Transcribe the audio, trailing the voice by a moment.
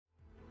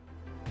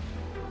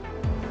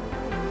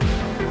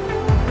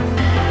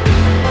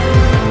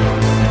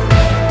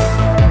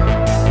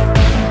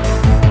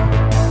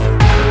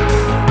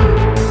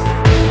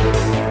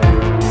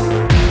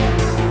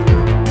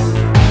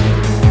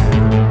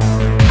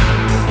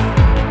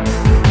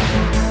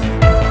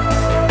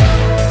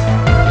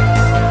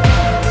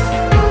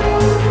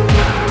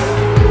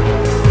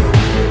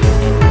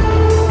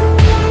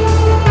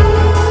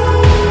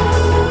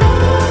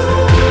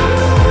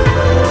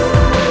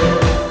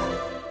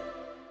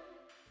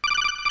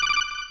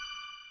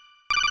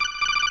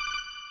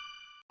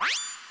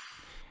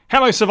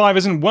Hello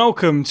survivors and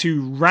welcome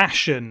to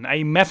Ration,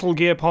 a Metal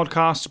Gear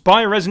podcast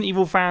by Resident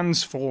Evil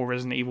fans for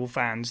Resident Evil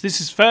fans. This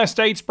is First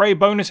Aid Spray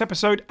bonus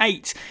episode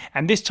 8,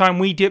 and this time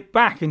we dip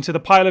back into the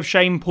pile of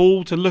shame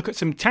pool to look at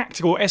some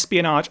tactical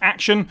espionage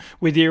action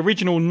with the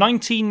original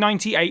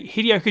 1998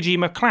 Hideo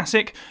Kojima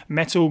classic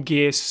Metal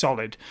Gear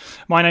Solid.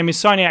 My name is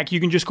Syniac, you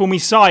can just call me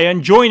Sy,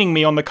 and joining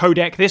me on the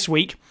codec this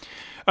week,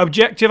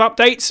 objective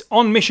updates,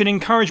 on-mission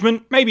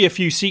encouragement, maybe a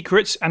few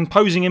secrets, and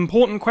posing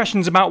important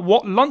questions about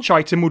what lunch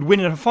item would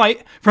win in a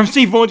fight from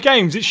Steve Ford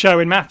Games. It's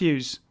Sherwin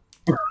Matthews.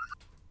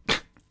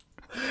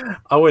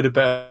 I would have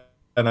better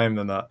name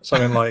than that.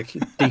 Something like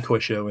Decoy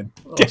Sherwin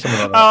or something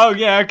like that. Oh,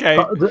 yeah, okay.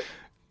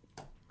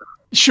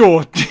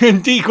 Sure.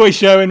 Decoy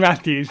Sherwin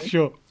Matthews,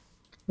 sure.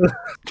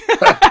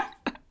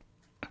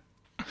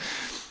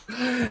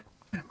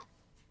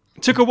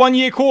 Took a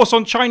 1-year course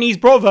on Chinese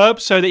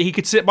proverbs so that he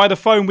could sit by the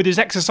phone with his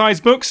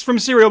exercise books from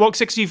Cereal Box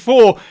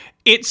 64.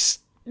 It's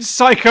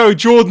Psycho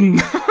Jordan.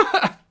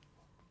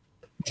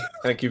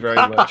 Thank you very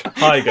much.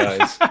 Hi,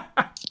 guys.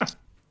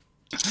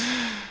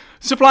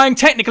 Supplying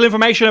technical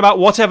information about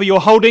whatever you're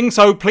holding,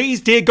 so please,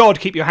 dear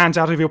God, keep your hands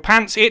out of your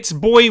pants. It's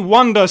Boy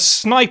Wonder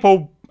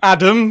Sniper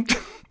Adam.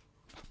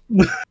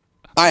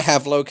 I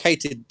have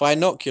located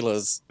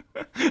binoculars.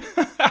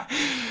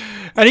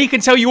 And he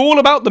can tell you all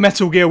about the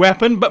Metal Gear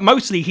weapon, but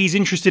mostly he's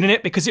interested in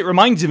it because it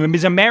reminds him of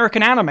his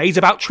American animes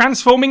about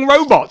transforming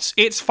robots.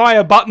 It's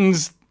Fire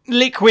Button's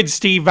Liquid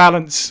Steve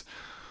Valance.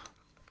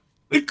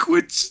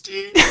 Liquid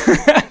Steve.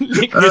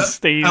 Liquid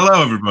Steve.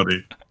 Hello,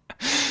 everybody.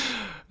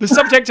 The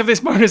subject of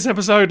this bonus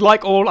episode,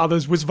 like all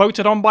others, was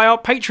voted on by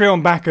our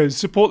Patreon backers.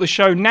 Support the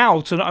show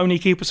now to not only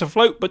keep us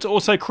afloat, but to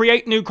also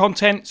create new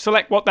content,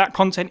 select what that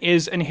content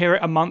is, and hear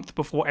it a month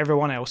before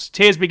everyone else.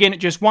 Tiers begin at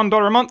just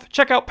 $1 a month.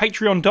 Check out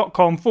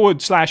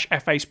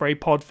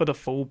patreon.com/FASprayPod for the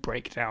full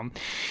breakdown.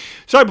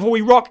 So before we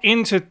rock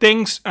into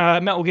things,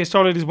 Metal Gear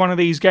Solid is one of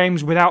these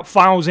games without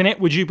files in it.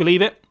 Would you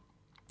believe it?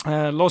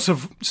 Lots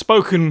of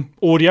spoken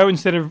audio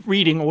instead of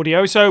reading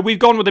audio. So we've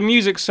gone with a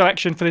music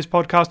selection for this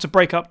podcast to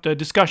break up the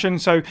discussion.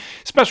 So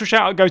special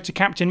shout out goes to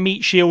Captain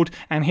Meat Shield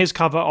and his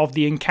cover of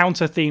the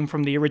Encounter theme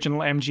from the original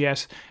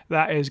MGS.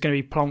 That is going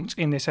to be plonked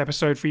in this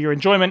episode for your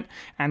enjoyment.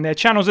 And their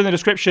channel's in the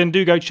description.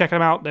 Do go check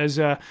them out. There's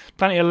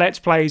plenty of Let's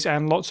Plays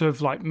and lots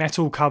of like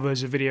metal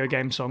covers of video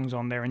game songs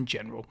on there in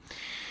general.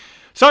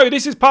 So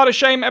this is Part of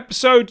Shame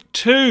episode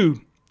 2.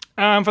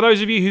 For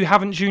those of you who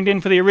haven't tuned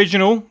in for the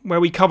original, where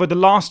we covered The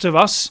Last of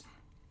Us,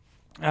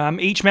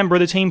 each member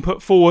of the team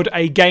put forward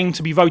a game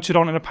to be voted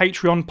on in a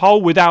Patreon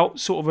poll without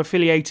sort of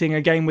affiliating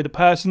a game with a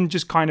person,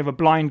 just kind of a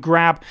blind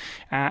grab,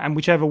 and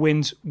whichever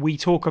wins we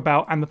talk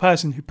about, and the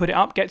person who put it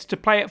up gets to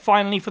play it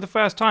finally for the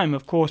first time.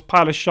 Of course,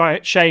 Pile of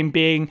Shame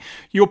being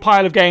your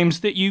pile of games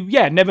that you,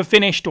 never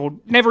finished or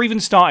never even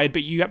started,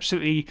 but you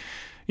absolutely...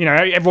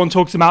 everyone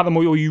talks about them,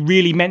 or you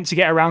really meant to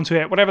get around to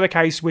it. Whatever the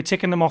case, we're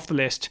ticking them off the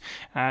list.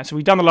 So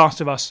we've done The Last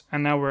of Us,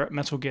 and now we're at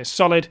Metal Gear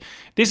Solid.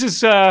 This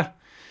is, it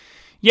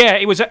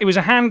was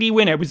a handy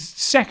winner. It was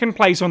second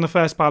place on the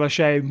first pile of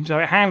shame, so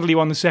it handily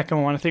won the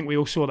second one. I think we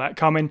all saw that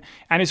coming.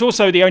 And it's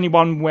also the only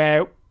one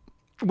where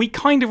we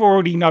kind of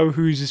already know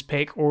whose his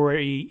pick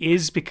already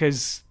is,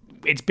 because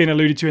it's been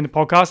alluded to in the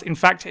podcast. In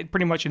fact, it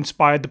pretty much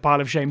inspired the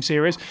Pile of Shame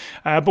series.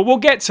 But we'll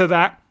get to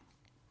that.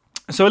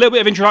 So a little bit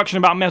of introduction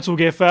about Metal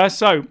Gear first.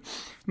 So,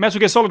 Metal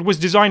Gear Solid was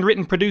designed,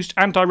 written, produced,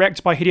 and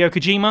directed by Hideo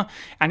Kojima,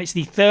 and it's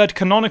the third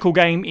canonical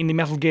game in the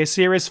Metal Gear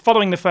series,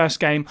 following the first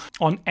game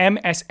on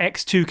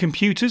MSX2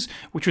 computers,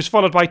 which was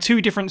followed by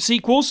 2 different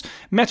sequels: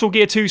 Metal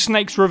Gear 2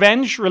 Snake's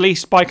Revenge,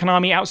 released by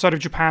Konami outside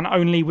of Japan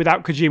only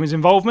without Kojima's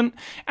involvement,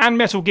 and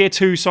Metal Gear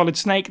 2 Solid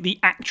Snake, the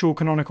actual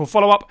canonical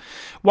follow-up.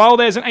 While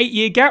there's an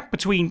 8-year gap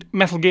between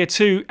Metal Gear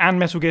 2 and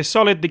Metal Gear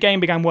Solid, the game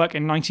began work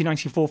in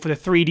 1994 for the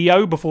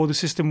 3DO before the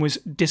system was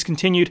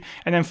discontinued,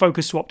 and then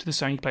focus swapped to the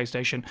Sony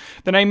PlayStation.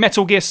 The name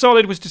Metal Gear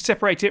Solid was to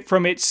separate it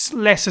from its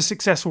lesser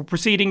successful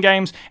preceding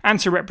games and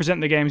to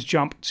represent the game's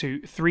jump to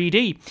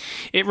 3D.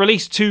 It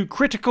released to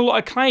critical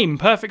acclaim.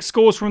 Perfect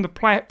scores from the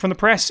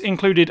press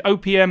included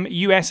OPM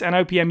US and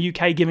OPM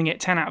UK giving it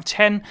 10 out of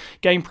 10.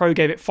 GamePro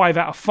gave it 5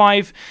 out of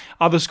 5.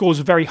 Other scores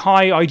were very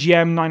high.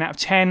 IGN 9 out of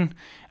 10.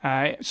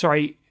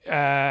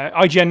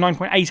 IGN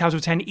 9.8 out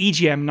of 10,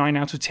 EGM 9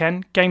 out of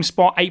 10,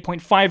 GameSpot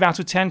 8.5 out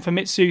of 10,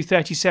 Famitsu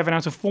 37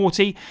 out of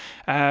 40,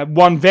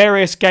 won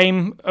various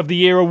Game of the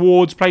Year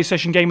awards,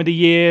 PlayStation Game of the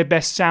Year,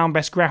 Best Sound,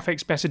 Best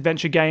Graphics, Best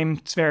Adventure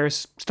Game,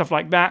 various stuff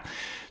like that.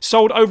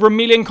 Sold over 1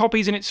 million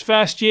copies in its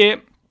first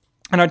year.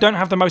 And I don't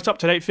have the most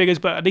up-to-date figures,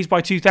 but at least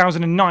by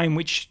 2009,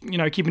 which,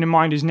 keeping in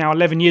mind is now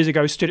 11 years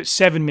ago, stood at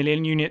 7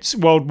 million units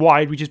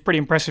worldwide, which is pretty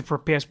impressive for a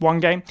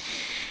PS1 game.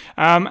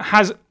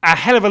 Has a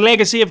hell of a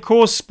legacy, of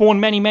course,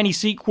 spawned many, many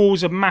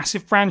sequels, a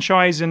massive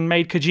franchise, and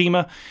made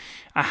Kojima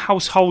a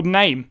household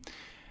name.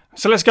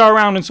 So let's go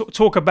around and sort of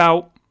talk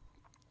about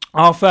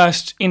our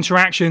first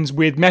interactions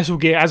with Metal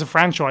Gear as a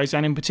franchise,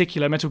 and in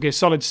particular, Metal Gear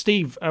Solid.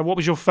 Steve, what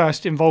was your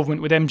first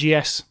involvement with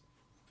MGS?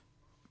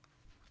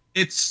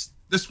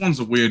 This one's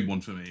a weird one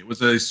for me. It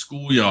was a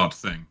schoolyard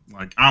thing.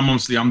 Like, I'm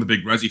the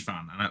big Resi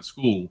fan, and at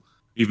school,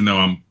 even though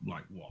I'm,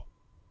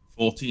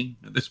 14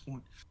 at this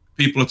point.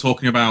 People are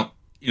talking about,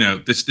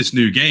 this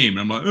new game. And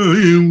I'm like, oh,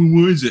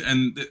 yeah, what is it?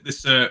 And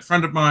this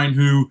friend of mine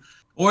who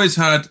always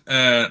had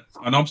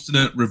an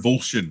obstinate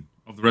revulsion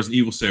of the Resident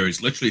Evil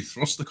series literally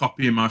thrust the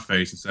copy in my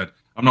face and said,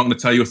 I'm not going to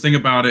tell you a thing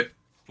about it.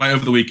 Play it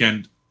over the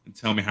weekend and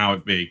tell me how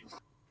it be.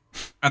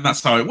 And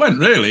that's how it went,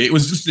 really. It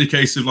was just a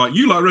case of like,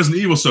 you like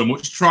Resident Evil so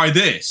much, try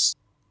this.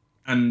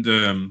 And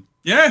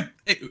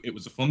it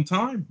was a fun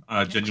time.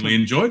 I genuinely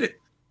enjoyed it.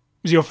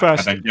 It was your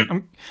first.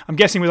 I'm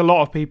guessing with a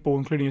lot of people,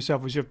 including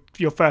yourself, was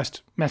your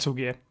first Metal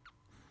Gear.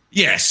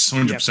 Yes,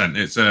 100%.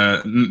 It's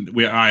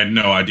I had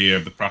no idea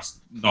of the past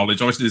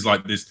knowledge. Obviously, there's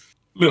like this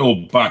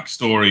little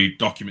backstory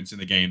documents in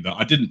the game that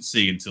I didn't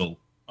see until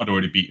I'd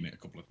already beaten it a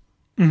couple of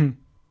times. Mm-hmm.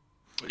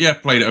 But yeah,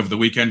 played it over the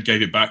weekend,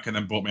 gave it back, and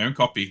then bought my own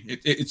copy.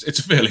 It's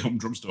a fairly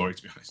humdrum story,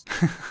 to be honest.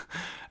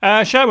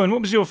 Sherwin,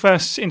 what was your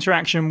first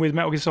interaction with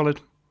Metal Gear Solid?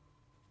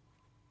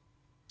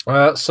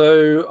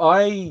 So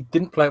I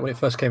didn't play it when it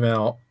first came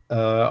out.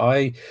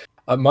 My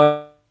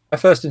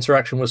first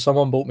interaction was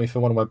someone bought me for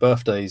one of my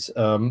birthdays.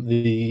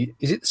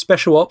 Is it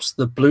Special Ops,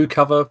 the blue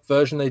cover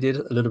version they did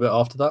a little bit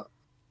after that?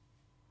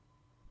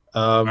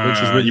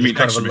 Which is really you mean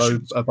kind of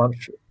a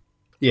bunch.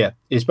 Yeah,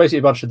 it's basically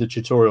a bunch of the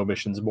tutorial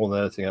missions more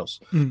than anything else.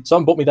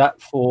 Someone bought me that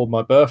for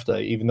my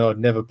birthday, even though I'd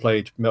never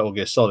played Metal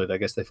Gear Solid. I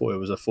guess they thought it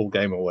was a full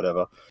game or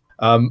whatever.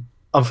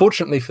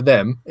 Unfortunately for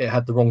them, it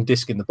had the wrong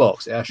disc in the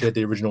box. It actually had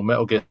the original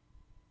Metal Gear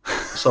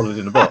Solid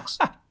in the box.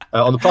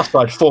 On the plus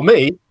side, for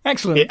me,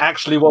 excellent. It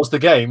actually was the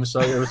game,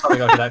 so it was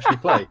something I could actually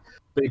play.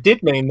 But it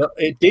did mean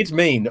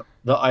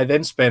that I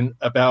then spent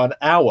about an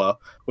hour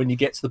when you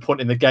get to the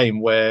point in the game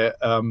where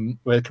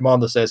the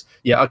commander says,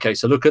 "Yeah, okay,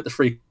 so look at the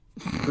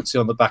frequency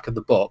on the back of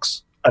the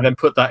box, and then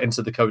put that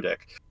into the codec."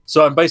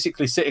 So I'm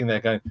basically sitting there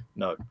going,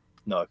 "No,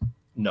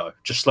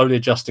 just slowly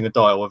adjusting a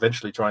dial,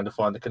 eventually trying to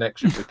find the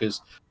connection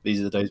because these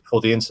are the days before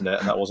the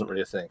internet, and that wasn't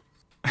really a thing."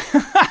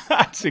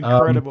 That's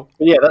incredible.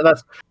 Yeah,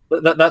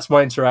 that's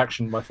my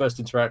interaction, my first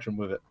interaction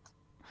with it.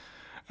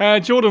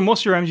 Jordan,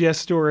 what's your MGS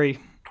story?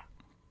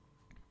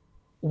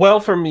 Well,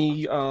 for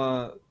me,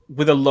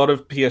 with a lot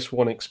of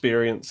PS1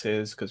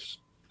 experiences, because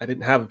I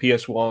didn't have a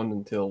PS1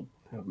 until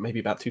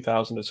maybe about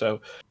 2000 or so,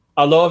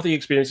 a lot of the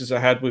experiences I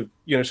had with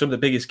some of the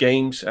biggest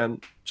games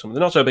and some of the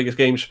not so biggest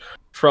games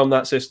from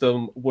that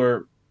system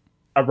were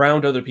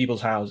around other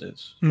people's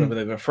houses, whether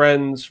they were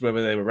friends,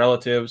 whether they were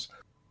relatives.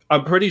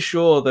 I'm pretty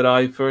sure that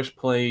I first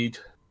played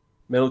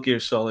Metal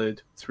Gear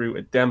Solid through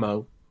a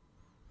demo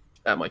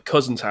at my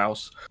cousin's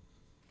house,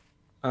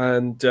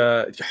 and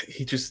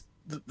he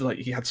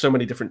had so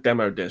many different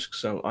demo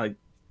discs, so I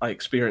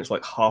experienced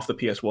like half the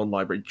PS1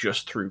 library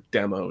just through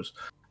demos,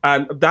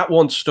 and that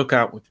one stuck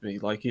out with me.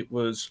 Like it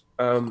was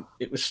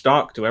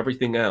stark to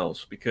everything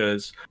else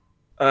because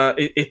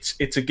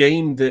it's a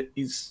game that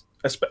is,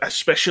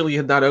 especially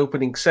in that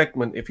opening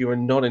segment, if you are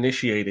not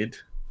initiated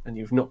and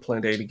you've not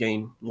played any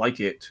game like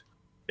it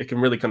can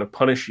really kind of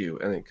punish you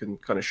and it can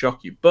kind of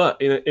shock you,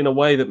 but in a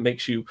way that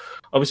makes you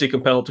obviously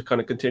compelled to kind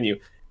of continue.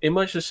 In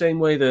much the same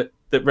way that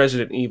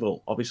Resident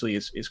Evil obviously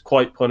is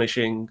quite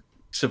punishing.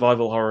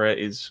 Survival horror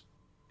is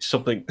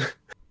something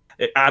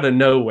out of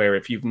nowhere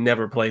if you've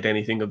never played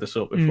anything of the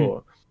sort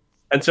before.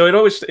 And so it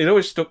always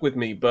stuck with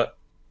me, but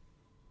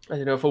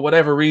for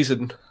whatever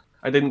reason,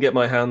 I didn't get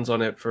my hands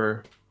on it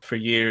for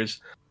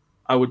years.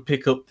 I would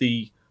pick up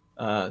the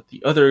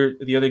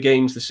other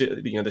games,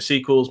 the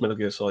sequels, Metal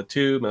Gear Solid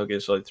 2, Metal Gear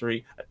Solid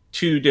 3, at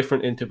 2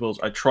 different intervals.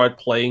 I tried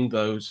playing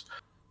those,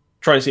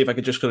 trying to see if I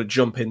could just kind of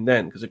jump in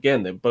then, because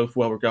again, they're both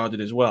well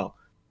regarded as well.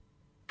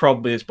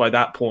 Probably is by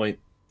that point,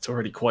 it's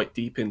already quite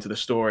deep into the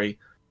story.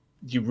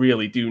 You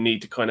really do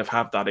need to kind of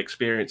have that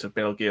experience of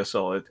Metal Gear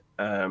Solid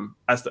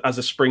as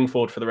a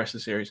springboard for the rest of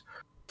the series.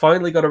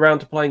 Finally got around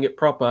to playing it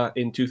proper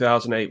in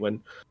 2008 when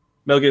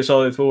Metal Gear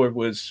Solid 4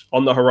 was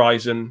on the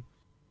horizon,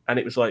 and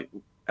it was like,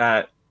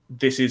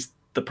 this is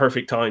the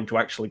perfect time to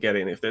actually get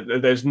in. If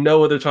there's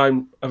no other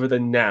time other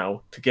than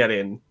now to get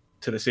in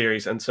to the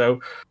series. And so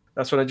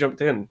that's when I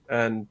jumped in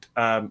and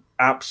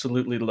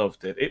absolutely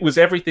loved it. It was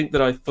everything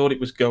that I thought it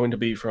was going to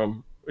be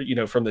from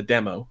the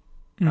demo.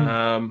 It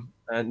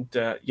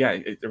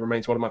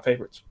remains one of my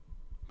favorites.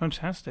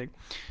 Fantastic.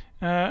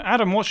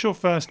 Adam, what's your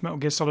first Metal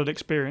Gear Solid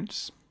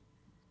experience?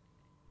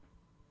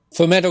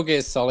 For Metal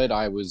Gear Solid,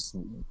 I was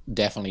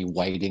definitely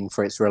waiting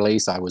for its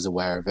release. I was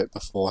aware of it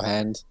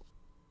beforehand.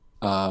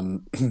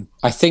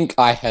 I think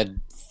I had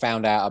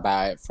found out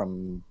about it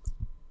from,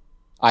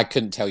 I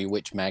couldn't tell you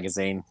which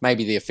magazine,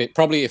 maybe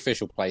probably the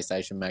official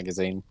PlayStation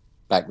magazine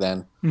back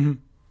then.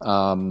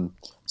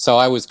 So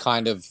I was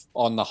kind of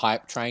on the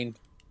hype train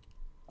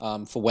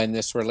for when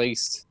this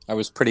released. I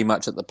was pretty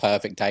much at the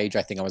perfect age.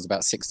 I think I was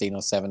about 16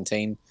 or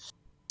 17.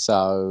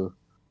 So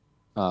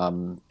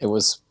it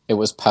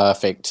was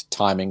perfect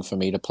timing for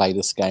me to play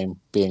this game,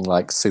 being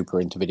like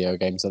super into video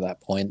games at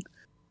that point.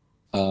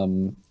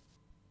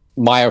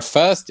 My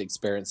first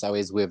experience, though,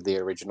 is with the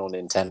original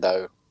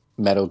Nintendo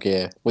Metal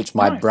Gear, which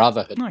my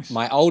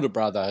older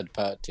brother had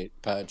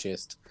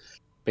purchased.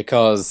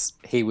 because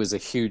he was a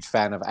huge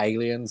fan of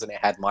Aliens and it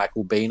had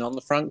Michael Biehn on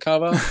the front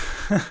cover.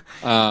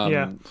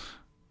 Yeah.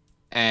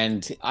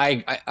 And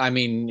I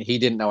mean, he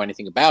didn't know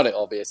anything about it,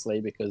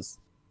 obviously, because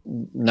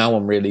no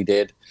one really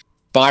did.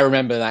 But I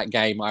remember that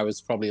game. I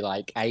was probably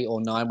like 8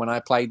 or 9 when I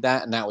played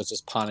that, and that was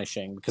just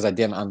punishing because I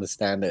didn't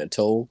understand it at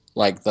all,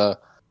 like the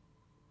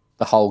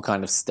whole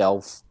kind of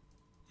stealth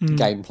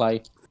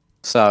gameplay.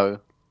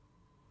 So,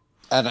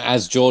 and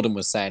as Jordan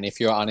was saying, if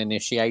you're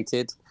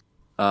uninitiated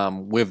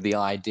with the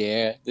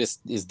idea, this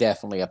is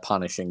definitely a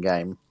punishing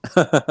game.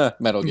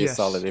 Metal Gear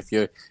Solid. If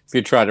you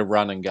try to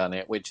run and gun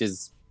it, which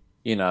is,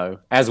 you know,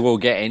 as we'll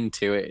get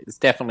into it, it's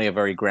definitely a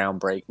very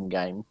groundbreaking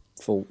game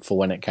for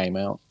when it came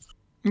out.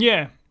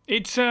 Yeah,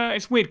 it's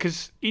weird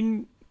because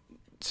in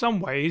some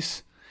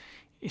ways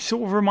it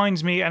sort of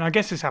reminds me, and I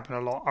guess this happened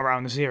a lot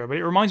around this era, but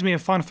it reminds me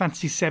of Final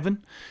Fantasy VII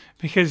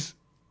because,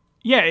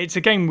 yeah, it's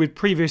a game with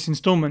previous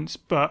installments,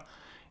 but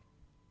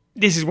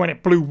this is when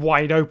it blew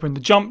wide open. The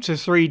jump to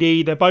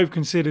 3D, they're both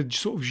considered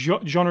sort of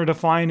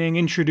genre-defining,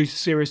 introduced the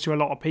series to a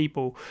lot of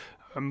people.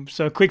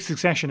 So a quick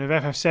succession of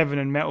FF7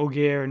 and Metal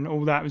Gear and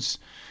all that it's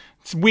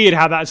weird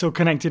how that's all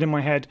connected in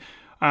my head.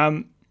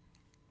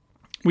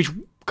 Which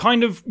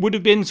kind of would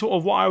have been sort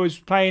of what I was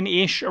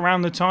playing-ish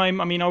around the time.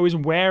 I mean, I was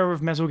aware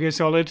of Metal Gear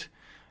Solid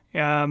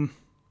from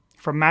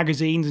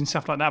magazines and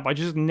stuff like that, but I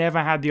just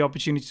never had the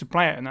opportunity to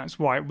play it, and that's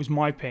why it was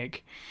my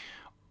pick.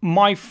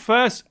 My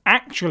first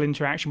actual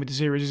interaction with the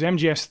series is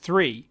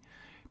MGS3,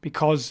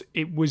 because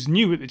it was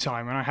new at the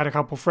time, and I had a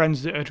couple of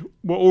friends that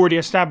were already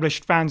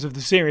established fans of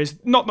the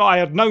series. Not that I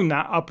had known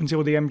that up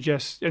until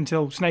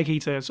until Snake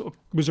Eater sort of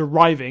was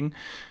arriving,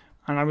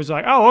 and I was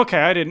like, oh, okay,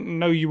 I didn't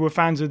know you were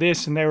fans of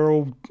this, and they were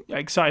all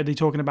excitedly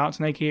talking about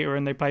Snake Eater,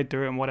 and they played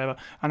through it and whatever.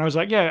 And I was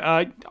like,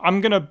 yeah, I'm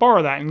going to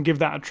borrow that and give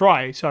that a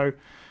try. So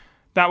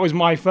that was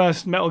my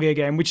first Metal Gear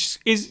game, which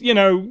is, you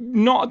know,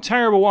 not a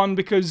terrible one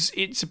because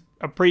it's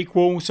a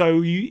prequel,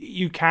 so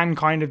you can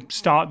kind of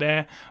start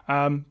there.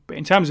 But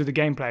in terms of the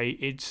gameplay,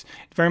 it's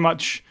very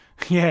much,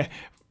 yeah,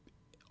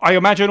 I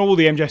imagine all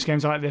the MGS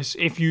games are like this.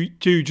 If you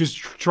do just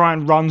try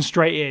and run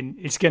straight in,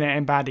 it's going to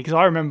end badly. Because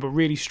I remember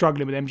really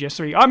struggling with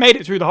MGS3. I made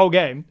it through the whole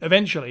game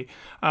eventually,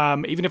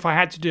 even if I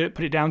had to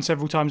put it down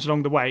several times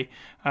along the way.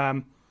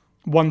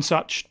 One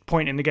such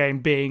point in the game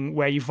being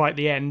where you fight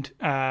the end.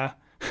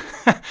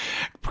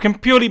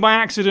 Purely by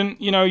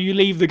accident, you know, you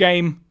leave the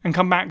game and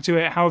come back to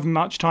it however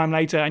much time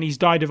later, and he's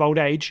died of old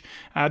age.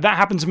 That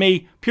happened to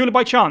me purely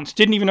by chance.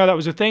 Didn't even know that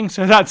was a thing,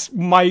 so that's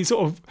my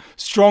sort of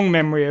strong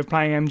memory of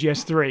playing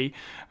MGS3.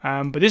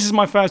 But this is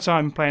my first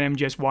time playing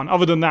MGS1.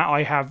 Other than that,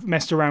 I have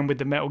messed around with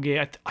the Metal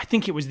Gear. I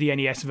think it was the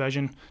NES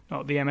version,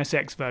 not the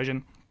MSX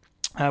version,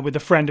 with a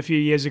friend a few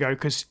years ago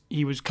because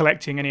he was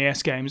collecting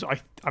NES games.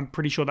 I'm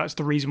pretty sure that's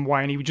the reason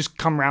why, and he would just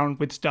come around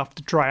with stuff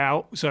to try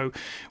out. So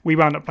we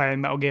wound up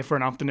playing Metal Gear for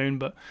an afternoon.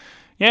 But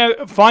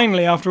yeah,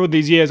 finally, after all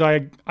these years,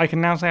 I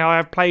can now say I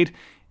have played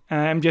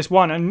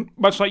MGS1, and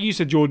much like you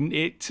said, Jordan,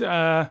 it's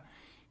got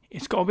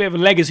a bit of a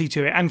legacy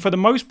to it. And for the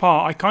most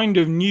part, I kind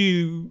of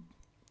knew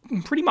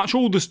pretty much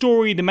all the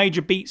story, the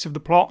major beats of the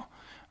plot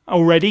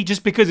already,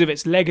 just because of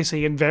its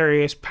legacy and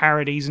various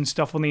parodies and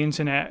stuff on the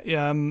internet.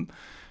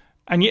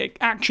 And you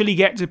actually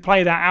get to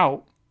play that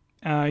out.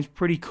 It's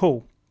pretty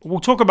cool. We'll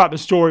talk about the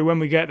story when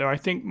we get there. I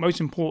think most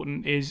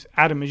important is,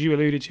 Adam, as you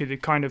alluded to, the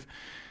kind of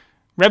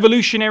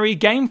revolutionary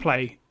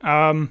gameplay.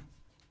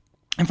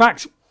 In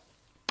fact,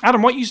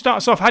 Adam, why don't you start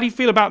us off? How do you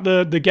feel about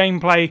the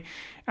gameplay?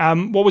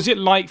 What was it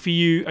like for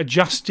you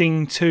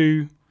adjusting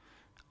to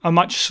a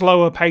much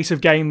slower pace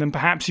of game than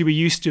perhaps you were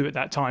used to at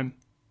that time?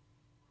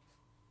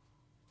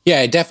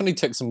 Yeah, it definitely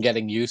took some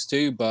getting used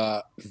to,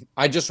 but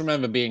I just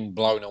remember being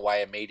blown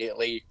away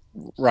immediately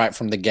right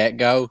from the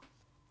get-go.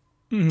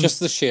 Mm-hmm. Just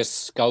the sheer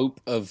scope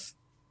of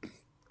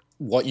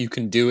what you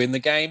can do in the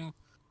game.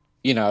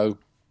 You know,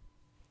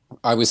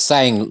 I was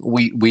saying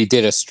we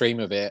did a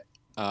stream of it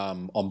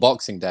on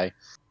Boxing Day,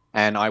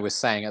 and I was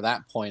saying at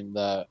that point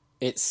that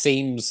it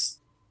seems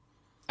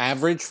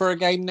average for a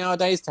game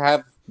nowadays to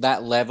have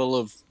that level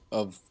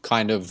of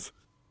kind of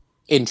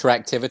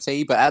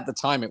interactivity, but at the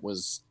time it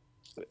was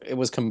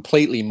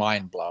completely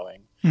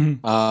mind-blowing.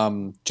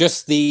 Mm-hmm.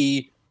 Just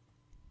the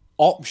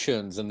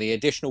options and the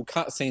additional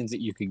cutscenes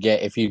that you could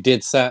get if you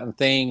did certain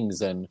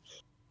things, and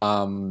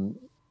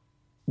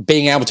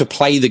being able to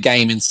play the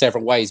game in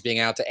several ways, being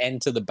able to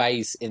enter the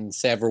base in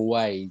several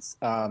ways.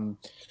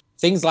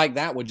 Things like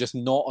that were just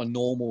not a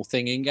normal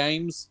thing in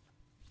games.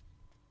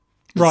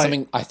 It's right.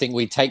 Something I think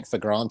we take for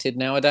granted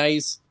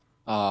nowadays.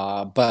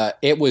 But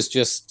it was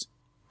just...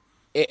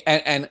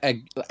 And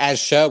as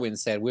Sherwin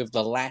said, with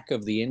the lack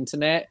of the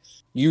internet,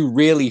 you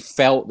really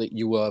felt that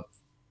you were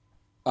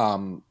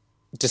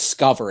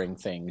discovering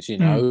things, you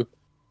know? Mm.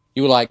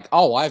 You were like,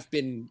 oh, I've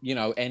been, you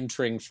know,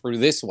 entering through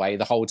this way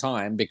the whole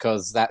time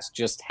because that's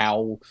just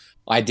how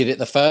I did it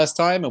the first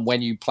time. And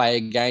when you play a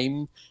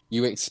game,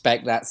 you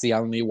expect that's the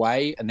only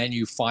way. And then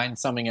you find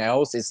something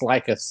else. It's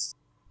like a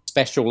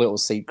special little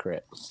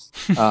secret.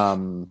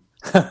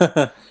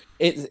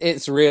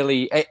 it's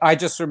really. I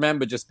just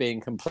remember just being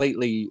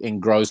completely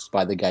engrossed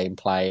by the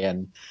gameplay,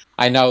 and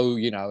I know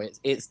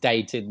it's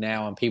dated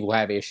now, and people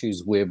have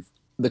issues with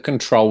the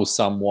controls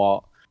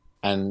somewhat,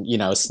 and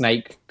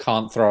Snake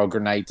can't throw a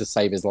grenade to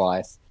save his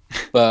life,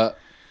 but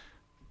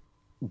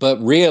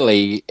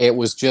really, it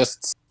was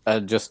just.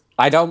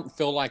 I don't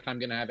feel like I'm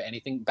gonna have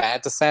anything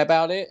bad to say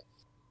about it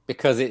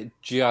because it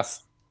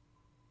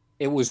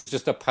was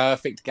just a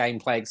perfect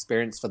gameplay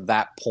experience for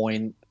that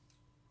point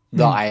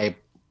that I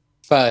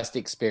first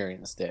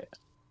experienced it.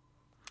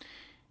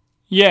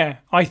 Yeah,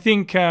 I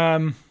think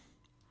you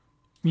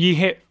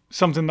hit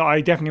something that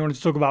I definitely wanted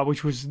to talk about,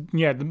 which was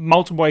the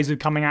multiple ways of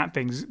coming at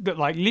things. That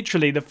like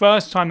literally the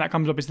first time that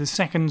comes up is the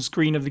second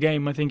screen of the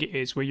game, I think it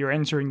is, where you're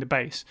entering the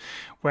base.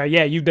 Where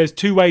there's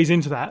two ways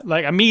into that.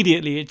 Like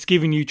immediately, it's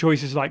giving you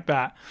choices like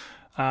that.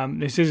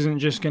 This isn't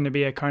just going to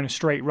be a kind of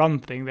straight run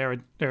thing. There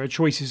are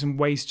choices and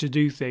ways to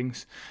do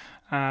things.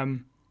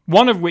 One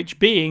of which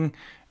being,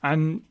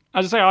 and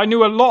as I say, I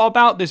knew a lot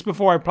about this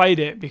before I played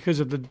it because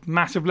of the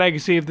massive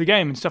legacy of the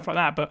game and stuff like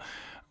that. But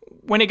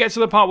when it gets to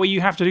the part where you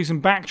have to do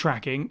some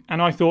backtracking,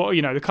 and I thought,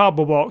 the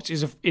cardboard box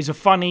is a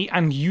funny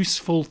and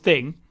useful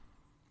thing,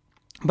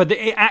 but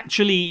it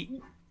actually,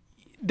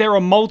 there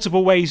are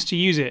multiple ways to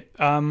use it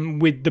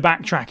with the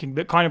backtracking.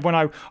 That kind of when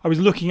I was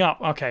looking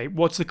up, okay,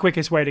 what's the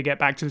quickest way to get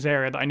back to this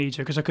area that I need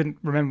to, because I couldn't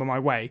remember my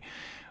way.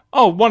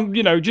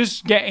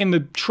 Just get in the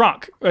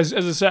truck as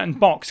a certain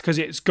box because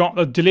it's got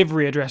a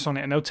delivery address on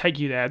it and they'll take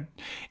you there.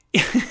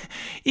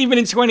 Even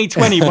in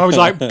 2020, I was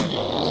like,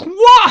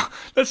 what?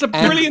 That's a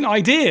brilliant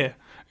idea.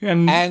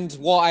 And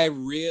what I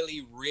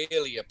really,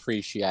 really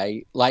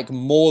appreciate, like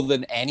more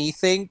than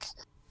anything,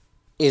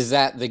 is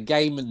that the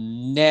game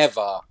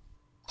never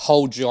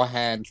holds your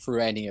hand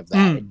through any of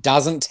that. It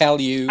doesn't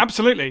tell you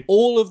absolutely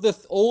all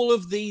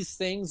of these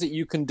things that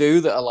you can do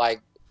that are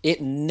like,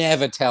 it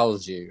never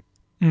tells you.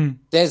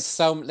 There's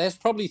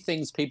probably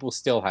things people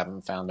still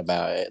haven't found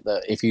about it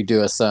that if you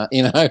do a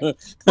certain,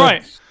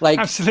 right, like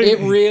absolutely. It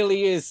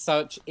really is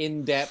such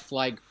in-depth,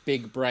 like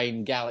big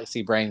brain,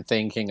 galaxy brain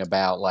thinking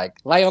about like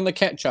lay on the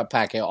ketchup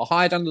packet or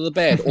hide under the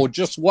bed or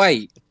just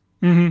wait.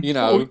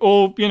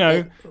 Or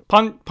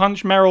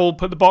punch Meryl,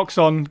 put the box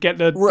on, get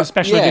the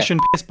special edition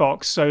piss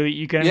box so that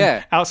you can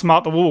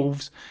outsmart the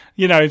wolves.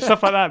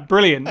 Stuff like that.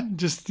 Brilliant.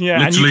 Just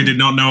Literally did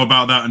not know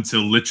about that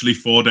until literally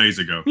 4 days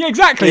ago. Yeah,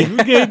 exactly.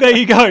 There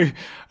you go.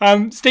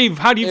 Steve,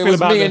 how do you feel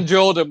about it? It was me and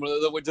Jordan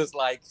that were just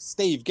like,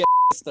 Steve, get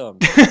done.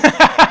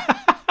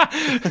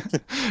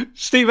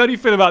 Steve, how do you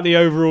feel about the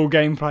overall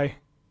gameplay?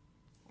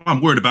 I'm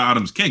worried about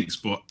Adam's kinks,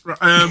 but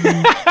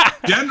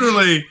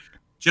generally,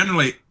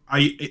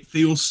 it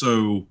feels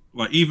so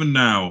like even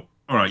now.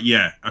 All right,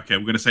 okay,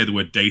 we're going to say the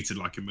word dated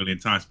like a million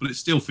times, but it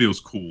still feels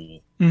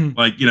cool.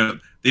 Like the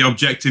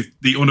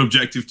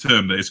unobjective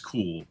term that is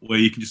cool, where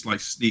you can just like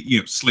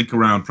slink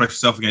around, press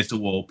yourself against a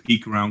wall,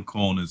 peek around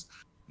corners,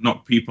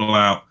 knock people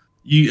out.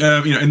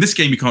 In this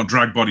game you can't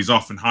drag bodies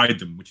off and hide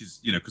them, which is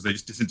because they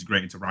just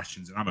disintegrate into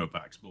rations and ammo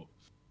packs. But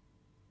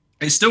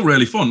it's still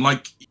really fun.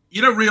 Like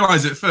you don't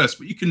realize it at first,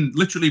 but you can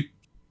literally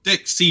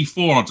stick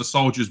C4 onto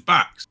soldiers'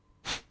 backs,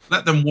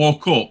 let them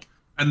walk up,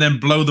 and then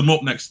blow them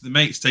up next to the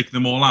mates, taking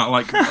them all out.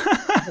 Like,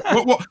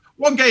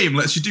 what game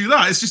lets you do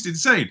that? It's just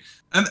insane.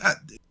 And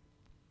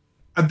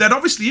then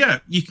obviously,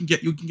 you can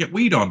get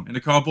weed on in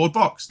a cardboard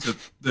box to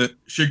the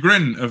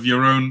chagrin of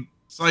your own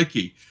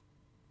psyche.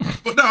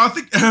 But no, I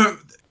think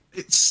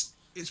it's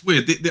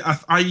weird.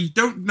 I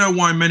don't know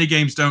why many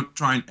games don't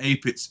try and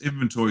ape its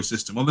inventory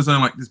system. Well,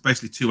 there's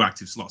basically two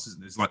active slots, isn't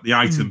there? It's like the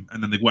item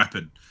and then the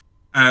weapon.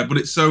 But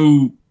it's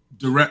so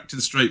direct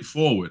and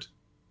straightforward.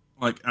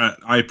 Like,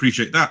 I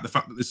appreciate that. The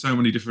fact that there's so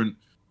many different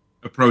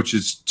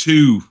approaches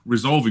to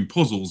resolving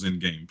puzzles in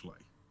gameplay.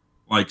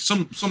 Like,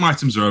 some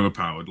items are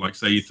overpowered, like,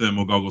 say, your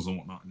thermal goggles and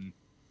whatnot, and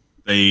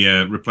they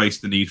replace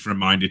the need for a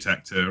mine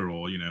detector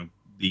or,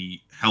 the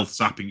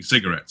health-sapping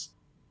cigarettes.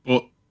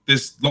 But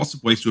there's lots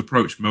of ways to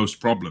approach most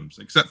problems,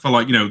 except for,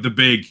 like,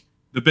 the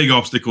big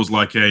obstacles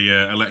like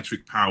a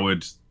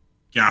electric-powered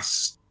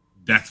gas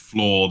death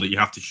floor that you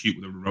have to shoot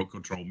with a remote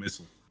control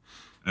missile.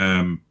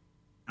 And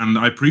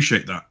I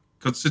appreciate that.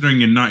 Considering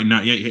in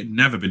 1998 it had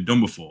never been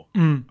done before.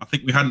 I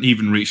think we hadn't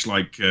even reached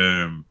like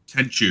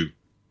Tenchu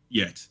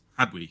yet,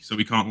 had we? So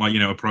we can't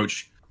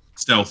approach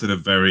stealth in a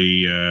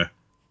very I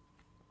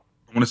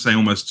want to say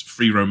almost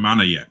free roam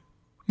manner yet.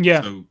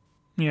 Yeah. So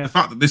the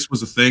fact that this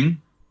was a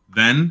thing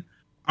then,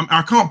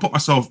 I can't put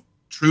myself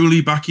truly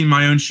back in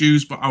my own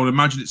shoes, but I would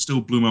imagine it still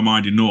blew my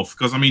mind enough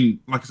because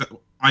like I said,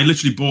 I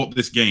literally bought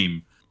this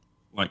game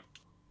like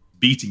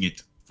beating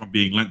it from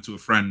being lent to a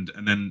friend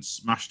and then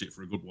smashed it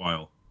for a good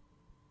while.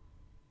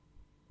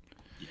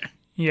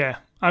 Yeah,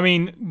 I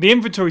mean the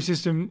inventory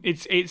system.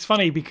 It's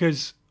funny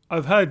because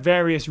I've heard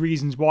various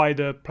reasons why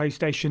the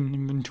PlayStation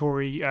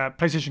inventory,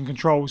 PlayStation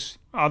controls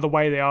are the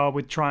way they are,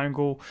 with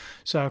triangle,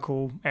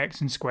 circle,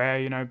 X, and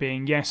square,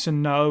 being yes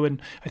and no.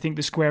 And I think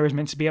the square is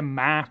meant to be a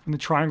map, and the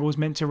triangle is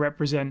meant to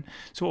represent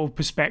sort of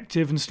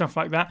perspective and stuff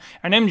like that.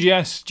 And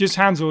MGS just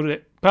handled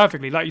it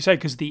perfectly, like you say,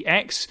 because the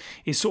X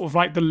is sort of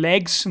like the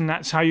legs, and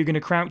that's how you're going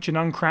to crouch and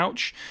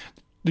uncrouch.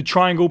 The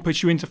triangle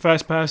puts you into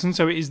first person,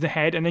 so it is the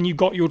head, and then you've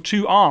got your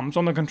two arms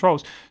on the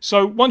controls.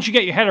 So once you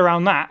get your head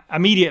around that,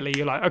 immediately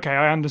you're like, okay,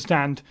 I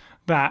understand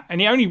that.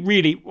 And it only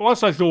really,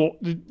 whilst I thought,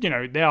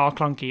 they are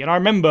clunky, and I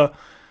remember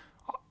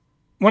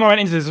when I went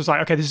into this, I was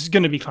like, okay, this is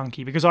going to be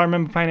clunky, because I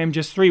remember playing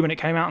MGS3 when it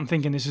came out and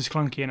thinking this is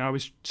clunky, and I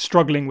was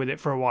struggling with it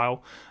for a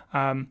while.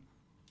 But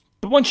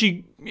once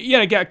you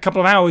get a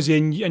couple of hours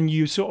in and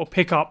you sort of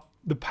pick up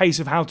the pace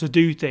of how to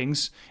do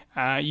things,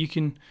 you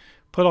can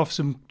pull off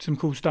some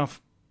cool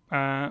stuff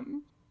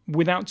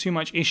without too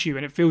much issue,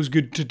 and it feels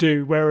good to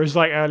do. Whereas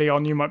like early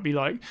on, you might be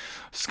like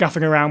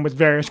scuffing around with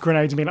various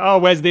grenades and being like, oh,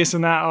 where's this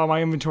and that? Oh,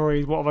 my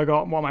inventory, what have I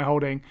got? What am I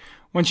holding?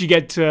 Once you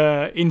get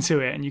into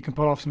it and you can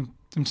pull off some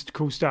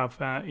cool stuff,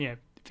 it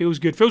feels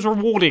good. Feels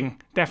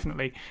rewarding,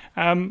 definitely.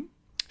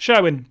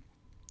 Sherwin,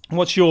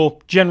 what's your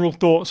general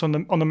thoughts on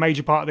the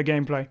major part of the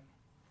gameplay?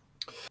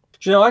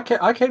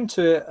 I came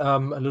to it a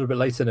little bit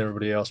later than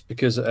everybody else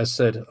because, as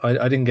said, I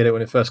didn't get it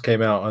when it first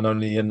came out and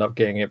only ended up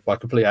getting it by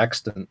complete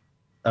accident.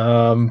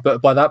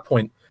 But by that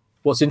point,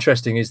 what's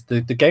interesting is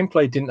the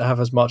gameplay didn't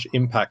have as much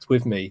impact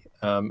with me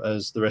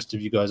as the rest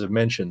of you guys have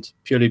mentioned,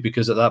 purely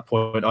because at that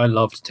point I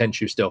loved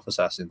Tenchu Stealth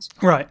Assassins.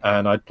 Right.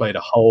 And I'd played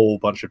a whole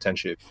bunch of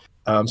Tenchu.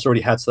 So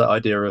already had that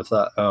idea of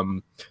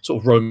that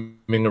sort of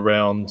roaming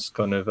around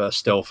kind of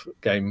stealth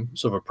game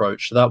sort of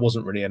approach. So that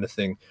wasn't really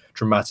anything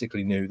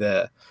dramatically new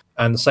there.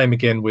 And the same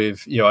again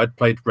with, I'd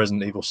played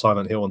Resident Evil,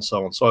 Silent Hill, and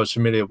so on. So I was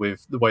familiar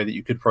with the way that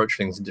you could approach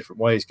things in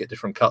different ways, get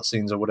different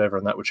cutscenes or whatever,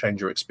 and that would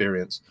change your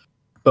experience.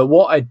 But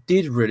what I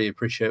did really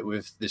appreciate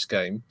with this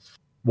game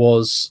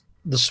was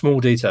the small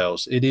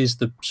details. It is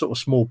the sort of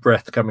small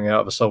breath coming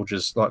out of a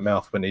soldier's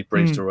mouth when he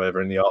breathes or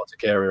whatever in the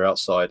Arctic area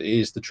outside. It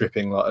is the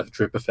dripping, like a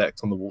drip effect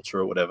on the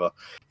water or whatever.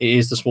 It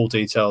is the small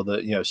detail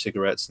that,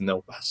 cigarettes and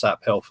they'll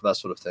sap health, that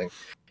sort of thing.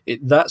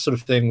 That sort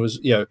of thing was,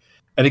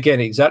 and again,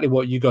 exactly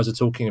what you guys are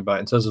talking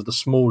about in terms of the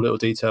small little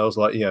details,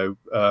 like, getting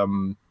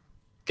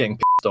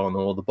pissed on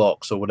or the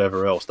box or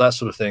whatever else, that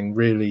sort of thing.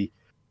 Really,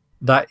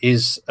 that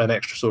is an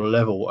extra sort of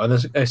level. And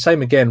the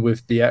same again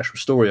with the actual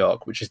story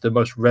arc, which is the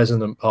most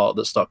resonant part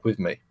that stuck with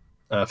me,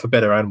 for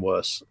better and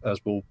worse, as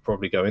we'll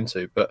probably go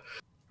into. But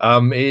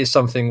it is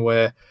something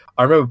where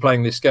I remember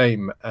playing this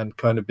game and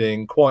kind of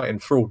being quite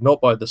enthralled,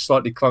 not by the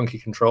slightly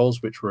clunky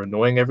controls, which were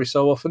annoying every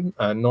so often,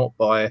 and not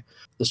by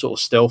the sort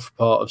of stealth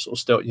part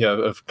of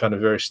of kind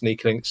of very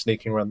sneaking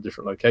around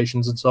different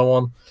locations and so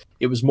on.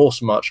 It was more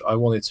so much I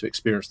wanted to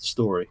experience the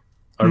story.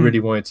 I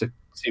really wanted to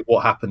see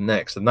what happened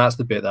next, and that's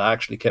the bit that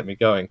actually kept me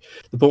going.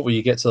 The point where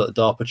you get to the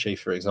DARPA chief,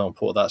 for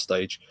example, at that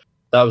stage,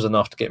 that was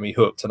enough to get me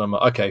hooked, and I'm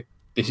like, okay,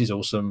 this is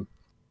awesome.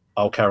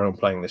 I'll carry on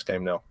playing this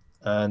game now,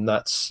 and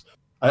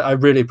I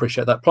really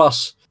appreciate that.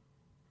 Plus,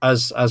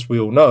 as we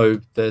all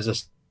know, there's a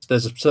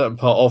certain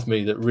part of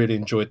me that really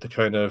enjoyed the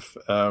kind of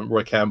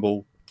Roy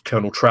Campbell,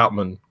 Colonel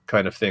Troutman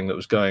kind of thing that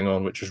was going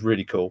on, which was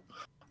really cool.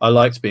 I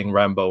liked being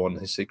Rambo on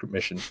his secret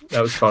mission.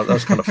 That was fun. That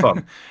was kind of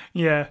fun.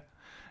 Yeah,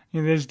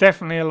 there's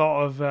definitely a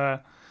lot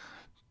of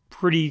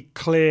pretty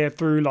clear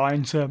through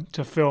line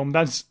to film.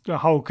 That's the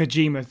whole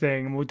Kojima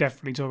thing, and we'll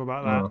definitely talk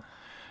about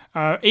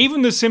that.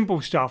 Even the simple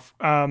stuff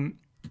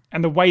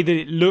and the way that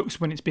it looks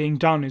when it's being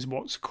done is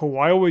what's cool.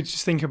 I always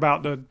just think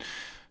about the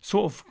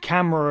sort of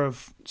camera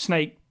of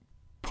Snake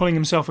pulling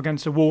himself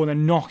against a wall and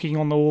then knocking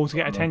on the wall to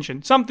get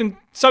attention. Something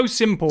so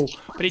simple,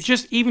 but it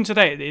just, even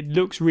today, it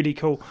looks really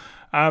cool.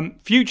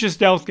 Future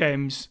stealth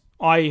games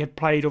I had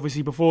played,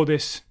 obviously, before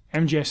this,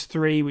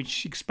 MGS3,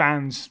 which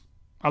expands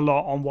a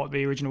lot on what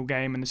the original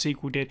game and the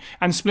sequel did.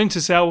 And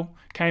Splinter Cell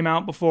came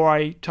out before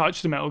I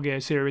touched the Metal Gear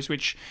series,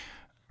 which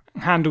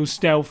handles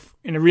stealth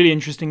in a really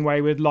interesting way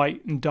with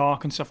light and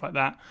dark and stuff like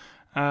that.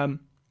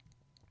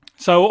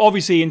 So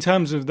obviously, in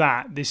terms of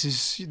that, the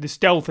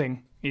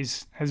stealthing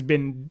has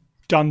been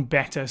done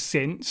better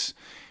since.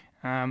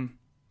 But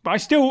I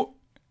still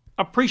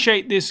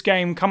appreciate this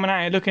game coming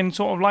at it looking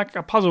sort of like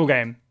a puzzle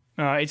game.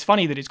 It's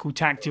funny that it's called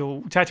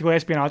Tactical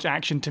Espionage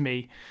Action to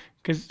me,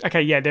 because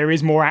there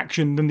is more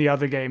action than the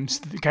other games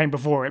that came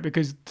before it,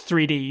 because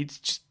 3D, it's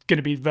just going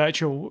to be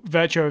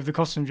virtuo of the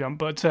costume jump.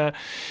 But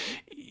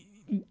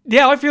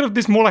I feel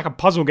this more like a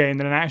puzzle game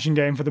than an action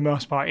game for the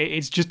most part.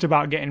 It's just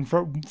about getting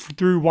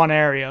through one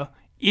area,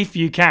 if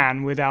you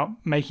can, without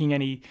making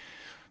any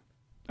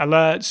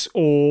alerts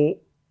or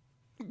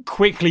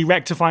quickly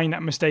rectifying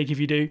that mistake if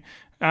you do.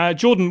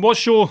 Jordan,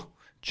 what's your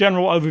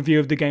general overview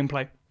of the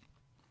gameplay?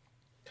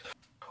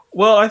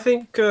 Well, I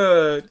think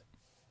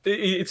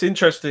it's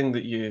interesting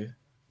that you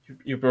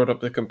brought up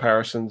the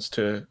comparisons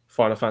to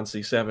Final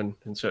Fantasy VII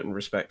in certain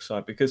respects,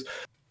 because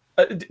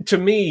to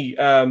me,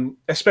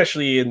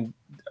 especially in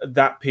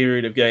that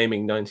period of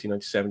gaming,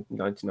 1997 to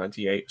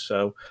 1998,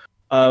 so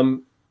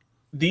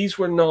these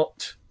were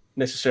not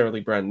necessarily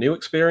brand new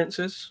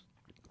experiences,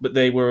 but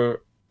they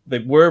were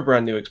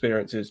brand new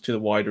experiences to the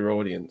wider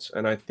audience.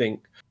 And I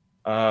think,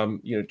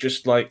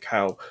 just like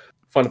how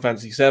Final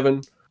Fantasy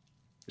VII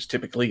is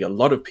typically a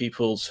lot of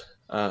people's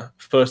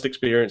first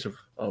experience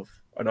of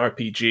an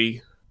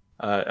RPG,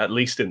 at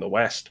least in the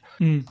West.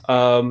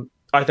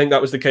 I think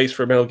that was the case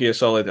for Metal Gear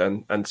Solid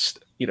and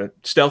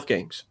stealth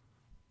games.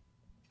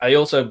 I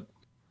also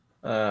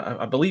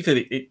I believe that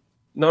it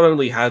not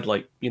only had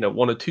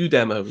one or two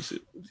demos,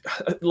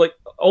 like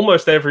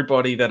almost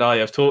everybody that I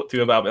have talked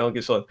to about Metal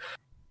Gear Solid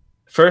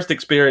first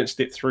experienced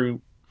it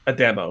through a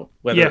demo,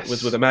 whether it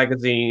was with a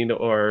magazine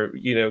or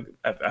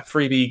a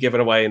freebie given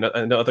away and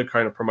another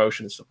kind of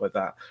promotion and stuff like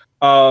that.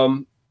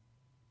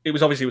 It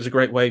was a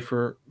great way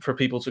for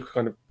people to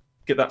kind of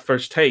get that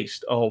first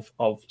taste of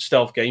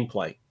stealth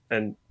gameplay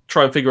and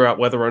try and figure out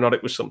whether or not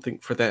it was something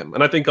for them.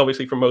 And I think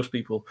obviously for most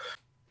people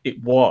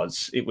it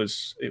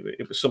was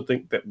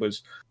something that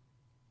was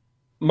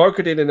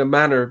marketed in a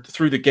manner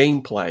through the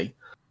gameplay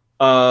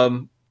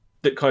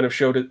that kind of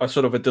showed a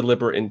sort of a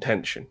deliberate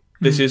intention.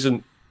 This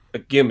isn't a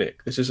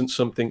gimmick. This isn't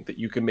something that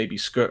you can maybe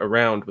skirt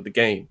around with the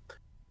game.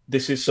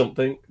 This is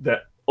something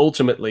that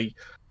ultimately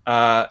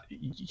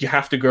you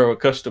have to grow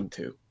accustomed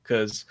to,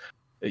 because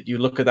you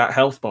look at that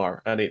health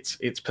bar and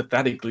it's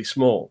pathetically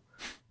small.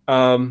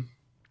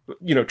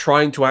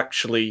 Trying to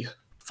actually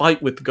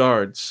fight with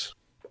guards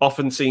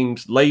often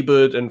seems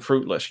labored and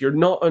fruitless. You're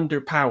not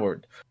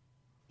underpowered,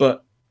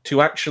 but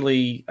to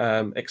actually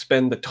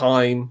expend the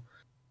time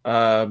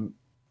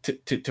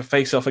to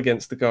face off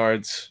against the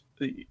guards,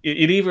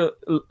 it either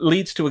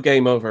leads to a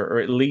game over or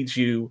it leads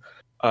you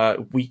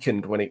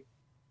weakened when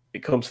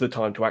it comes to the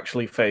time to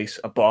actually face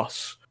a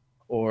boss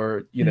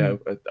or a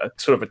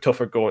sort of a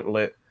tougher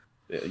gauntlet,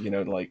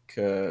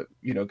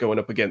 going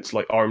up against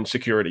like armed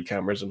security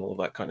cameras and all of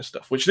that kind of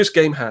stuff, which this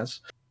game has.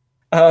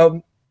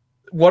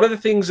 One of the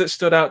things that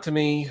stood out to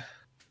me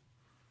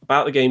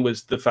about the game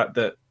was the fact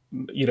that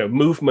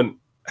movement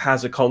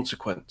has a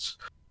consequence.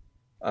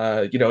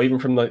 Even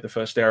from like the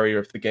first area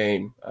of the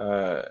game,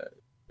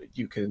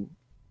 you can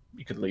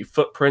leave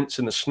footprints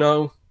in the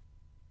snow.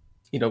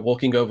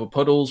 Walking over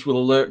puddles will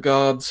alert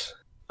guards.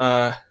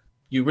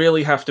 You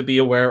really have to be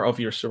aware of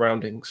your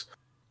surroundings,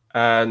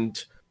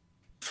 and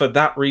for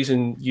that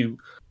reason, you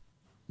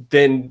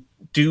then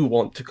do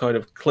want to kind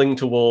of cling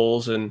to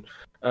walls and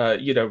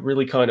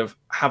really kind of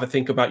have a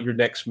think about your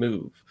next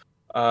move.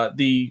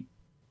 The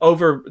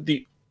over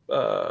the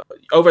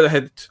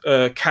head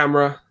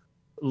camera,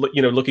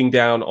 looking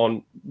down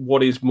on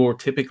what is more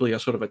typically a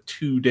sort of a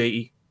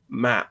 2D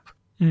map,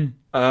 kind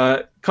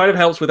of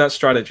helps with that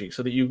strategy,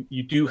 so that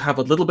you do have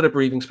a little bit of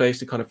breathing space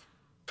to kind of,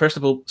 first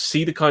of all,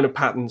 see the kind of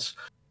patterns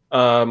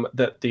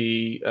that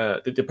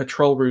the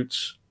patrol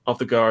routes of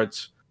the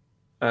guards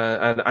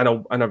and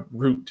a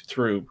route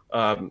through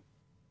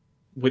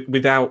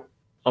without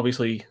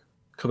obviously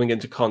coming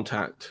into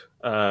contact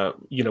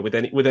with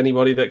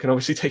anybody that can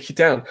obviously take you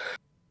down.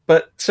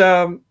 But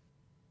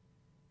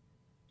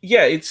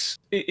it's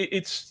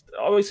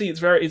obviously it's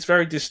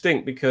very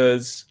distinct,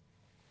 because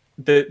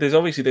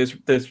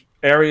there's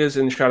areas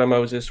in Shadow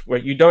Moses where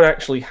you don't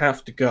actually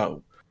have to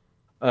go.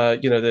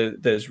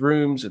 There's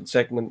rooms and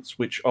segments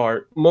which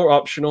are more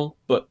optional,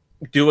 but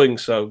doing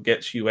so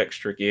gets you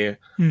extra gear,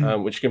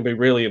 which can be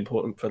really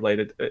important for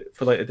later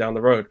down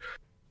the road.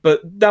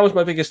 But that was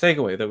my biggest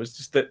takeaway. There was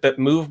just that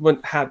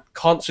movement had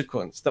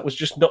consequence. That was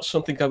just not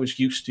something I was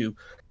used to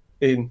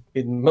in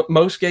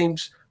most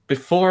games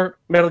before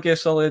Metal Gear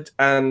Solid,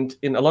 and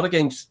in a lot of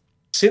games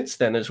since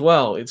then as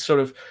well. It's sort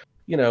of,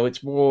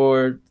 it's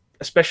more,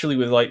 especially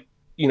with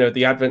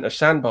the advent of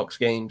sandbox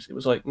games, it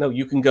was like, no,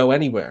 you can go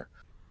anywhere.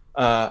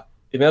 In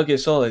Metal Gear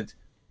Solid,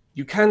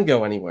 you can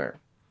go anywhere,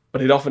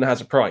 but it often has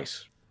a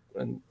price.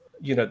 And,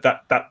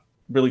 that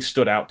really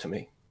stood out to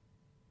me.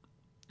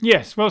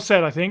 Yes, well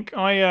said, I think.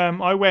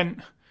 I went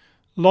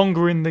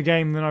longer in the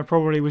game than I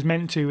probably was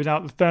meant to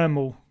without the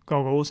thermal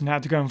goggles, and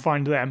had to go and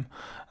find them.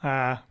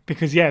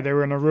 Because, they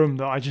were in a room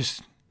that I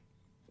just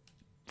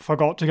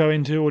forgot to go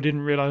into or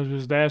didn't realise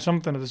was there,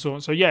 something of the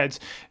sort. So, it's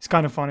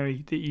kind of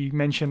funny that you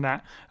mentioned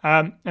that.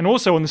 And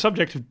also on the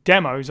subject of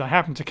demos, I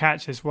happened to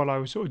catch this while I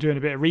was sort of doing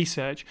a bit of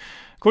research.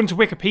 According to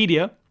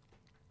Wikipedia,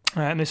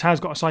 and this has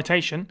got a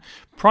citation,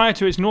 prior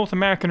to its North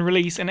American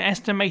release, an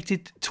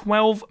estimated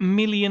 12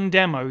 million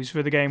demos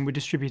for the game were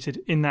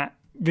distributed in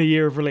the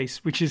year of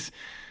release, which is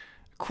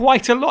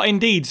quite a lot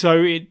indeed.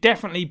 So it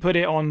definitely put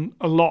it on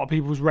a lot of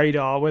people's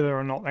radar, whether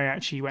or not they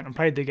actually went and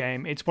played the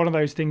game. It's one of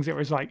those things that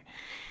was like,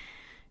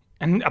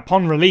 and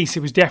upon release,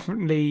 it was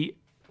definitely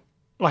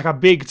like a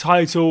big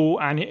title,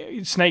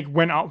 and Snake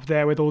went up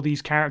there with all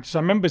these characters.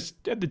 I remember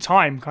at the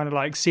time kind of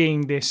like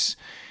seeing this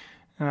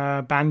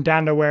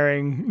bandana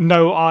wearing,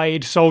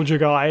 no-eyed soldier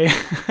guy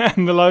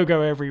and the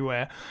logo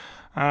everywhere,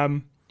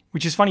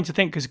 which is funny to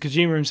think, because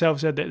Kojima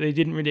himself said that they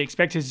didn't really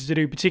expect it to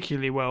do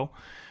particularly well.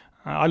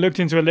 I looked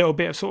into a little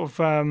bit of sort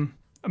of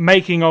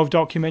making of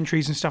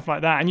documentaries and stuff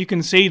like that, and you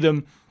can see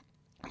them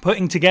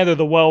putting together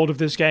the world of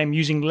this game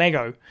using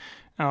Lego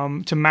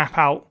to map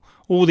out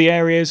all the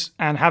areas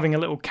and having a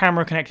little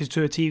camera connected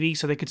to a TV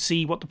so they could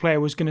see what the player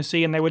was going to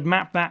see, and they would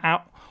map that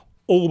out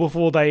all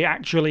before they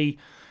actually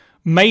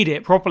made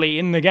it properly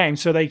in the game,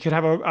 so they could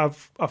have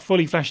a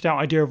fully fleshed out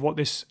idea of what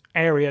this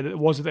area that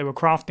was that they were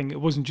crafting.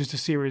 It wasn't just a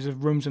series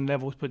of rooms and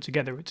levels put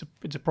together.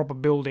 It's a proper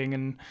building,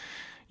 and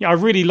yeah, I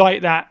really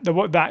like that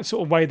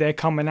sort of way they're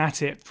coming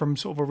at it from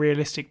sort of a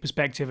realistic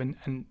perspective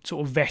and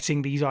sort of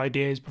vetting these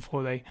ideas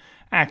before they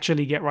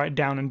actually get right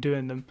down and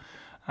doing them.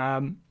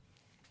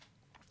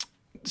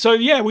 So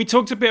yeah, we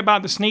talked a bit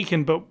about the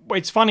sneaking, but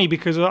it's funny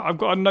because I've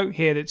got a note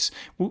here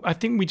I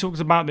think we talked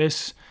about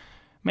this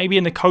maybe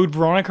in the Code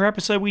Veronica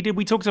episode we did.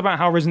 We talked about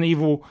how Resident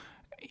Evil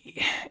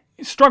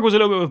struggles a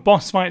little bit with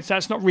boss fights.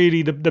 That's not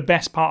really the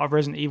best part of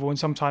Resident Evil, and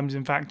sometimes,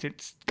 in fact,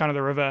 it's kind of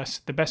the reverse.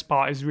 The best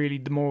part is really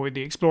the more with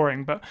the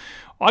exploring. But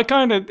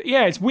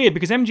it's weird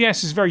because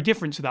MGS is very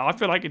different to that. I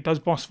feel like it does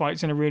boss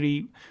fights in a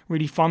really,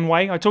 really fun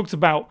way. I talked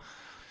about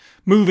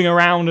moving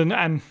around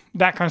and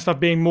that kind of stuff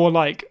being more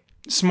like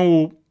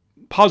small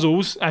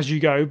puzzles as you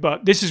go,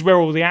 but this is where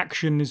all the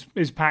action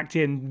is packed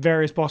in.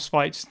 Various boss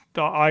fights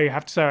that I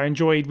have to say I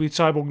enjoyed with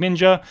Cyborg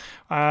Ninja,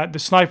 the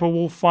Sniper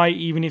Wolf fight,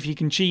 even if you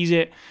can cheese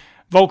it.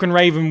 Vulcan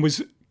Raven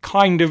was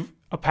kind of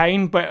a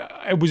pain, but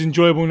it was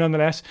enjoyable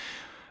nonetheless.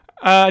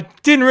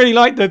 Didn't really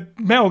like the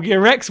Metal Gear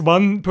Rex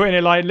one, putting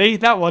it lightly.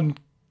 That one,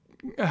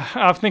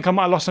 I think I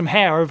might have lost some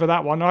hair over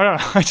that one.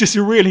 I just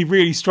really,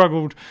 really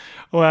struggled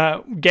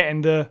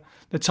getting the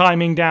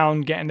timing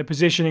down, getting the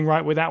positioning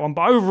right with that one.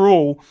 But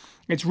overall,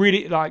 it's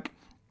really, like,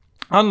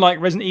 unlike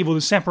Resident Evil,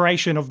 the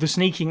separation of the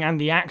sneaking and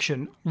the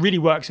action really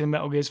works in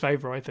Metal Gear's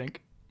favour, I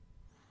think.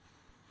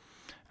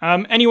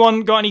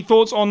 Anyone got any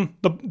thoughts on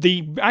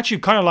the actually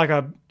kind of like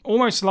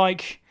almost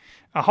like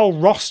a whole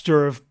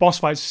roster of boss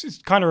fights?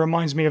 It kind of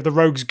reminds me of the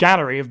Rogues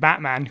Gallery of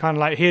Batman. Kind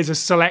of like, here's a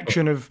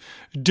selection of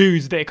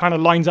dudes that it kind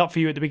of lines up for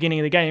you at the beginning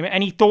of the game.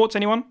 Any thoughts,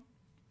 anyone?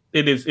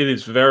 It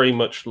is very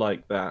much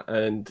like that,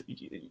 and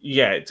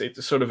yeah,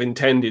 it's sort of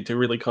intended to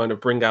really kind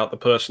of bring out the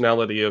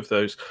personality of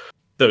those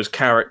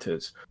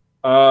characters.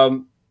 I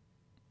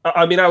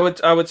mean, I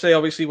would say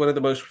obviously one of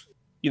the most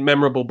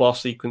memorable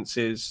boss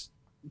sequences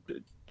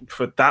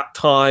for that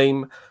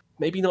time,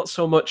 maybe not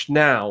so much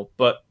now,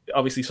 but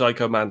obviously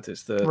Psycho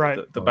Mantis,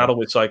 the battle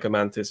with Psycho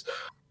Mantis,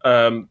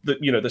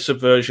 the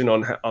subversion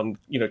on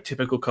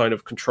typical kind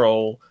of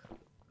control.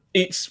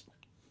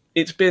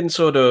 It's been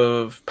sort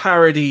of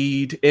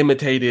parodied,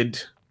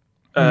 imitated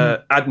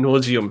ad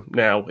nauseum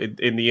now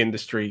in the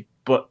industry,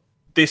 but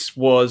this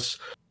was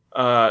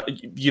one of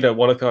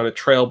the kind of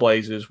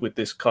trailblazers with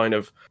this kind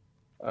of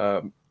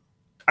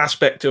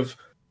aspect of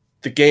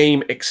the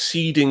game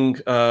exceeding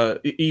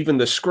even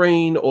the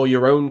screen or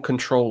your own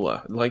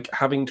controller, like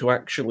having to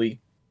actually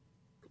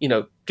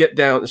get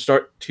down and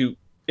start to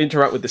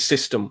interact with the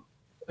system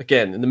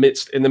again in the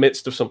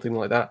midst of something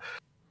like that.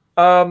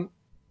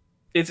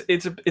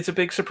 It's a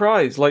big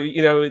surprise. Like,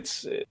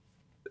 there's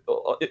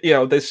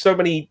so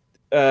many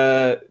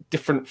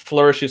different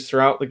flourishes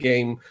throughout the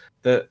game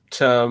that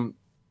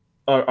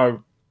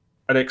are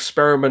an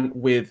experiment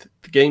with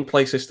the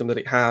gameplay system that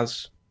it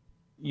has,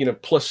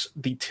 plus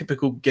the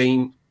typical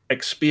game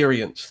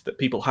experience that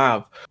people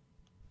have.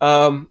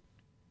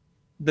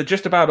 That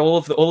just about all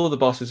of the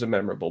bosses are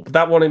memorable, but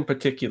that one in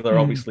particular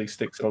obviously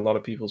sticks in a lot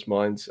of people's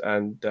minds,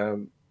 and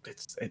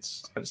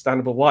it's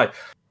understandable why.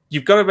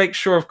 You've got to make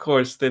sure, of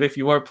course, that if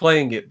you are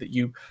playing it, that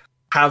you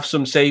have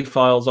some save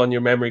files on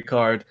your memory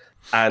card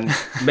and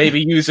maybe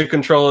use a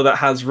controller that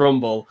has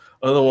rumble.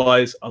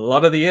 Otherwise, a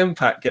lot of the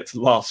impact gets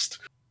lost.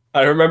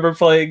 I remember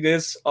playing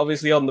this,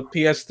 obviously, on the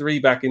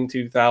PS3 back in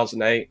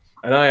 2008,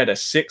 and I had a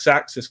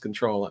 6-axis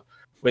controller,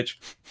 which,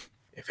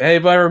 if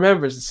anybody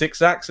remembers, the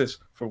 6-axis,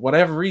 for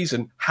whatever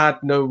reason,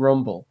 had no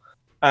rumble.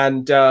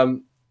 And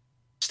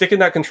sticking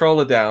that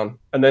controller down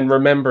and then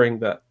remembering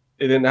that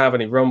it didn't have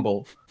any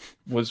rumble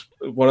was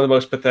one of the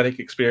most pathetic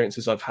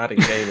experiences I've had in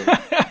gaming.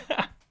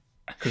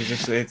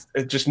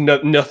 Because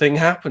nothing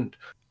happened.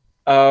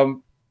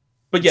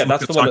 But yeah,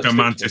 that's the one. Psycho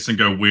Mantis and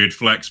go weird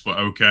flex, but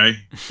okay.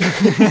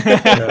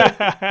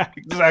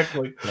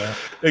 Exactly. Yeah.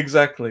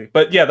 Exactly.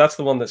 But yeah, that's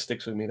the one that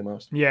sticks with me the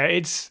most. Yeah,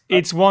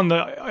 it's one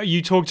that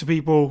you talk to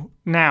people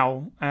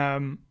now,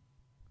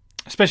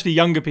 especially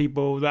younger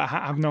people that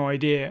have no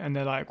idea, and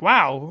they're like,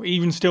 "Wow!"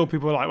 Even still,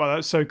 people are like, "Wow,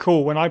 that's so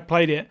cool." When I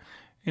played it,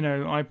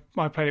 I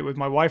played it with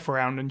my wife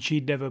around, and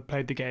she'd never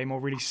played the game or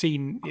really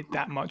seen it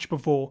that much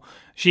before.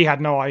 She had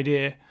no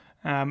idea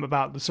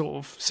about the sort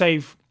of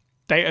save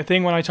data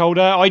thing. When I told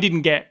her, I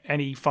didn't get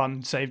any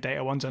fun save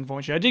data ones,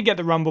 unfortunately. I did get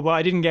the rumble, but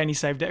I didn't get any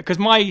save data because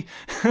my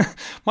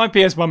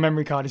PS1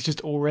 memory card is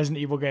just all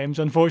Resident Evil games,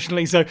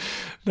 unfortunately. So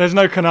there's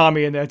no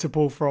Konami in there to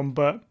pull from.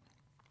 But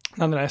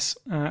nonetheless,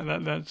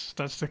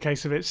 that's the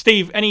case of it.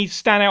 Steve, any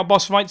standout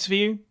boss fights for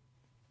you?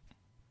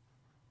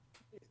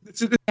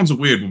 This one's a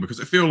weird one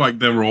because I feel like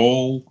they're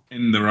all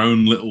in their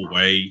own little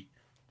way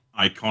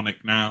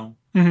iconic now.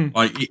 Mm-hmm.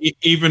 Like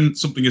even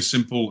something as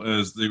simple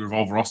as the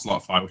Revolver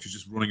Ocelot fight, which is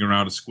just running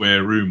around a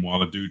square room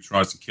while a dude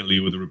tries to kill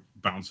you with a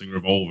bouncing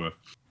revolver.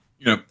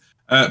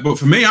 But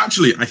for me,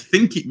 actually, I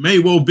think it may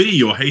well be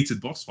your hated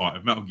boss fight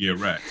of Metal Gear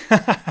Red.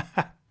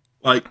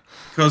 Like,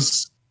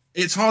 because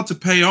it's hard to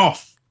pay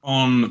off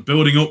on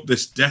building up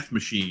this death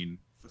machine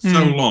for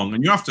so long,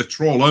 and you have to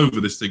trawl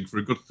over this thing for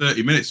a good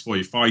 30 minutes before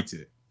you fight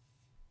it.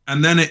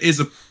 And then it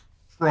is a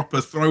proper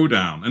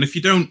throwdown. And if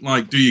you don't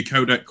like do your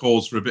codec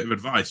calls for a bit of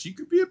advice, you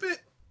could be a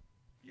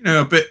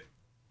bit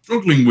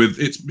struggling with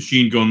its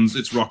machine guns,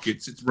 its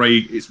rockets, its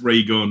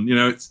ray gun.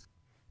 It's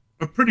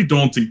a pretty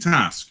daunting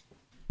task.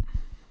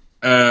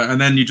 And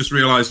then you just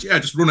realize,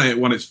 just run at it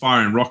when it's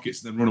firing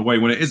rockets, and then run away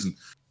when it isn't,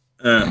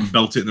 and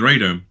belt it in the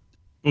radome.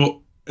 But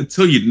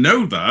until you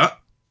know that,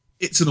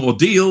 it's an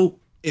ordeal.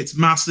 It's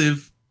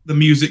massive. The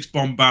music's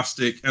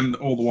bombastic, and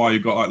all the while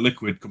you've got like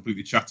Liquid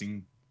completely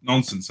chatting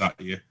nonsense at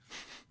you,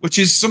 which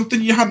is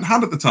something you hadn't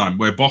had at the time,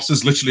 where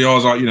bosses literally are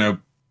like,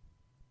 for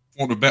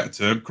want of a better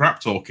term,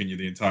 crap talking you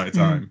the entire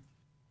time.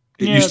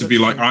 It used to be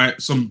like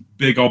some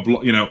big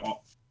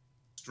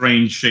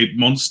strange shaped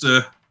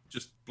monster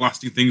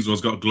blasting things, or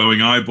has got a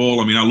glowing eyeball.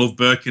 I mean, I love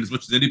Birkin as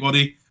much as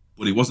anybody,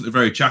 but he wasn't a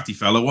very chatty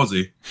fella, was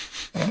he?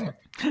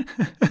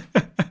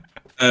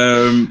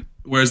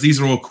 Whereas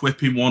these are all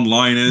quipping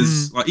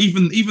one-liners. Like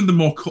even the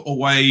more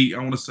cutaway, I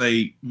want to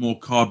say more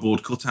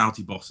cardboard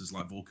cutouty bosses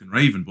like Vulcan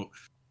Raven, but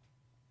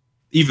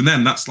even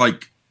then, that's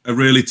like a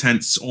really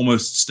tense,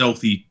 almost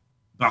stealthy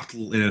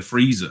battle in a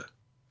freezer.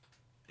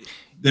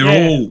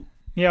 They're all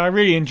I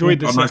really enjoyed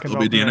the second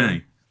nice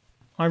DNA.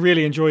 I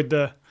really enjoyed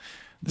the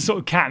sort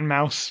of cat and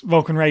mouse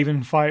Vulcan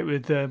Raven fight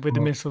with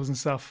the missiles and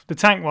stuff. The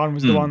tank one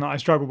was the one that I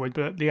struggled with,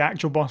 but the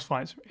actual boss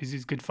fights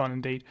is good fun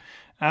indeed.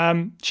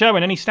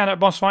 Sherwin, any standout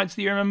boss fights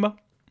that you remember?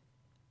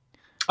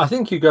 I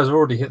think you guys have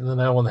already hit the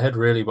nail on the head,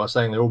 really, by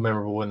saying they're all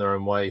memorable in their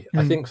own way.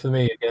 I think for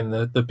me, again,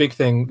 the big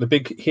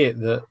hit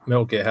that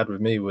Metal Gear had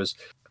with me was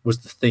the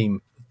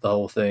theme, the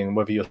whole thing.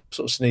 Whether you're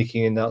sort of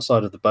sneaking in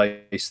outside of the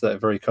base, that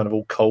very kind of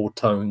all cold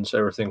tones,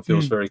 everything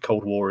feels very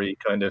Cold War-y,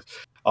 kind of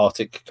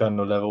Arctic kind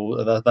of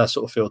level, that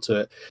sort of feel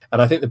to it.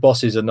 And I think the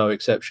bosses are no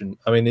exception.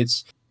 I mean,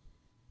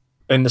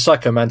 the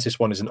Psycho Mantis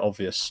one is an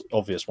obvious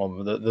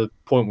one. The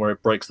point where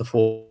it breaks the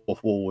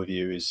fourth wall with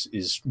you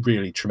is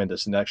really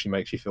tremendous, and actually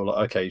makes you feel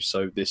like, okay,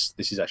 so this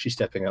is actually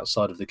stepping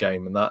outside of the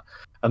game, and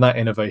that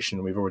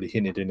innovation we've already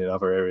hinted in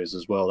other areas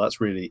as well. That's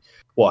really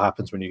what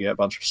happens when you get a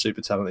bunch of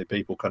super talented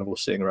people kind of all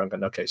sitting around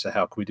going, okay, so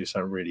how can we do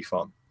something really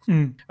fun?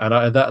 And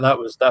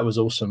that was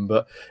awesome.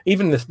 But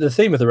even the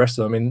theme of the rest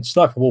of them, I mean,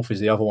 Sniper Wolf is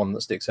the other one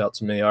that sticks out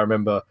to me. I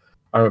remember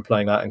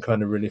playing that and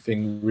kind of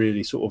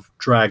really sort of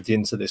dragged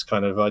into this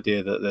kind of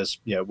idea that there's,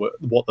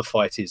 what the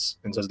fight is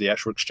in terms of the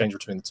actual exchange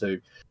between the two,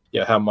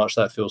 how much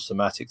that feels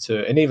thematic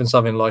to it. And even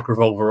something like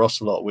Revolver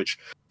Ocelot, which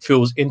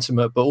feels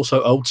intimate but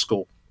also old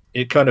school.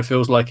 It kind of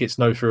feels like it's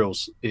no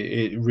frills.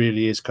 It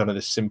really is kind of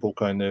this simple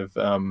kind of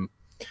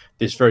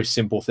this very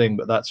simple thing,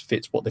 but that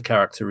fits what the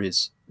character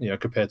is,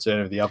 compared to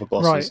any of the other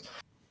bosses. Right.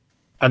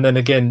 And then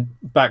again,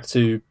 back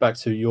to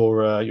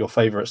your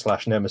favorite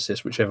 /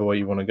 nemesis, whichever way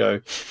you want to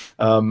go.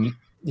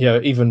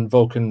 Even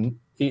Vulcan,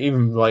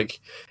 even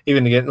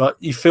again, like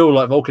you feel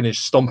like Vulcan is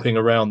stomping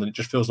around, and it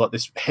just feels like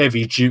this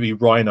heavy duty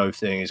rhino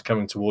thing is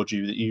coming towards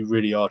you that you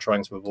really are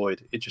trying to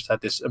avoid. It just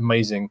had this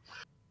amazing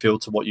feel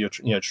to what you're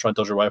trying to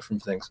dodge away from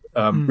things.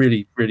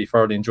 Really, really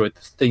thoroughly enjoyed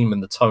the theme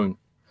and the tone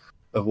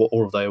of what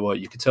all of they were.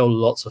 You could tell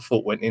lots of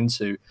thought went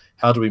into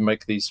how do we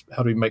make these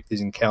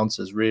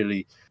encounters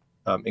really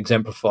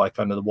exemplify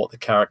kind of what the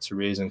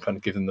character is and kind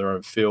of give them their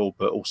own feel,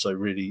 but also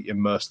really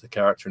immerse the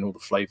character in all the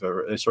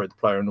the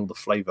player in all the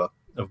flavor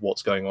of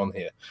what's going on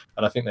here.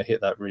 And I think they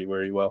hit that really,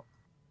 really well.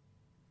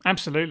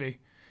 Absolutely.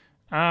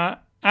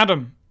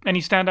 Adam,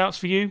 any standouts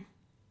for you?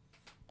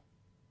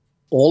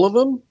 All of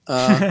them?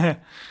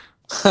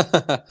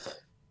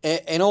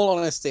 In all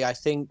honesty, I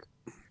think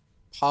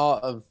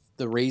part of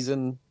the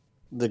reason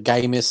the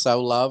game is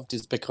so loved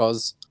is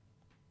because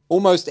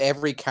almost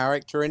every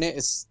character in it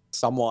is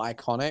somewhat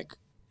iconic.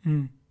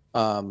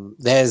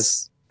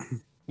 There's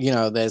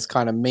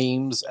kind of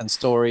memes and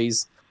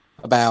stories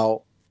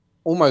about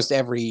almost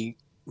every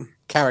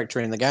character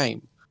in the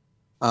game.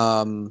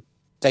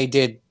 They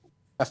did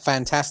a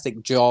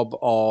fantastic job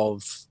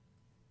of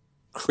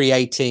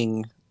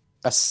creating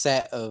a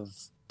set of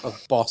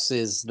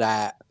bosses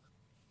that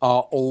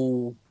are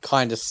all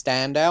kind of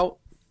standout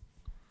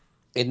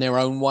in their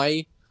own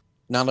way.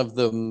 None of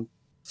them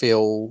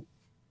feel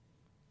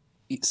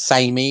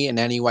samey in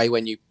any way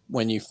when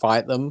you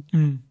fight them.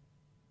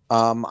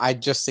 I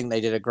just think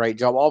they did a great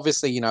job.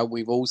 Obviously,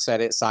 we've all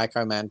said it,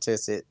 Psycho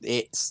Mantis,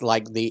 it's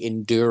like the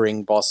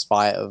enduring boss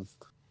fight of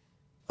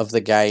the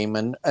game,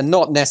 and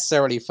not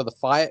necessarily for the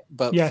fight,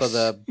 but for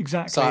the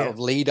sort of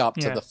lead up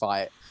to the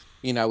fight,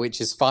 which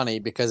is funny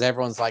because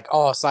everyone's like,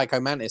 oh, Psycho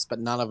Mantis, but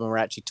none of them are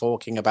actually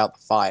talking about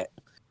the fight.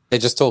 They're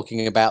just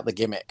talking about the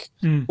gimmick,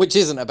 which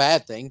isn't a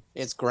bad thing.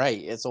 It's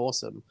great. It's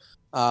awesome.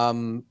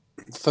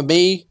 For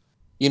me,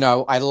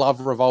 I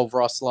love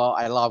Revolver Ocelot.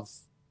 I love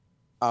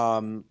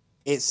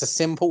it's a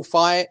simple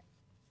fight,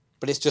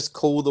 but it's just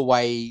cool the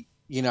way,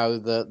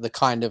 the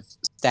kind of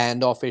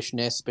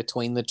standoffishness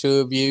between the two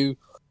of you.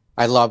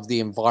 I love the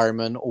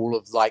environment, all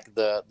of like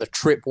the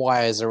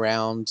tripwires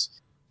around,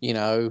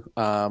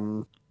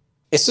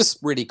 it's just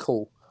really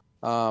cool.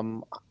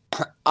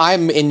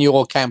 I'm in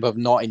your camp of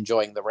not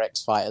enjoying the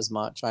Rex fight as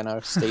much. I know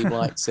Steve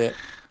likes it.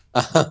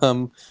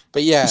 But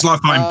yeah. It's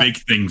like fighting big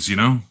things,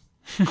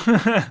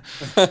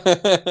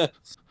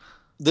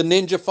 The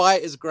ninja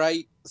fight is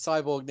great.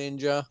 Cyborg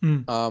Ninja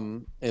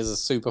is a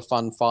super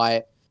fun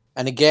fight.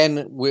 And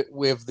again,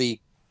 with the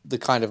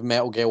kind of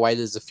Metal Gear way,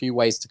 there's a few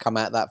ways to come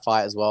at that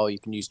fight as well. You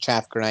can use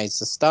chaff grenades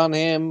to stun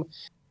him.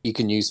 You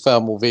can use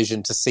thermal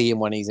vision to see him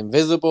when he's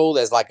invisible.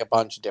 There's like a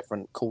bunch of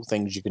different cool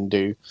things you can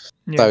do.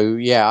 Yeah. So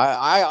yeah,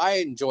 I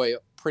enjoy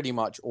pretty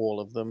much all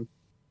of them.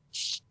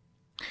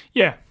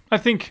 Yeah, I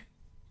think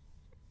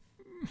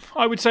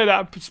I would say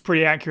that's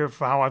pretty accurate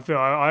for how I feel.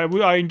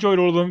 I enjoyed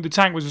all of them. The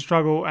tank was a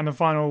struggle, and the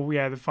final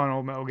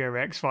Metal Gear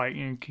X fight,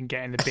 you can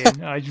get in the bin.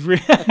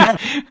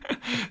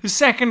 The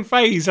second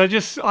phase, I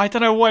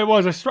don't know what it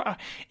was.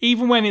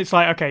 Even when it's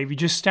like, okay, if you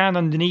just stand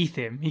underneath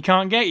him, he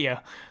can't get you.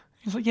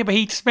 It's like, yeah, but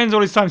he spends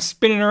all his time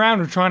spinning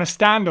around and trying to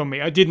stand on me.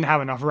 I didn't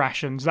have enough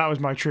rations. That was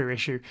my true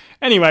issue.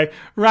 Anyway,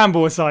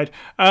 ramble aside.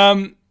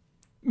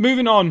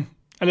 Moving on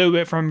a little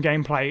bit from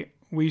gameplay,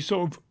 we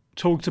sort of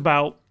talked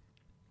about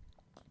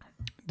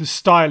the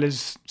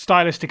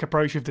stylistic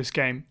approach of this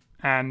game,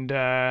 and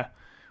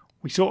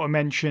we sort of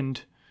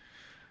mentioned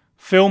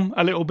film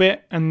a little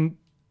bit, and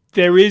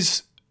there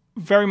is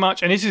very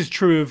much, and this is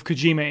true of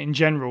Kojima in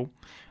general,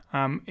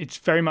 it's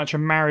very much a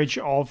marriage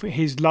of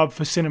his love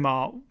for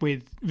cinema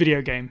with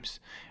video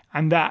games,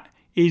 and that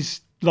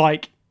is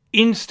like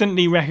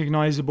instantly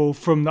recognizable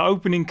from the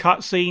opening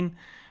cutscene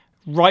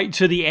right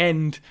to the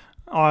end.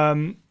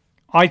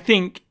 I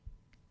think,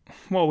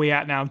 what are we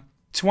at now?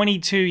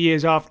 22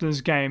 years after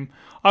this game,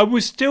 I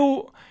was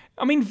still,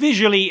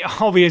 visually,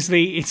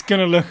 obviously, it's going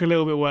to look a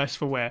little bit worse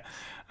for wear.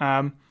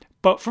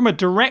 But from a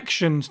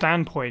direction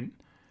standpoint,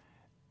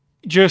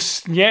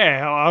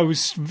 I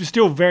was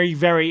still very,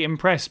 very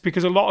impressed,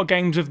 because a lot of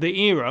games of the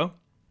era,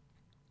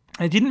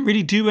 they didn't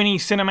really do any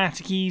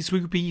cinematic-y,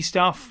 swoopy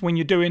stuff when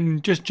you're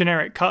doing just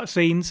generic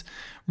cutscenes.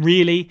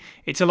 Really,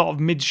 it's a lot of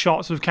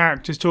mid-shots of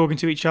characters talking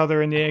to each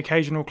other and the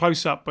occasional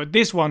close-up. But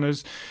this one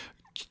is,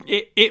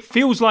 it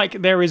feels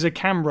like there is a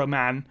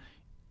cameraman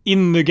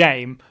in the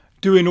game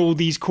doing all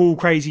these cool,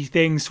 crazy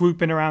things,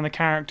 swooping around the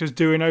characters,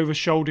 doing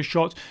over-shoulder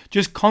shots,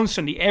 just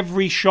constantly.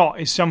 Every shot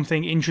is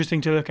something interesting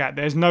to look at.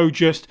 There's no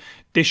just,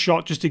 this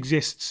shot just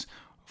exists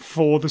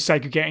for the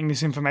sake of getting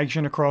this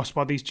information across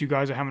while these two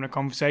guys are having a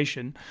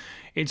conversation.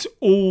 It's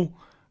all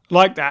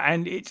like that,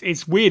 and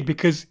it's weird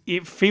because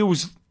it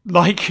feels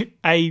like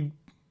a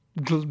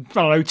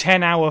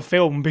 10-hour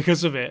film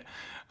because of it.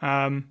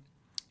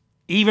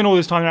 Even all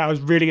this time, I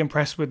was really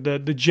impressed with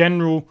the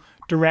general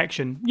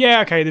direction. Yeah,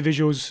 okay, the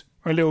visuals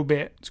are a little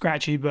bit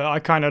scratchy, but I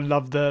kind of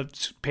love the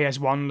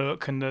PS1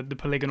 look and the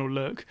polygonal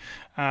look.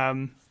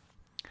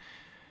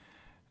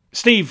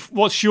 Steve,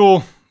 what's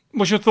your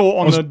thought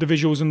on the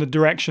visuals and the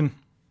direction?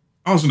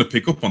 I was going to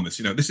pick up on this.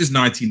 This is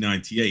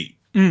 1998,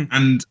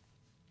 and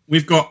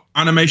we've got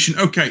animation.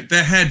 Okay,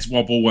 their heads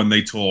wobble when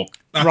they talk.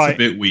 That's right. A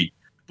bit weak.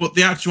 But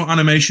the actual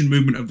animation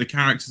movement of the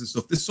characters and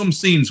stuff, there's some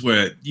scenes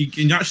where you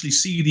can actually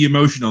see the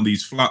emotion on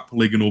these flat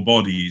polygonal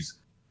bodies,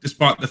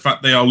 despite the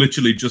fact they are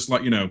literally just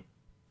like,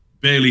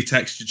 barely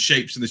textured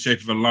shapes in the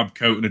shape of a lab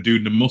coat and a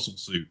dude in a muscle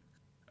suit.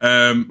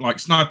 Like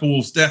Sniper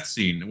Wolf's death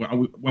scene,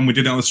 when we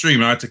did it on the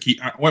stream, I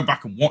went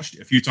back and watched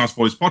it a few times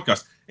for this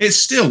podcast. It's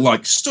still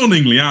like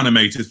stunningly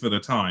animated for the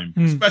time,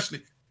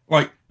 especially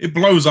like it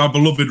blows our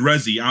beloved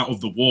Resi out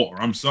of the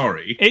water. I'm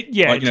sorry. It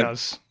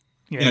does.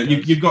 Yeah,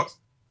 you've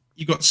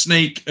got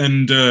Snake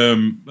and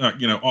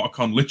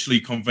Otacon literally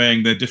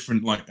conveying their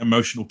different like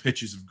emotional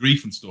pitches of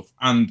grief and stuff,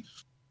 and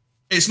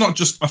it's not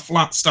just a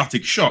flat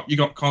static shot. You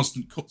got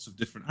constant cuts of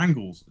different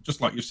angles,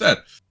 just like you said.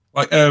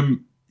 Like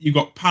you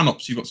got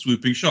pan-ups, you got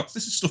swooping shots.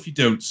 This is stuff you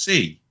don't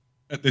see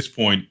at this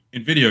point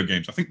in video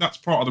games. I think that's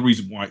part of the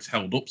reason why it's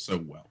held up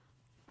so well.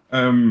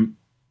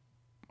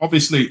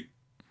 Obviously,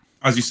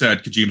 as you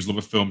said, Kojima's love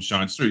of film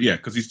shines through. Yeah,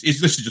 because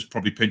he's literally just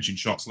probably pinching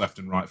shots left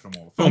and right from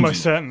all the films.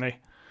 Almost certainly.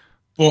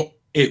 But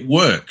it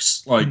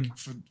works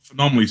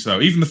phenomenally so.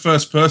 Even the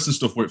first-person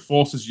stuff where it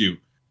forces you,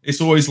 it's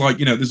always like,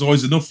 there's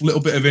always enough little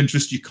bit of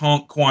interest. You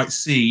can't quite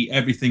see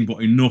everything,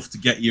 but enough to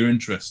get your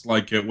interest,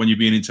 like when you're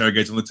being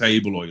interrogated on the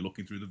table or you're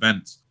looking through the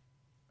vents.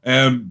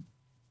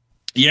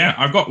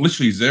 I've got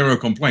literally zero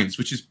complaints,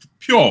 which is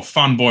pure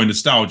fanboy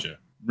nostalgia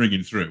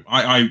ringing through.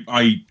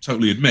 I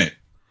totally admit.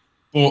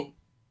 But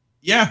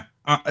yeah,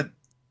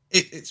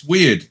 it's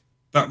weird.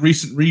 That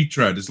recent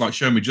retread is like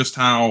showing me just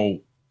how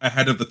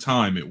ahead of the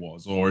time it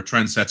was, or a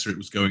trendsetter it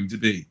was going to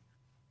be.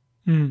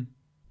 When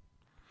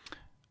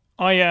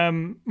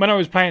I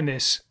was playing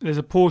this, there's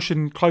a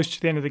portion close to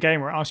the end of the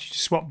game where it asks you to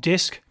swap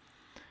disc,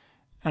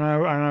 and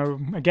I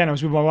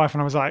was with my wife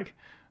and I was like,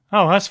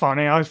 "Oh, that's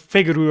funny." I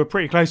figured we were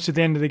pretty close to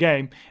the end of the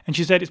game, and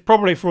she said it's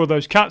probably for all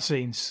those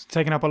cutscenes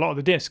taking up a lot of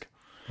the disc.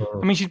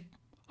 She's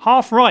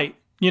half right,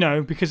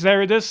 because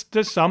there's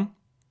a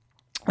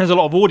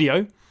lot of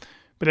audio,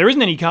 But there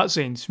isn't any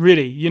cutscenes,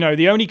 really. You know,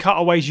 the only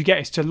cutaways you get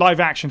is to live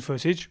action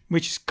footage,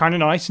 which is kind of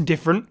nice and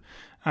different.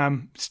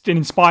 It's an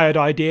inspired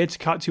idea to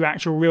cut to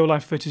actual real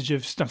life footage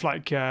of stuff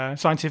like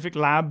scientific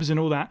labs and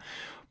all that.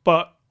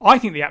 But I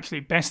think the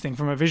absolute best thing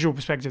from a visual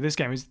perspective of this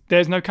game is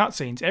there's no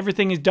cutscenes.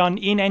 Everything is done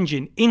in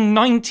engine in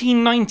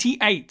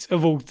 1998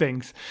 of all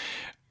things.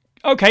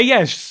 Okay,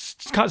 yes,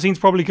 cutscenes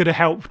probably could have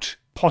helped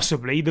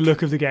possibly the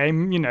look of the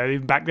game. You know,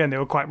 back then they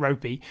were quite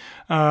ropey.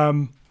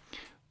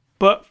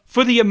 But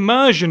for the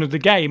immersion of the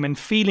game and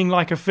feeling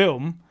like a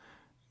film,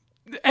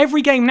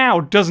 every game now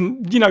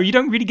doesn't, you know, you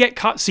don't really get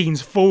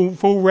cutscenes,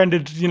 full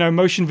rendered, you know,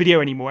 motion video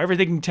anymore.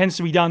 Everything tends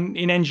to be done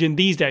in engine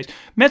these days.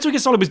 Metal Gear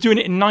Solid was doing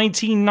it in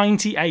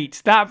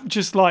 1998. That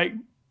just like,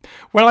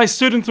 when I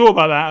stood and thought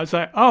about that, I was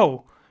like,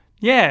 oh,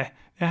 yeah,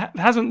 there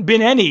hasn't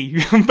been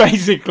any,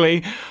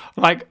 basically.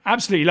 Like,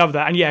 absolutely love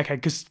that. And yeah, okay,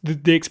 because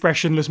the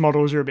expressionless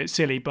models are a bit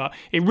silly, but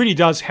it really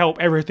does help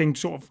everything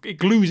it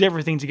glues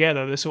everything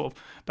together,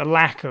 the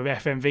lack of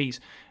FMVs.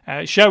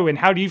 Sherwin,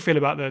 how do you feel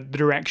about the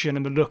direction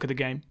and the look of the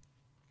game?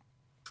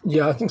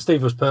 Yeah, I think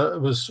Steve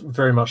was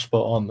very much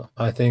spot on.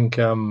 I think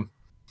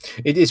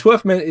it's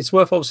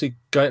worth obviously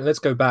going. Let's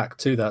go back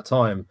to that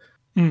time.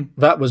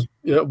 That was,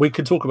 we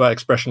could talk about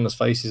expressionless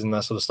faces and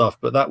that sort of stuff,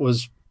 but that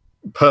was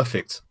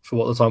perfect for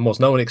what the time was.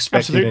 No one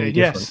expected any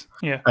different.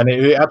 Yeah. And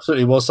it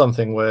absolutely was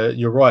something where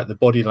you're right, the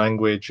body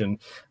language and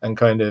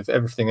kind of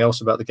everything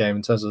else about the game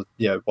in terms of,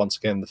 once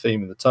again, the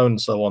theme and the tone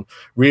and so on,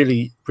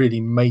 really,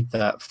 really made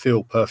that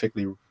feel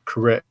perfectly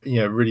correct.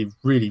 Really,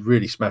 really,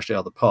 really smashed it out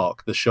of the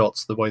park. The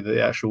shots, the way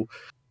the actual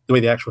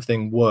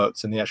thing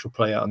worked and the actual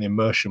play out and the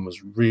immersion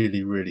was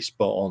really, really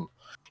spot on.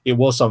 It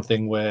was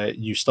something where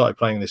you started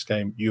playing this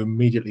game, you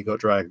immediately got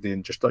dragged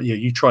in, just like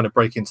you trying to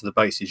break into the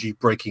bases, you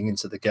breaking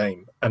into the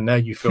game, and now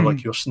you feel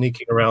like you're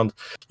sneaking around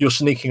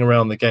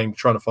the game,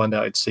 trying to find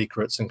out its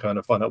secrets and kind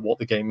of find out what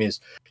the game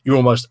is. You're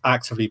almost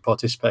actively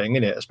participating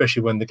in it,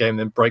 especially when the game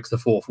then breaks the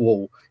fourth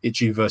wall.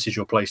 It's you versus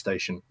your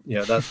PlayStation.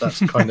 That's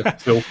kind of the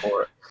feel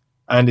for it,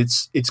 and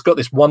it's got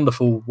this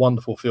wonderful,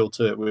 wonderful feel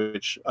to it,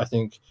 which I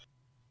think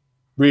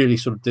really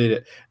sort of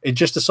did it.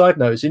 Just a side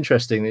note, it's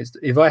interesting.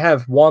 If I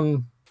have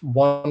one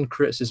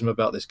criticism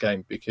about this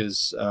game,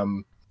 because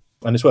and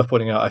it's worth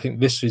pointing out, I think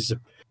this is,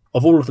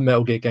 of all of the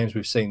Metal Gear games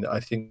we've seen, that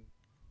I think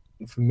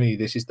for me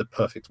this is the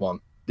perfect one.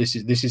 This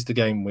is the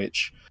game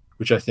which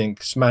I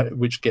think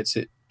which gets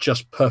it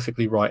just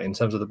perfectly right in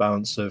terms of the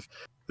balance of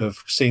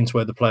scenes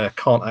where the player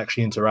can't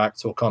actually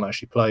interact or can't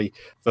actually play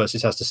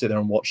versus has to sit there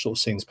and watch sort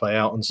of scenes play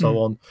out and so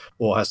on,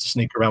 or has to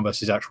sneak around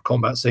versus actual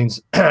combat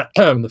scenes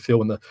and the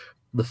feel and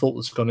the thought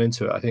that's gone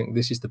into it. I think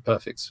this is the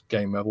perfect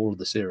game of all of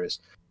the series.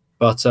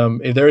 But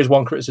if there is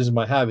one criticism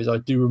I have, is I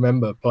do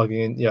remember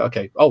plugging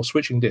in,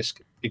 switching disc,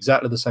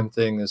 exactly the same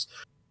thing as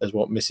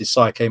what Mrs.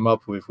 Sai came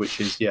up with,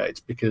 which is, it's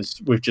because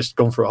we've just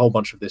gone through a whole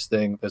bunch of this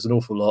thing. There's an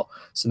awful lot.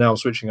 So now I'm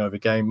switching over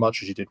game,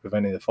 much as you did with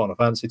any of the Final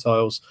Fantasy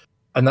titles.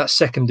 And that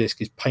second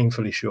disc is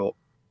painfully short.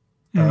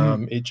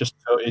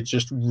 It's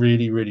just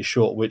really, really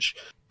short, which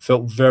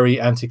felt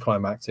very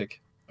anticlimactic.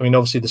 I mean,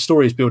 obviously the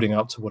story is building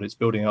up to what it's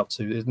building up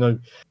to. It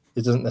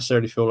doesn't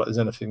necessarily feel like there's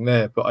anything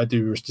there, but I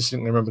do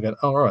distinctly remember going,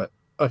 all right.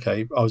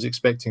 Okay, I was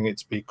expecting it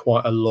to be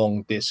quite a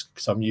long disc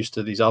because I'm used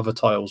to these other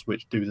titles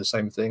which do the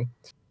same thing.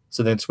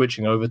 So then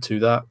switching over to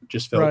that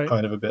just felt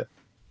kind of a bit.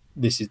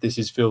 This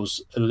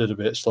feels a little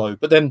bit slow,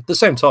 but then at the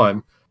same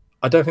time,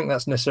 I don't think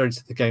that's necessarily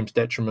to the game's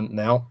detriment.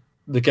 Now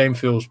the game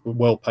feels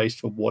well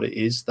paced for what it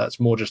is. That's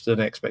more just an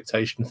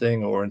expectation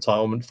thing or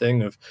entitlement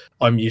thing of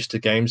I'm used to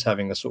games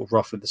having a sort of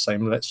roughly the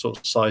same sort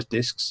of size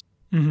discs.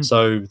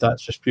 So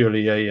that's just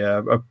purely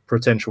a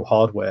potential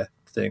hardware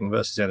thing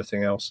versus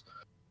anything else.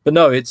 But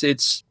no, it's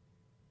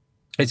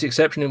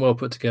exceptionally well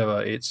put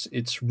together.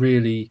 It's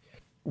really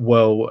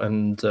well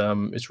and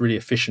it's really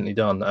efficiently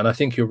done. And I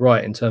think you're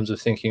right in terms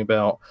of thinking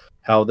about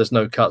how there's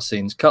no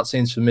cutscenes.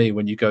 Cutscenes for me,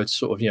 when you go to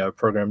sort of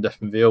program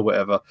FMV or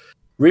whatever,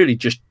 really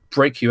just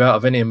break you out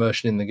of any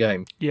immersion in the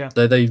game. Yeah,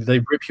 they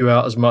rip you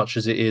out as much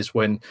as it is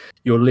when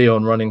you're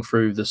Leon running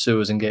through the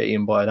sewers and get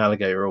eaten by an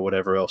alligator or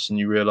whatever else, and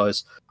you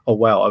realise, oh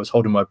wow, I was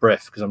holding my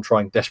breath because I'm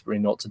trying desperately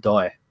not to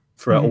die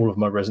throughout all of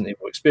my Resident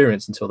Evil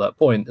experience until that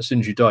point. As soon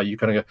as you die, you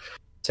kind of go,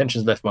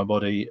 tension's left my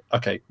body.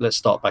 Okay, let's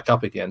start back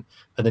up again,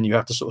 and then you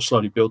have to sort of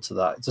slowly build to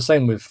that. It's the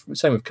same with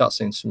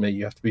cutscenes for me.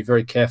 You have to be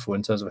very careful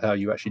in terms of how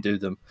you actually do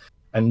them,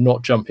 and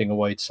not jumping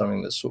away to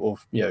something that's sort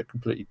of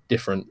completely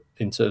different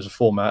in terms of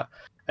format,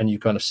 and you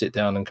kind of sit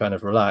down and kind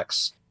of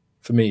relax.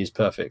 For me, is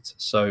perfect.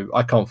 So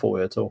I can't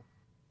fault it at all.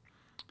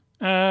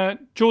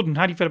 Jordan,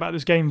 how do you feel about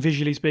this game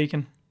visually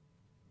speaking?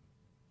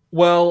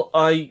 Well,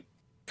 I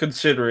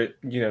consider it,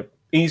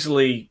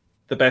 easily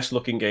the best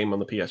looking game on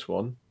the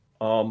PS1.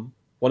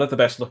 One of the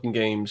best looking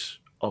games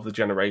of the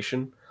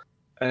generation.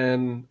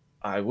 And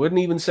I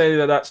wouldn't even say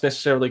that that's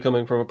necessarily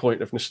coming from a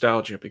point of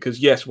nostalgia, because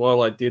yes,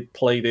 while I did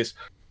play this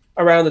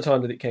around the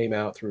time that it came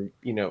out through,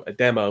 a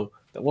demo,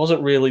 that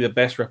wasn't really the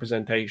best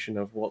representation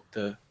of what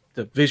the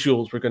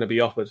visuals were going to be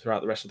offered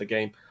throughout the rest of the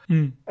game.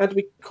 And to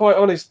be quite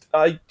honest,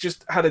 I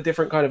just had a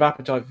different kind of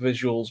appetite for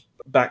visuals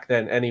back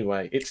then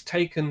anyway. It's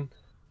taken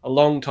a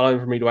long time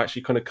for me to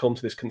actually kind of come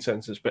to this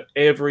consensus. But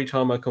every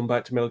time I come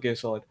back to Metal Gear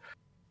Solid,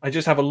 I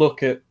just have a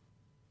look at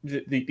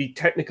the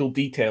technical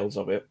details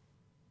of it,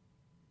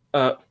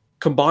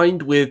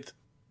 combined with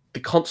the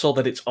console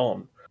that it's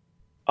on.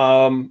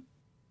 I'm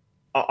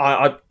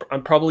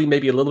probably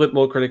maybe a little bit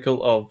more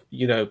critical of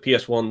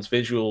PS1's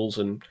visuals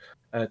and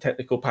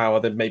technical power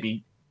than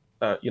maybe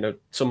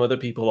some other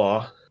people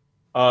are,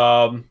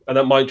 and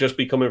that might just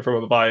be coming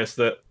from a bias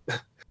that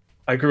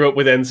I grew up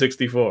with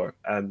N64,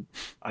 and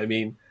I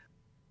mean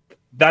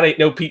that ain't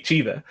no peach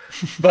either.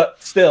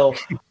 But still,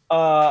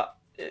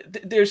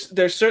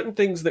 there's certain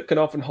things that can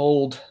often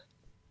hold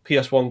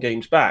PS1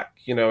 games back.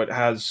 It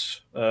has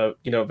a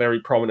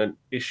very prominent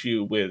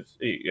issue with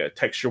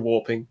texture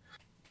warping.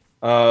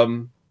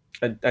 And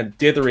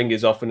dithering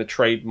is often a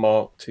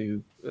trademark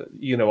to,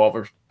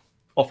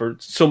 offer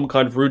some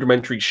kind of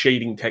rudimentary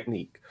shading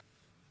technique.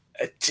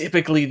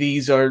 Typically,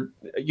 these are,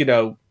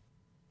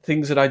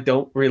 things that I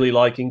don't really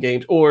like in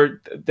games,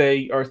 or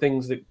they are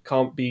things that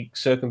can't be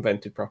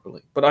circumvented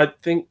properly. But I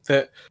think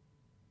that,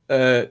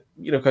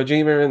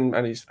 Kojima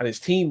and his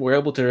team were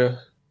able to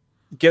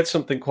get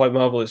something quite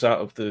marvelous out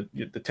of the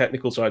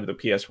technical side of the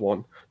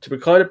PS1 to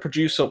kind of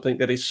produce something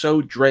that is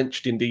so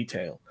drenched in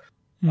detail.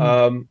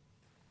 And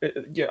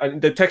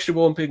the texture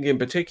warping in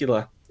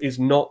particular is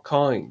not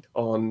kind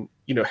on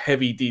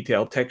heavy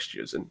detailed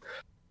textures, and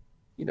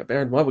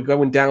bear in mind we're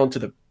going down to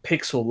the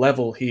pixel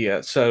level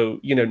here, so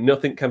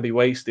nothing can be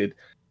wasted,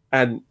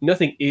 and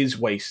nothing is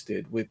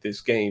wasted with this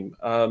game.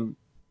 Some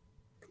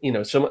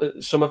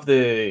of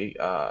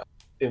the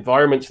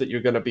environments that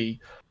you're going to be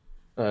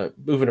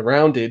moving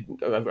around in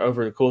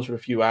over the course of a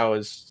few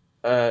hours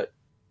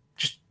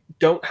just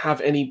don't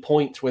have any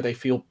points where they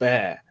feel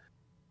bare.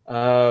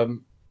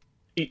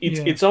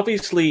 It's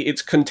obviously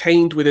it's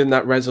contained within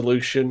that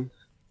resolution.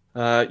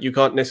 You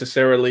can't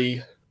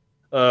necessarily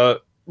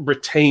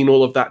retain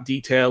all of that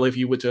detail if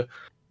you were to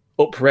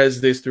up-res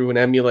this through an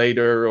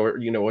emulator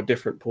or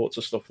different ports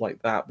or stuff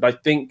like that. But I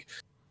think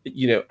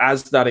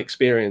as that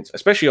experience,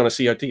 especially on a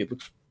CRT, it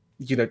looks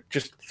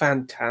just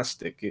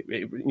fantastic.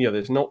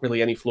 There's not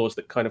really any flaws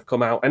that kind of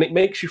come out, and it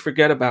makes you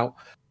forget about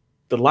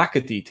the lack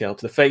of detail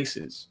to the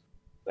faces.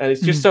 And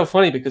it's just so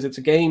funny because it's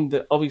a game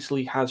that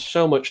obviously has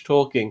so much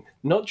talking,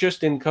 not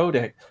just in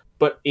codec,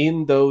 but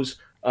in those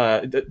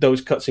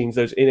cutscenes,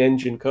 those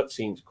in-engine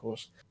cutscenes, of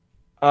course.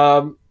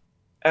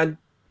 And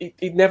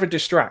it never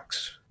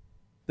distracts.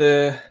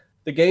 The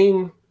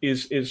game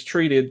is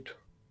treated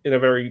in a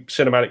very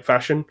cinematic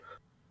fashion,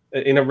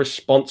 in a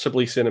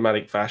responsibly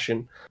cinematic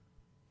fashion,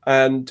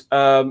 and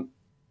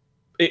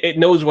it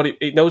knows what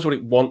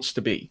it wants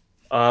to be.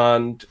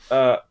 And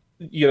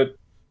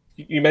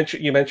you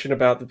mentioned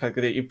about the fact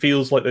that it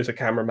feels like there's a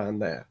cameraman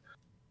there,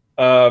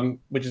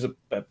 which is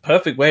a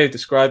perfect way of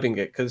describing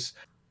it, because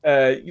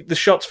the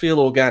shots feel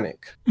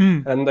organic,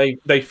 and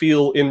they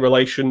feel in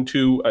relation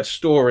to a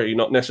story,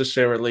 not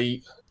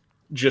necessarily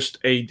just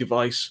a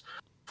device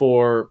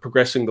for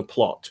progressing the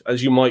plot,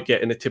 as you might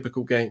get in a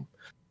typical game.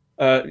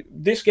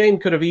 This game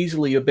could have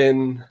easily have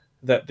been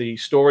that the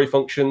story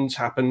functions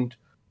happened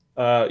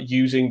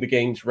using the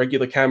game's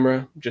regular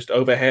camera, just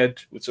overhead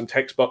with some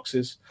text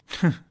boxes.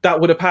 That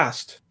would have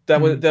passed.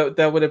 That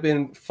would have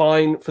been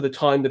fine for the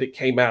time that it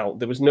came out.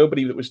 There was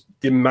nobody that was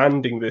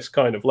demanding this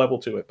kind of level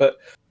to it. But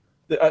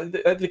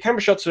the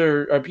camera shots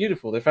are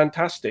beautiful. They're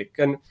fantastic.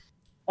 And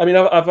I mean,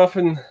 I've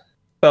often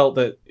felt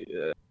that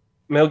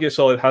Metal Gear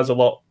Solid has a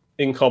lot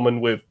in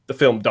common with the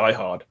film Die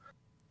Hard.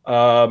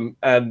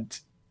 And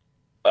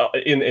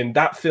in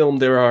that film,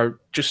 there are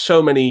just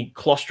so many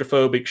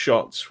claustrophobic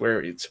shots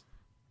where it's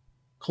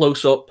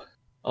close up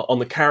on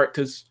the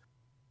characters.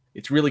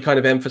 It's really kind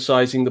of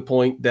emphasizing the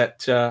point that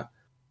John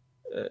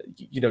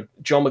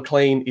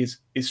McClane is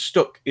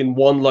stuck in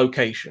one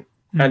location,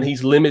 and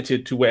he's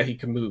limited to where he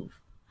can move,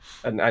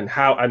 and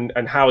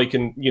how he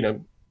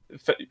can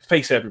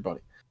face everybody.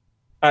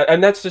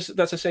 And that's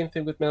the same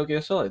thing with Metal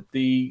Gear Solid.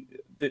 The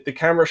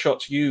camera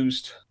shots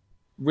used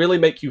really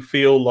make you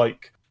feel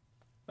like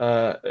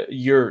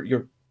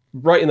you're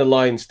right in the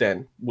lion's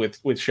den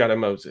with Shadow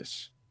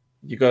Moses.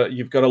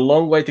 You've got a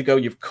long way to go.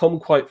 You've come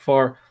quite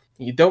far.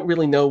 You don't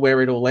really know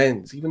where it all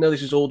ends, even though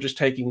this is all just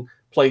taking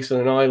place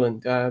on an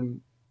island.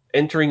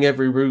 Entering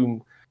every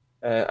room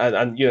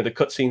and the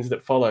cutscenes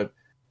that follow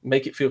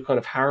make it feel kind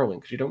of harrowing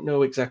because you don't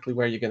know exactly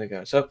where you're going to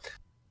go. So,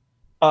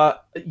 I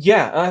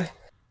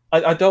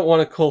don't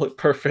want to call it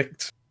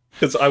perfect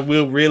because I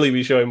will really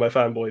be showing my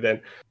fanboy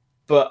then.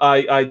 But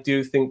I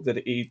do think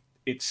that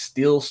it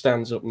still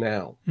stands up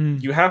now.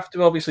 You have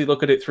to obviously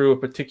look at it through a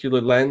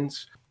particular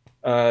lens.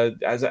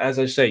 As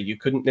I say, you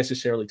couldn't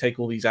necessarily take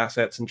all these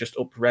assets and just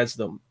up-res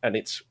them, and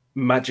it's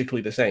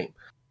magically the same.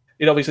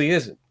 It obviously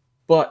isn't.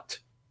 But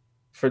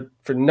for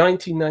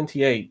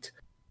 1998,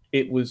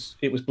 it was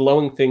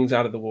blowing things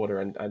out of the water,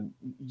 and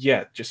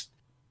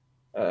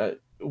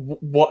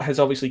what has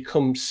obviously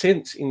come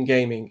since in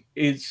gaming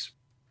is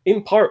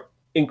in part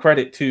in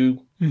credit to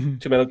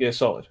Metal Gear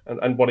Solid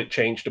and what it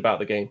changed about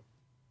the game.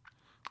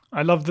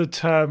 I love the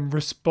term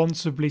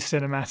responsibly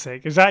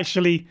cinematic. It's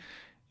actually,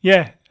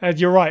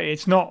 You're right.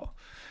 It's not.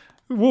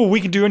 Well,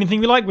 we can do anything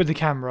we like with the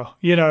camera.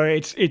 You know,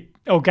 it's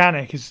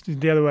organic is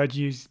the other word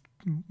used.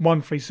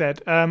 Wonderfully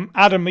said.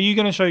 Adam, are you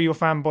going to show your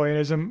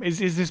fanboyism?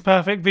 Is this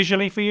perfect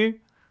visually for you?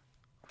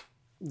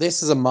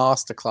 This is a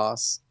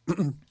masterclass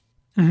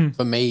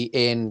for me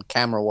in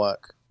camera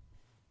work.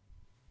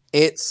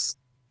 It's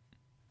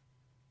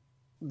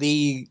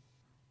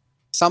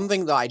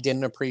something that I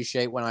didn't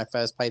appreciate when I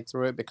first played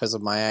through it because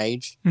of my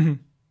age.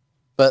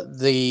 But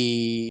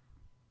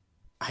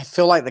I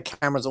feel like the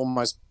camera's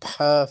almost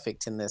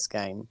perfect in this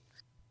game,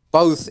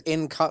 both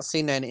in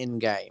cutscene and in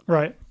game.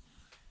 Right.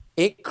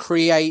 It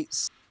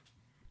creates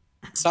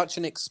such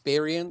an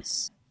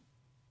experience.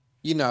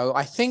 You know,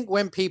 I think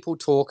when people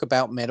talk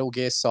about Metal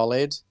Gear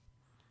Solid,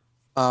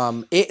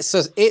 it's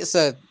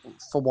a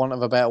for want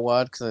of a better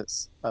word, because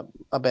it's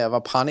a bit of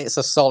a pun, it's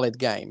a solid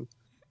game.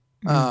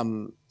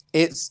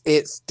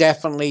 It's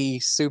definitely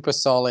super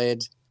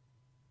solid,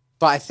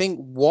 but I think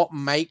what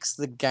makes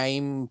the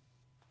game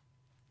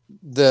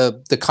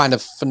the kind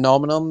of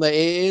phenomenon that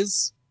it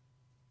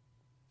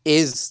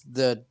is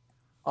the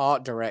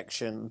art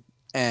direction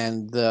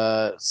and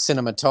the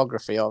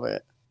cinematography of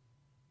it.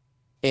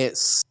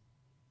 It's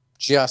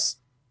just,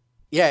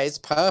 it's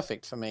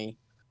perfect for me.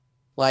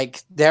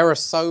 Like, there are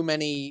so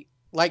many,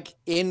 like,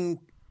 in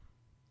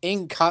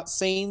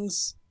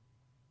cutscenes,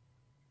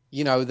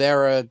 you know,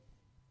 there are,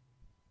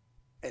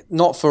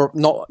 not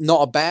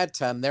a bad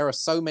term, there are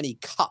so many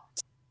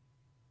cuts,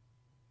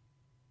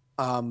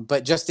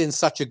 but just in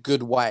such a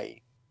good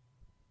way.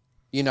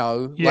 You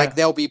know, like,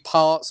 there'll be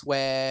parts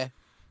where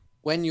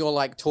when you're,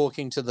 like,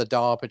 talking to the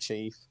DARPA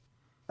chief,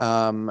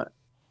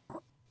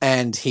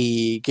 and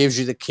he gives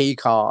you the key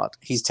card,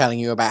 he's telling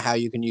you about how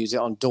you can use it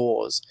on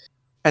doors,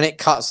 and it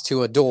cuts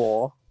to a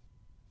door,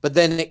 but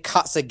then it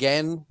cuts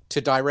again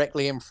to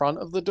directly in front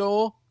of the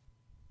door.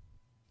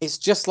 It's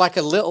just like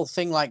a little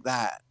thing like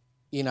that.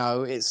 You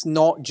know, it's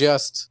not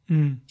just,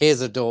 here's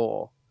a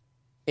door.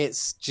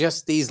 It's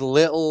just these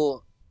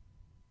little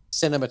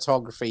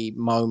cinematography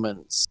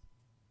moments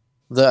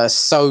that are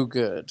so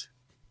good.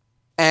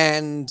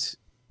 And,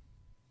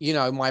 you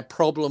know, my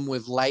problem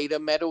with later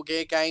Metal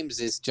Gear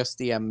games is just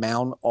the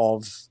amount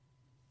of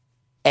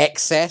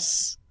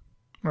excess.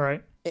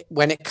 Right.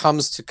 When it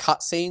comes to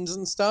cutscenes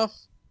and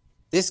stuff.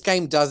 This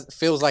game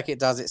feels like it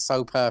does it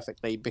so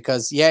perfectly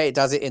because, it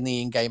does it in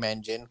the in-game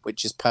engine,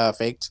 which is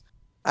perfect.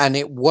 And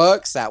it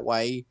works that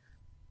way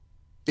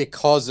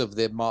because of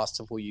the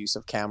masterful use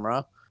of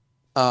camera.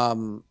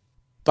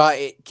 But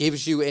it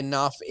gives you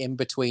enough in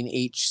between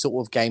each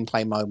sort of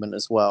gameplay moment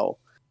as well.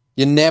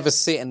 You're never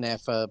sitting there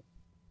for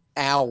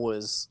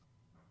hours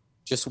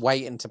just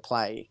waiting to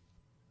play.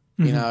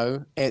 You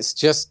know, it's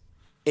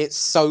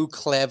so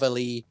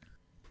cleverly,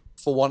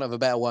 for want of a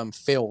better word,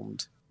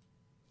 filmed.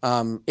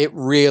 It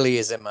really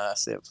is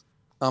immersive.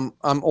 I'm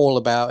all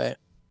about it.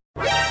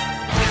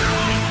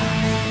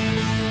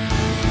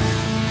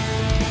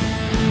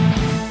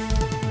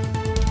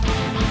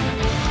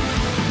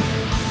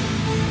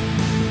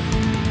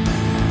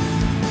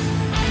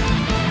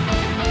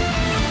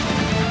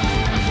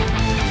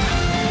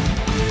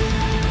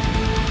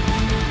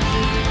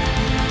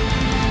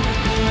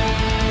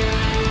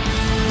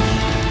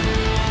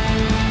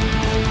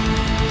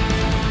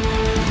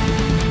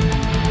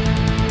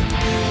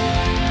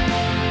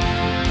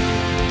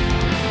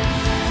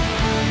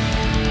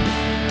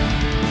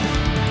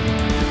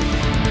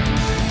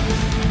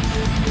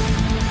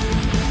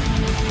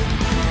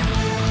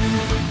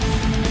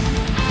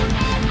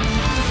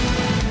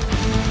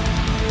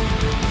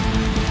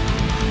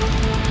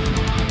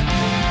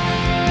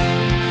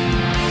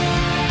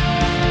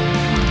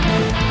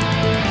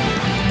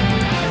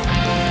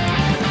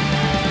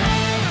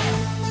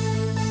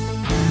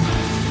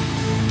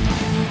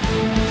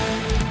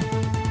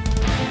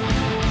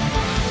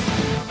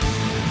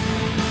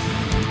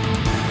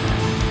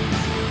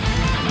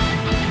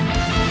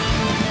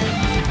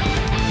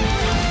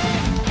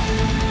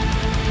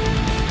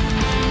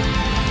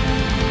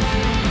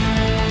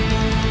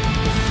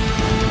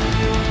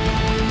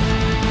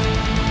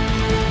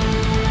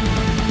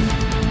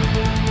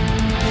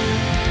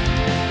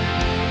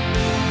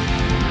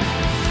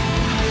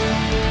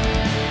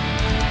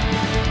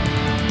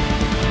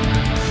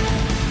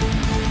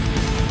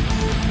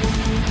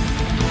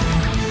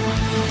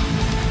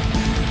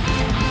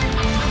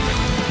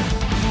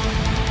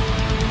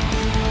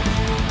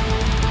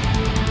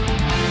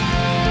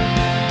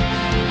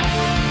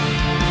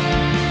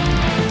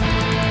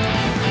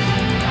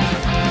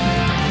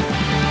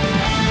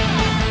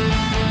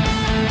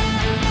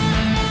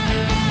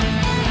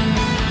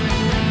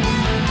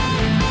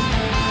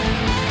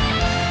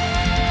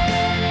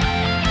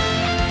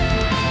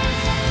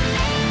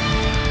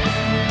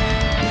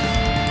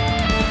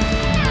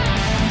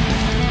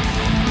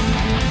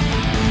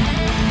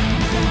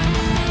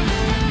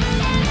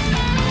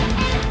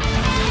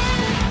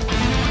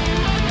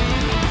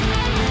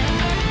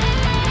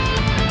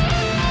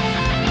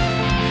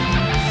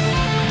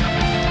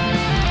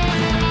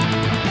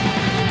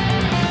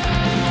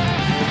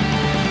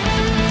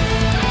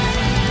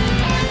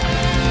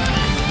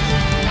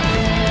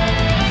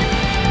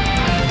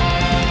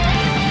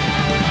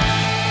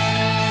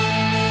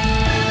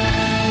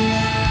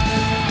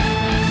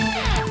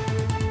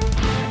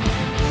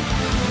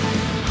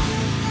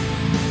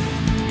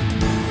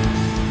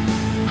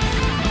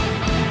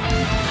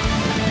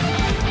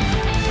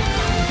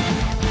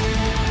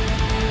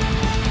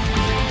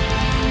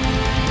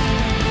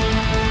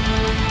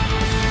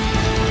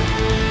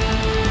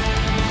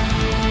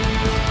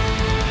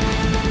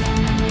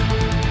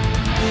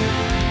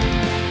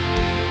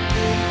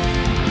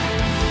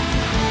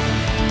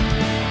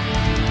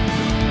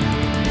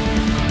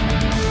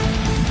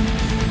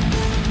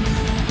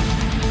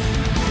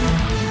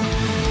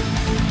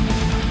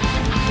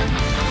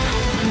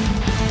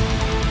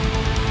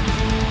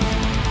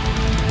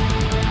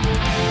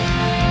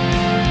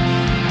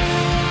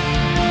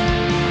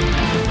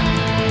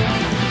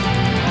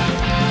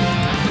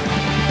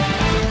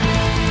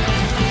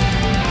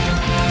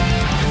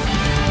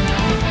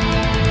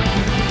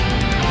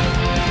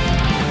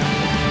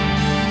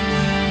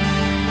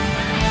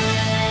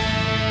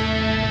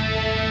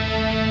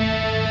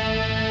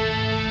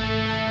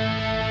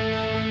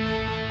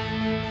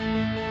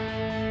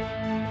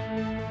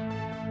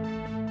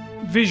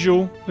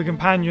 visual, the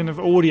companion of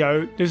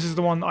audio, this is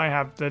the one that I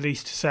have the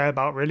least to say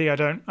about. Really, I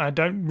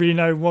don't really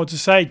know what to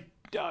say.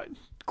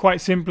 Quite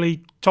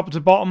simply, top to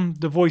bottom,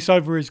 the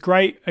voiceover is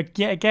great.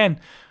 Yet again,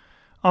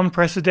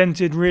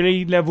 unprecedented,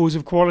 really, levels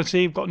of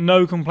quality. I've got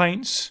no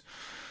complaints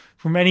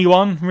from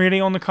anyone really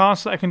on the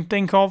cast that I can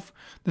think of.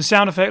 The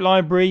sound effect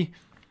library,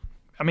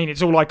 I mean,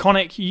 it's all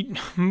iconic.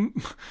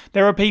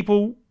 There are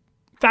people,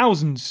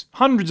 thousands,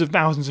 hundreds of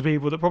thousands of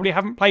people that probably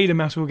haven't played a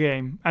Metal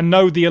game and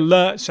know the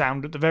alert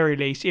sound at the very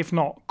least, if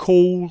not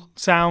call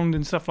sound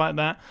and stuff like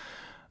that.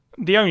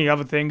 The only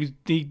other thing is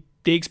the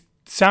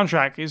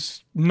soundtrack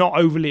is not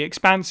overly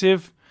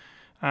expansive.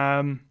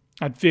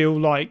 I'd feel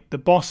like the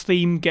boss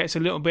theme gets a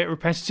little bit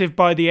repetitive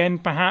by the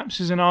end,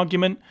 perhaps, as an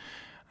argument.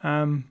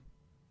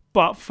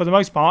 But for the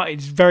most part,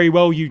 it's very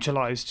well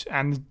utilised,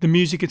 and the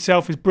music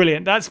itself is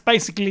brilliant. That's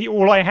basically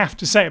all I have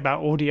to say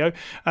about audio.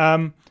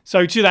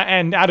 So to that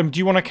end, Adam, do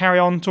you want to carry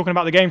on talking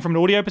about the game from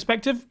an audio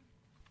perspective?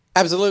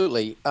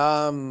 Absolutely.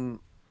 I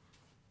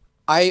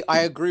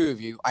agree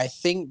with you. I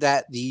think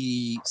that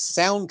the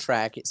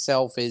soundtrack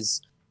itself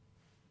is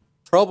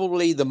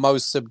probably the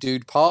most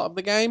subdued part of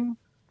the game.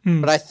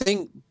 But I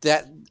think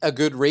that a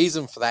good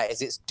reason for that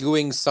is it's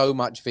doing so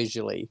much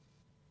visually.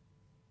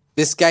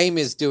 This game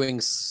is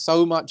doing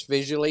so much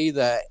visually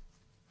that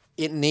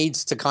it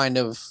needs to kind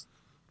of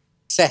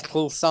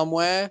settle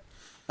somewhere.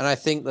 And I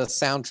think the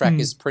soundtrack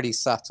is pretty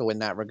subtle in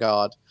that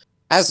regard.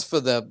 As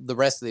for the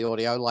rest of the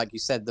audio, like you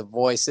said, the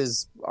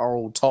voices are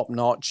all top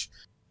notch.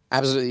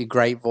 Absolutely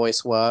great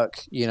voice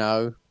work. You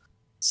know,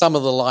 some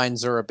of the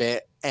lines are a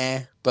bit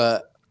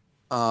but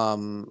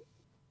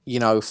you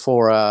know,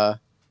 for a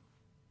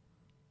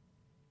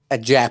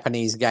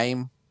Japanese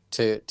game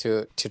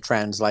to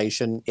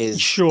translation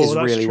is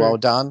really well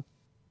done.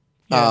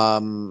 Yeah.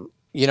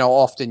 You know,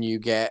 often you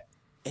get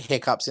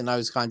hiccups in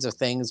those kinds of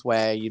things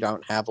where you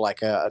don't have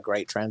like a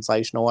great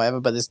translation or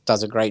whatever, but this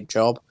does a great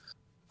job.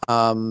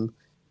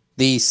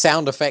 The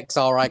sound effects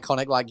are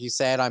iconic, like you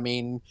said. I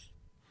mean,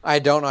 I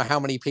don't know how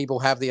many people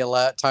have the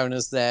alert tone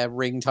as their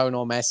ringtone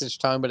or message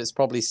tone, but it's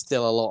probably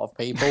still a lot of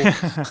people.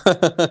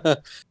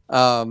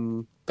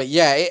 But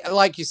yeah,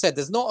 like you said,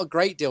 there's not a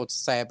great deal to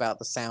say about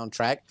the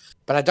soundtrack,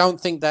 but I don't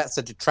think that's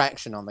a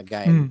detraction on the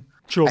game.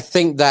 Sure. I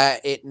think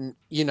that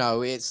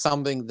it's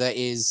something that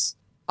is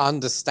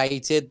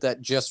understated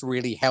that just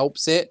really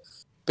helps it,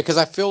 because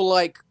I feel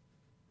like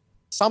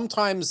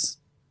sometimes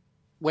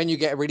when you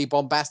get a really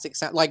bombastic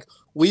sound, like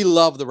we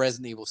love the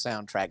Resident Evil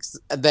soundtracks.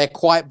 They're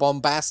quite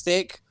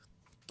bombastic,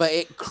 but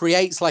it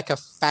creates like a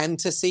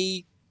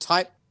fantasy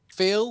type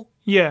feel.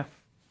 Yeah.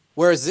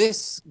 Whereas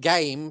this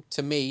game,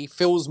 to me,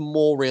 feels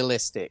more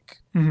realistic.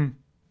 Mm-hmm.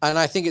 And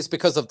I think it's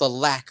because of the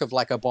lack of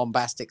like a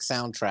bombastic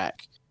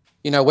soundtrack.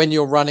 You know, when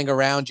you're running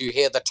around, you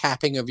hear the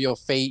tapping of your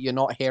feet. You're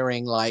not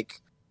hearing like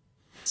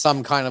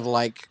some kind of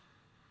like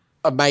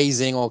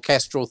amazing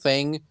orchestral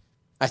thing.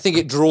 I think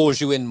it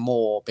draws you in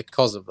more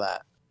because of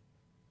that.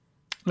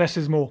 Less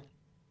is more.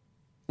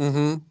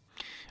 Mm-hmm.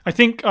 I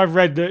think I've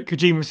read that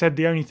Kojima said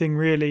the only thing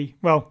really,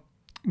 well,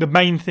 the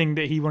main thing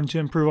that he wanted to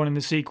improve on in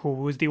the sequel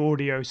was the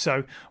audio.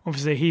 So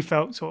obviously he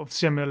felt sort of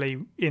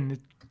similarly in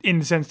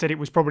the sense that it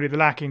was probably the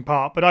lacking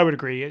part. But I would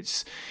agree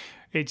it's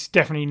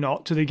definitely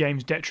not to the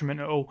game's detriment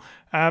at all.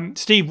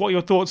 Steve, what are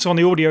your thoughts on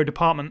the audio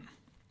department?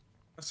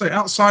 I'd say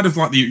outside of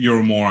like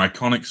your more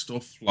iconic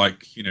stuff,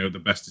 like, you know, the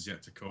best is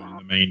yet to come and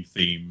the main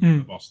theme,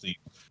 the boss theme,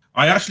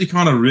 I actually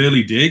kind of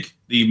really dig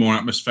the more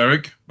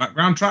atmospheric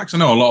background tracks. I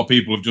know a lot of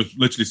people have just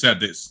literally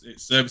said that it's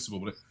serviceable,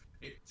 but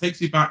it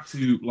takes you back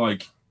to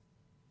like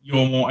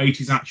your more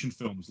 80s action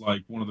films,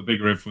 like one of the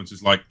bigger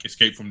influences like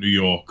Escape from New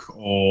York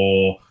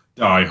or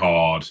Die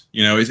Hard.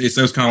 You know, it's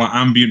those kind of like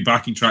ambient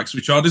backing tracks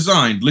which are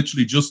designed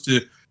literally just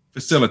to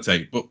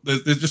facilitate, but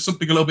there's just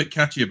something a little bit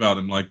catchy about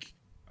them. Like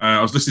I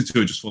was listening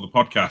to it just for the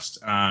podcast,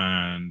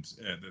 and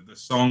the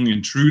song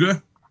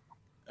Intruder,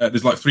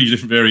 there's like 3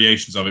 different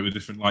variations of it with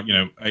different, like, you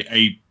know,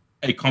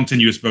 a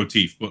continuous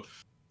motif, but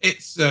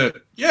it's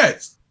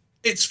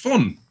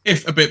fun,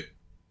 if a bit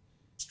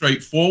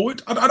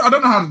straightforward. I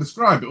don't know how to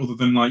describe it other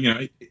than, like, you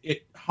know,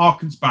 it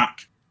harkens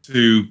back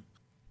to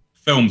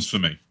films for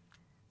me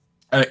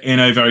in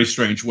a very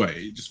strange way.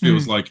 It just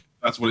feels like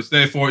that's what it's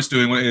there for. It's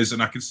doing what it is,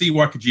 and I can see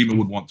why Kojima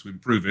would want to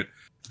improve it,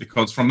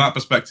 because from that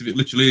perspective, it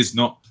literally is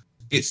not.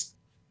 It's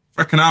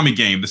for a Konami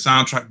game, the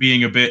soundtrack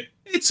being a bit.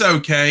 It's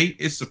okay.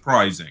 It's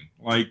surprising.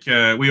 Like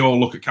we all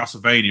look at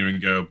Castlevania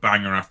and go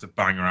banger after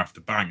banger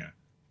after banger,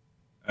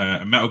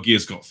 and Metal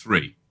Gear's got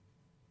 3.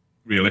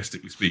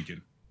 Realistically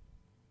speaking,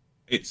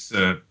 it's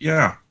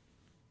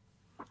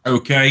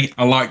okay.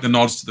 I like the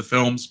nods to the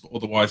films, but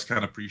otherwise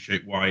can't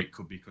appreciate why it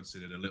could be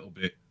considered a little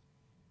bit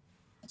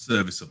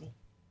serviceable.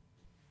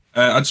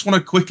 I just want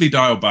to quickly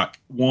dial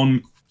back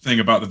one thing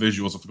about the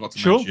visuals I forgot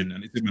to mention,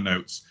 and it's in my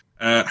notes.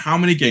 How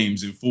many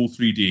games in full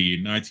 3D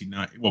in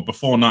 1990? Well,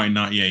 before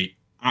 1998,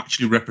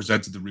 actually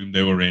represented the room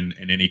they were in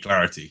any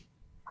clarity?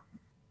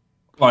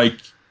 Like,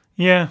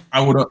 yeah,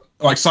 I would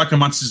like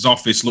Psychomantis's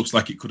office looks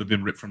like it could have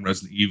been ripped from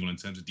Resident Evil in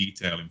terms of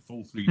detail in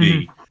full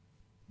 3D.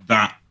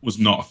 That was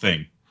not a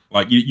thing.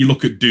 Like you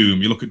look at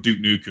Doom, you look at Duke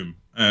Nukem,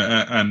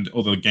 and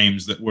other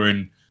games that were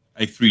in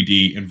a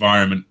 3D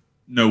environment,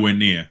 nowhere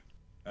near,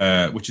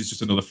 which is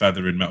just another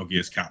feather in Metal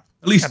Gear's cap,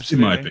 at least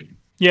Absolutely. in my opinion.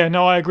 Yeah,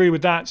 no, I agree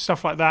with that.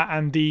 Stuff like that,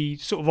 and the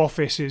sort of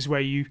offices where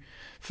you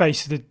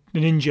face the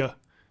ninja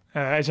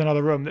is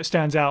another room that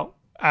stands out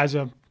as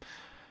a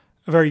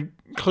very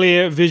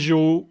clear,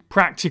 visual,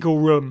 practical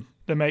room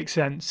that makes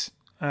sense.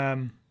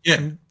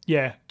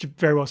 Yeah,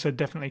 very well said,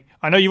 definitely.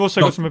 I know you've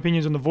also got some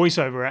opinions on the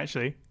voiceover,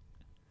 actually.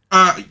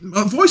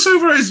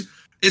 Voiceover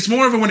it's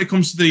more of a when it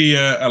comes to the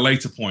a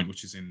later point,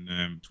 which is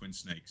in Twin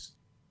Snakes.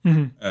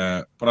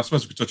 Mm-hmm. But I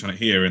suppose we could touch on it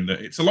here in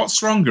that it's a lot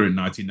stronger in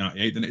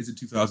 1998 than it is in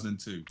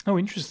 2002. Oh,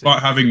 interesting.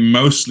 Despite having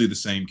mostly the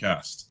same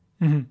cast.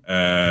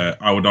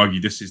 Mm-hmm. I would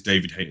argue this is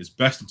David Hayter's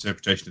best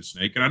interpretation of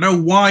Snake, and I know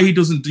why he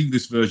doesn't do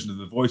this version of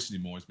the voice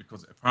anymore is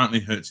because it apparently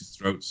hurts his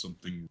throat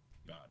something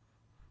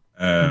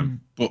bad.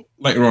 But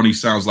later on, he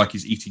sounds like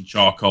he's eating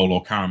charcoal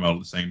or caramel at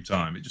the same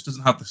time. It just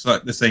doesn't have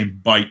the same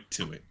bite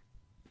to it,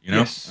 you know.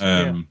 Yes,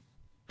 yeah.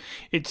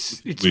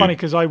 It's funny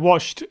because I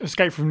watched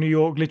Escape from New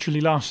York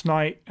literally last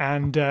night,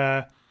 and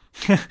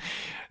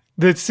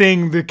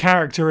seeing the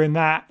character in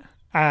that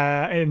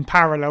in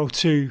parallel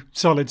to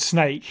Solid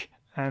Snake.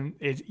 And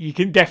you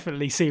can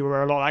definitely see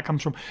where a lot of that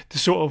comes from. The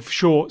sort of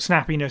short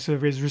snappiness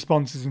of his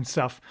responses and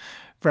stuff,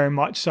 very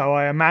much so.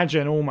 I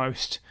imagine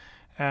almost.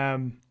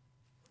 I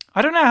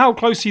don't know how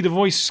closely the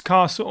voice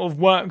cast sort of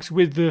works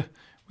with the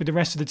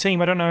rest of the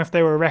team. I don't know if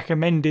they were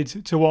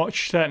recommended to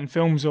watch certain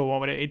films or what,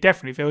 but it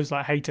definitely feels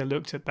like Hayter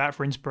looked at that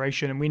for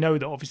inspiration. And we know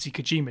that obviously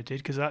Kojima did,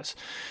 because that's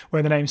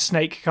where the name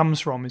Snake comes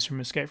from, is from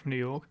Escape from New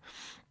York.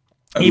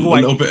 Either way,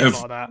 a little bit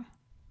of that.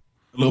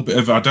 A little bit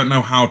of, I don't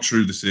know how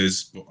true this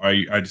is, but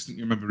I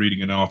distinctly remember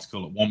reading an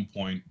article at one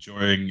point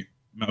during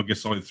Metal Gear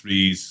Solid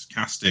 3's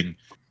casting.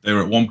 They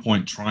were at one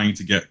point trying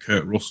to get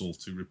Kurt Russell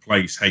to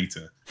replace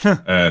Hayter.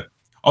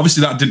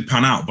 Obviously, that didn't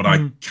pan out, but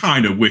I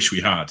kind of wish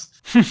we had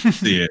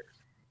see it.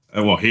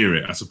 Hear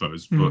it, I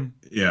suppose. But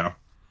yeah.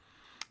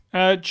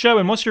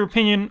 Sherwin, what's your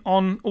opinion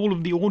on all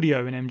of the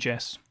audio in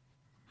MGS?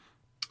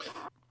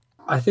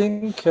 I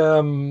think,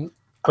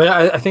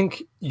 I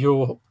think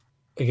you're,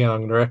 again,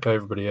 I'm going to echo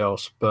everybody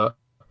else, but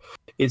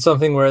it's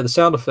something where the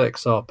sound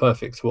effects are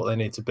perfect for what they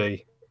need to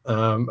be,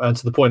 and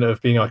to the point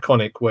of being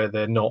iconic where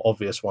they're not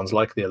obvious ones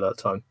like the alert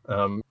tone.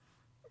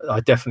 I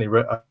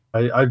definitely,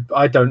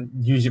 I don't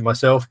use it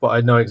myself, but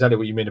I know exactly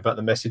what you mean about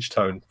the message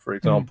tone, for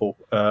example.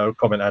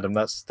 Comment, Adam,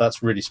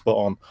 that's really spot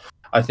on.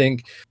 I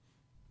think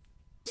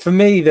for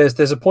me,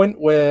 there's a point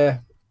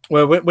where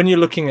when you're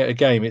looking at a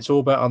game, it's all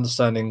about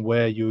understanding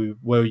where you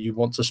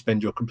want to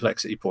spend your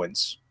complexity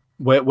points.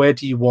 Where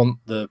do you want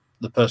the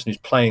person who's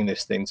playing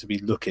this thing to be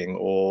looking,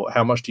 or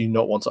how much do you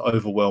not want to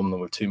overwhelm them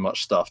with too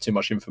much stuff, too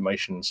much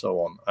information, and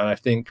so on? And I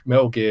think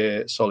Metal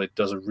Gear Solid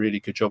does a really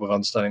good job of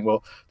understanding,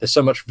 well, there's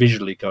so much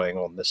visually going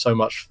on. There's so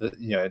much that,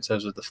 in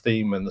terms of the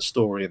theme and the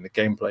story and the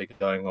gameplay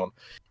going on.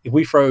 If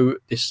we throw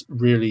this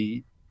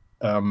really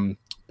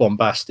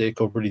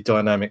bombastic or really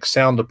dynamic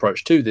sound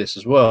approach to this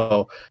as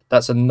well,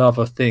 that's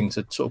another thing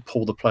to sort of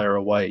pull the player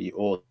away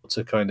or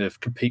to kind of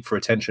compete for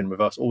attention with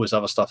all this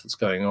other stuff that's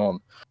going on.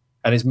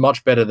 And it's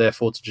much better,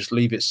 therefore, to just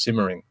leave it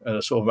simmering at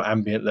a sort of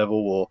ambient level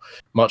or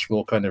much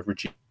more kind of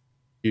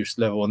reduced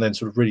level, and then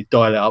sort of really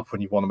dial it up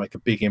when you want to make a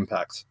big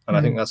impact. And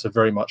I think that's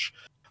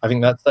I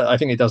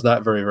think it does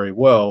that very, very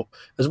well,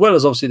 as well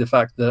as obviously the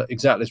fact that,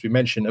 exactly as we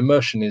mentioned,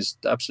 immersion is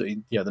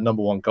absolutely the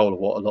number one goal of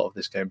what a lot of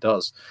this game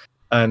does.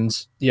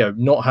 And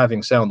not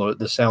having sound, or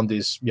the sound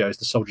is it's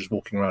the soldiers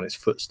walking around, its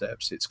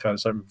footsteps. It's kind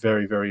of something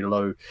very, very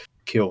low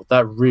kill.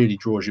 That really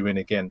draws you in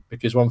again,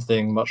 because one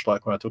thing, much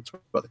like when I talked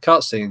about the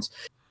cutscenes,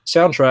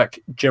 soundtrack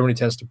generally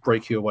tends to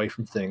break you away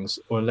from things,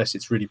 or unless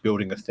it's really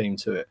building a theme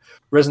to it.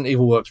 Resident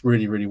Evil works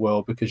really, really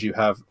well because you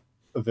have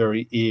a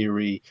very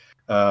eerie,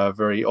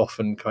 very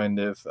often kind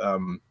of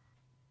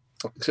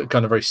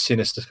very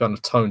sinister kind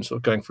of tone sort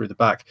of going through the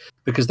back,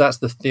 because that's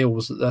the feel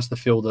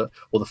that,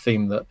 or the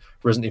theme that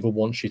Resident Evil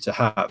wants you to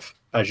have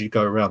as you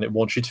go around. It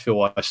wants you to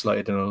feel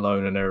isolated and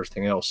alone and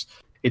everything else.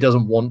 It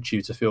doesn't want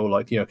you to feel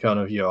like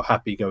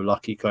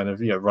happy-go-lucky kind of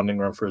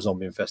running around for a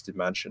zombie-infested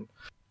mansion.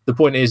 The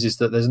point is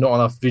that there's not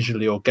enough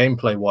visually or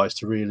gameplay wise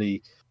to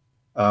really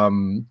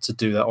to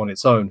do that on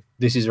its own.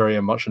 This is very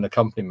much an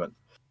accompaniment.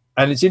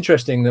 And it's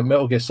interesting that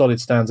Metal Gear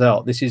Solid stands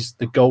out. This is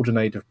the golden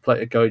age of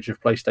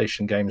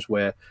PlayStation games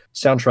where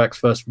soundtracks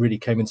first really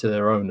came into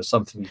their own as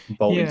something you can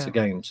bolt into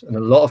games. And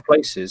a lot of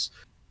places,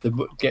 a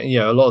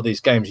lot of these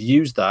games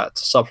use that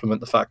to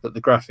supplement the fact that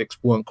the graphics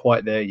weren't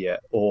quite there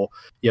yet, or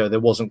there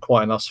wasn't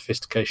quite enough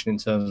sophistication in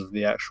terms of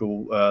the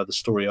actual the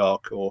story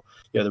arc, or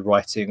the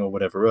writing or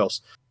whatever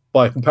else.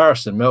 By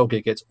comparison, Metal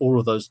Gear gets all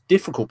of those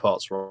difficult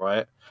parts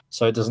right,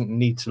 so it doesn't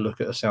need to look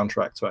at a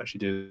soundtrack to actually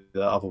do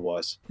that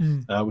otherwise,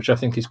 which I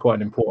think is quite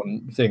an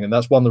important thing. And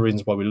that's one of the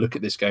reasons why we look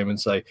at this game and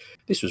say,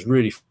 this was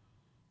really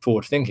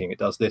forward-thinking. It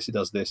does this,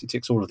 it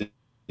ticks all of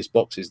these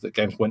boxes that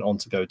games went on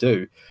to go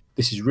do.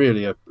 This is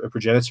really a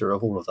progenitor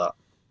of all of that.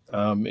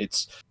 And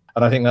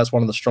I think that's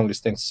one of the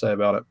strongest things to say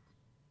about it.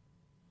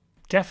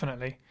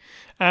 Definitely.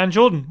 And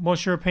Jordan,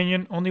 what's your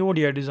opinion on the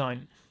audio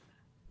design?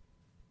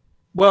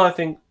 Well, I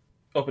think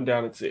up and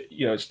down,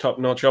 it's top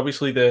notch.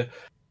 Obviously, the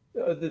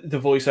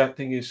voice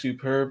acting is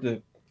superb.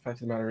 The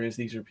fact of the matter is,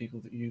 these are people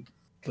that you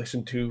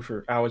listen to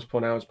for hours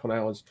upon hours upon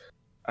hours,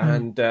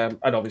 and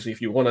obviously,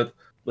 if you want to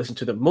listen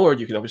to them more,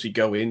 you can obviously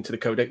go into the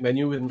codec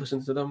menu and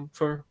listen to them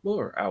for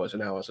more hours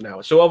and hours and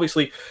hours. So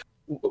obviously,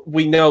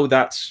 we know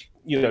that's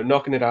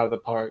knocking it out of the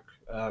park.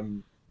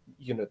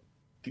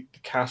 The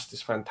cast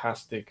is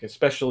fantastic,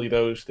 especially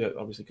those that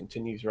obviously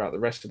continue throughout the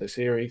rest of the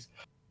series.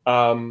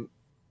 In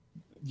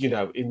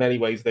many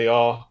ways, they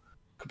are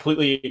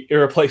completely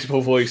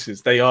irreplaceable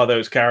voices. They are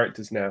those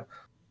characters now.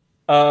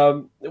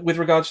 With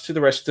regards to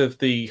the rest of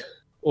the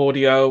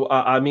audio,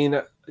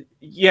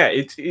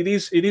 it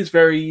is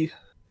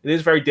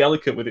very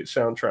delicate with its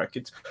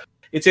soundtrack.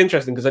 It's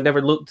interesting because I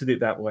never looked at it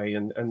that way,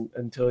 and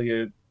until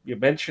you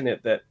mention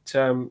it, that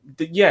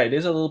it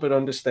is a little bit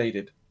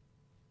understated.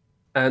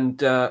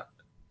 And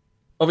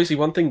obviously,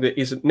 one thing that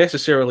isn't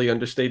necessarily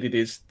understated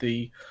is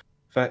the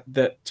fact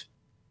that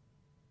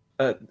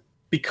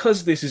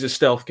because this is a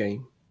stealth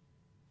game,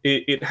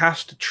 it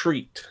has to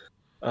treat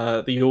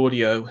the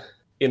audio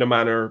in a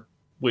manner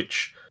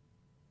which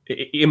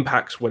it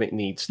impacts when it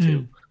needs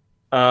to.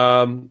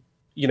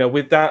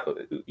 With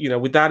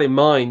that in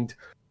mind,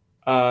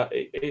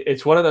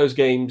 it's one of those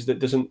games that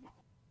doesn't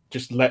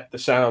just let the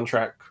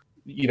soundtrack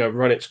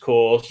run its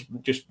course,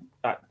 just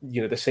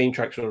the same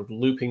track sort of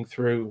looping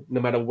through no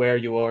matter where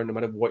you are, no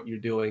matter what you're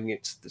doing.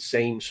 It's the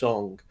same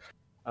song.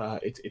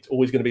 It's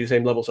always going to be the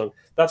same level song.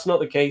 That's not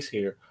the case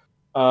here.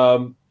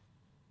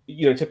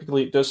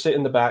 Typically it does sit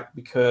in the back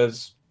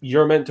because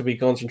you're meant to be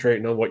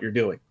concentrating on what you're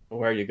doing and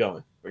where you're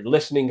going. We're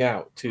listening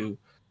out to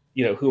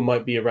who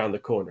might be around the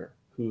corner,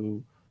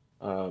 who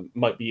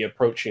might be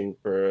approaching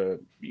for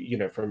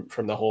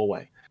from the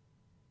hallway.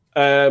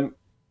 And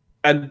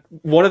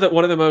one of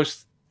the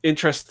most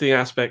interesting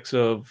aspects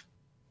of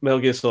Metal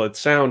Gear Solid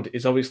sound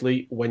is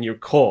obviously when you're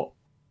caught,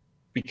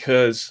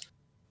 because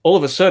all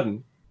of a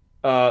sudden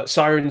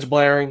sirens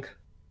blaring,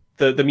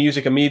 the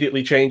music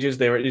immediately changes.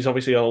 There is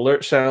obviously an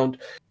alert sound.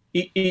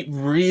 It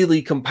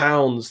really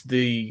compounds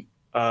the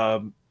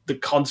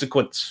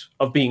consequence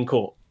of being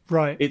caught.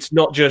 Right. It's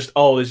not just,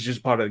 this is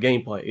just part of the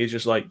gameplay. It's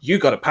just like, you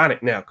got to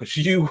panic now because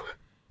you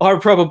are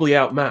probably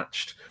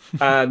outmatched.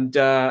 And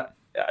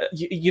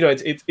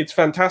it's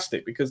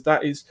fantastic because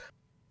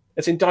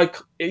it's in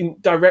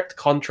direct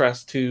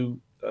contrast to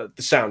the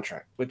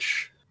soundtrack,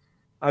 which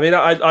I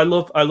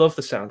love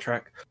the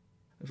soundtrack.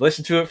 I've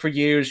listened to it for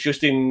years,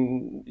 just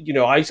in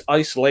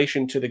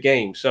isolation to the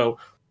game. So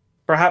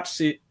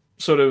perhaps it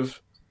sort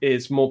of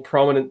is more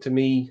prominent to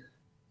me,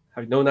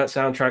 having known that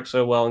soundtrack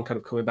so well and kind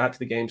of coming back to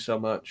the game so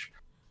much.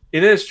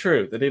 It is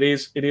true that it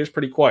is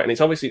pretty quiet, and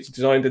it's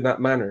designed in that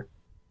manner.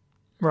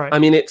 Right. I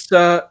mean, it's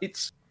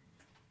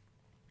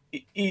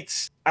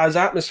as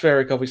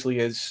atmospheric, obviously,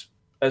 as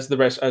the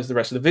rest of the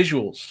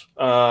visuals.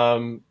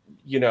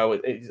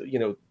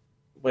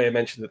 Way I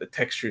mentioned that the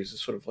textures are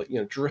sort of like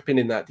dripping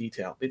in that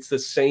detail. It's the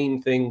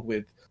same thing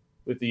with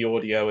the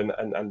audio and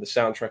the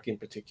soundtrack in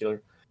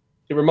particular.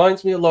 It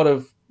reminds me a lot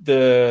of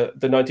the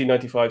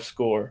 1995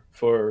 score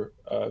for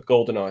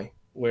GoldenEye,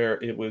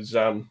 where it was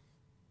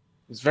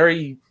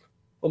very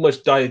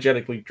almost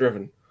diegetically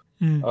driven,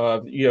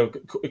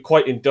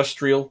 quite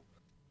industrial.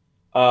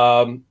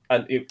 And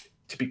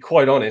to be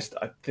quite honest,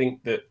 I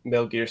think that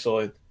Metal Gear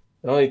Solid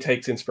not only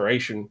takes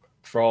inspiration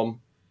from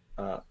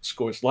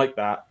scores like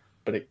that,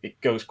 but it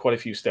goes quite a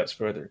few steps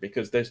further,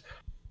 because there's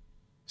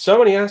so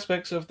many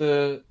aspects of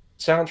the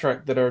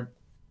soundtrack that are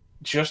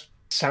just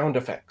sound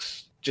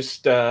effects,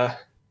 just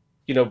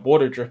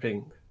water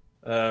dripping,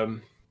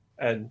 and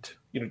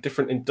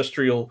different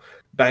industrial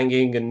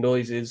banging and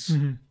noises,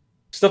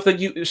 stuff that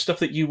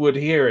you would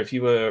hear if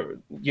you were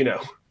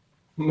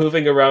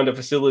moving around a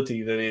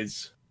facility that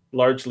is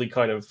largely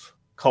kind of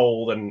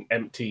cold and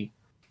empty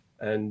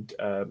and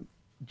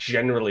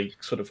generally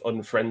sort of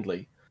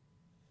unfriendly.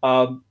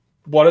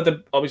 One of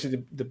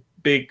the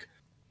big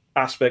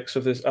aspects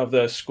of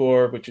the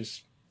score, which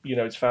is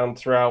it's found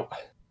throughout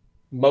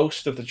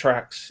most of the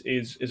tracks,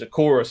 is a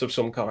chorus of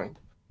some kind,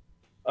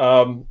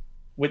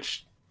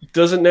 which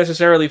doesn't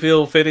necessarily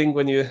feel fitting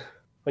when you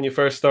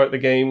first start the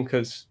game,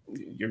 because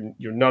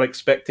you're not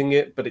expecting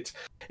it, but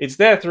it's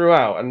there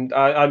throughout. And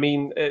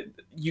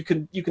you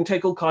can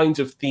take all kinds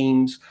of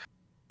themes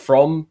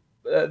from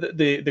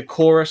the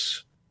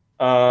chorus.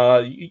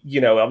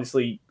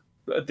 Obviously,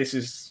 this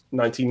is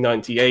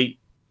 1998,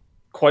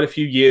 quite a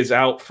few years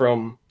out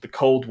from the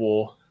Cold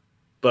War,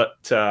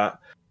 but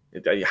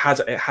it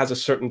has a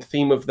certain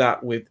theme of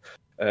that, with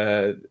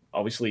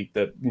obviously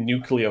the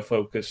nuclear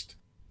focused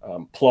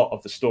plot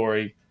of the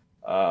story.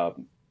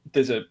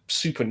 There's a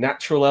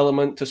supernatural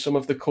element to some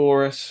of the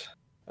chorus,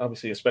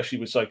 obviously, especially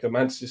with Psycho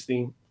Mantis'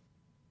 theme,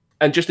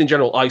 and just in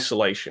general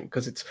isolation,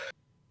 because it's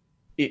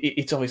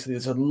obviously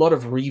there's a lot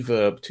of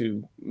reverb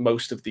to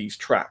most of these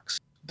tracks.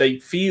 They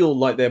feel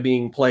like they're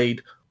being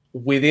played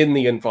within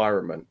the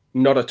environment,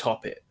 not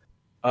atop it,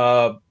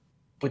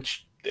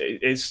 which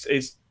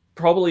is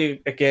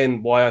probably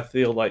again why I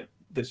feel like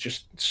there's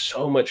just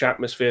so much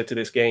atmosphere to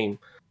this game,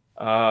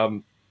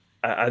 and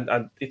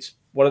it's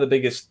one of the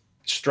biggest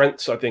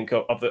strengths I think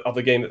of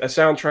the game. That the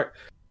soundtrack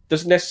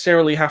doesn't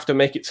necessarily have to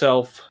make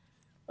itself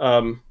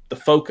the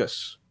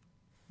focus,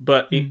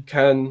 but it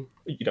can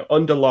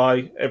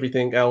underlie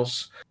everything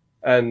else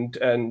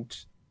and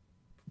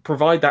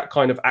provide that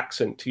kind of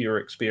accent to your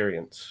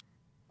experience.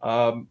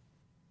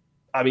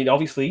 I mean,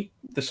 obviously,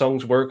 the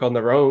songs work on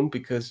their own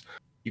because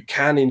you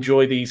can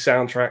enjoy these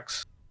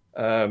soundtracks,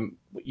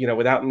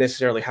 without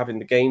necessarily having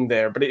the game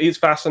there. But it is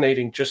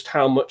fascinating just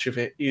how much of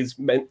it is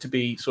meant to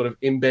be sort of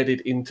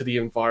embedded into the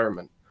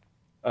environment,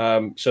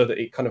 so that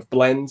it kind of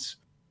blends.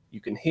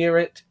 You can hear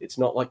it. It's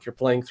not like you're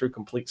playing through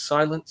complete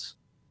silence,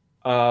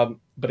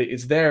 but it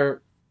is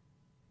there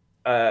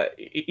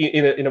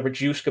in a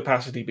reduced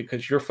capacity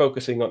because you're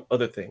focusing on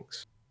other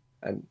things.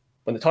 And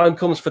when the time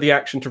comes for the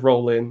action to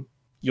roll in,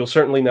 you'll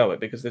certainly know it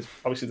because there's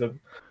obviously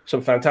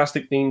some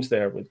fantastic themes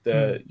there with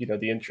the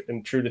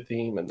intruder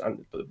theme and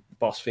the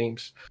boss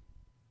themes.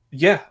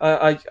 Yeah,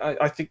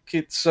 I think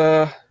it's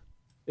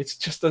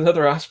just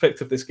another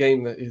aspect of this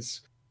game that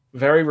is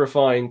very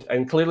refined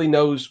and clearly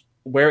knows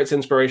where its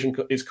inspiration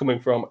is coming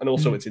from and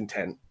also its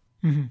intent.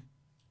 Mm-hmm.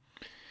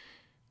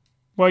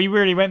 Well, you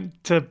really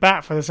went to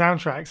bat for the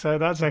soundtrack, so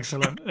that's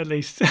excellent, at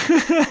least.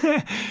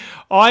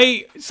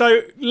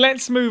 So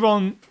let's move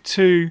on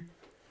to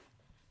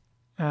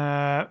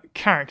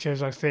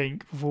characters, I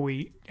think, before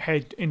we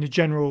head in the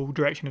general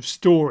direction of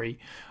story,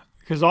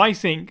 because I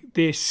think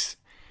this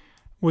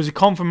was a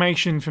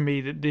confirmation for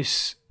me that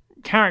this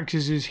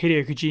characters is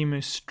Hideo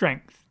Kojima's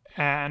strength,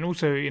 and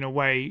also in a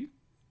way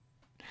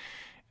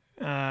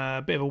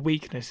a bit of a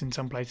weakness in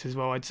some places as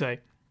well, I'd say.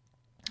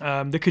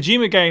 The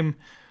Kojima game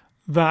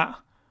that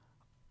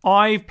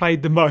I've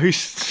played the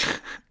most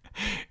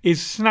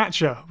is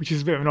Snatcher, which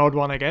is a bit of an odd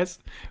one, I guess,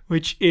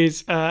 which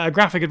is a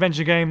graphic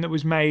adventure game that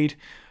was made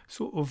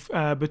sort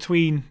of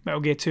between Metal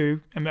Gear 2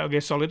 and Metal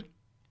Gear Solid.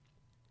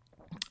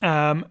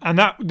 And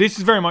that this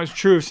is very much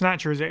true of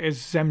Snatcher as it is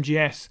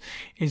MGS,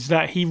 is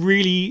that he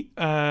really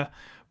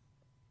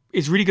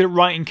is really good at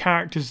writing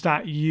characters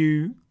that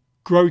you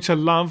grow to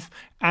love,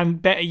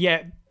 and better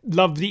yet,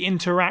 love the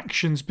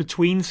interactions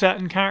between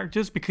certain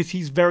characters, because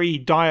he's very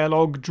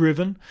dialogue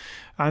driven.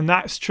 And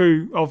that's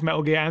true of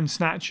Metal Gear and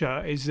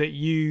Snatcher, is that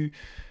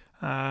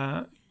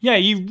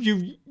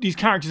these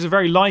characters are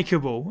very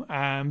likable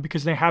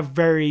because they have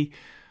very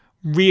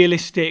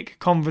realistic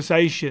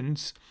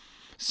conversations.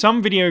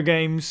 Some video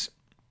games,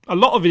 a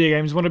lot of video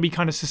games want to be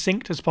kind of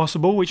succinct as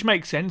possible, which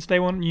makes sense. They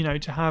want,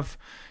 to have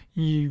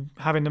you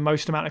having the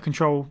most amount of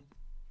control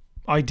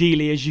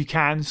ideally as you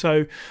can.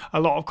 So a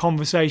lot of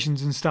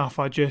conversations and stuff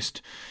are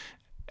just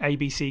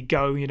ABC,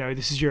 go,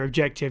 this is your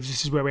objectives,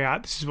 this is where we're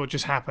at, this is what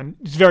just happened.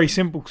 It's very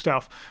simple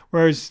stuff.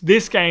 Whereas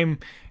this game,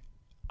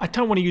 I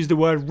don't want to use the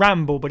word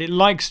ramble, but it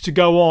likes to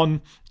go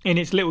on in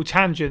its little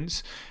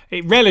tangents.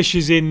 It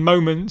relishes in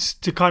moments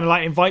to kind of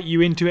like invite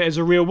you into it as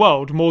a real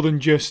world, more than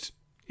just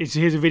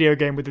here's a video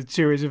game with a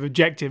series of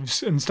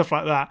objectives and stuff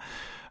like that.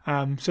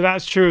 So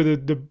that's true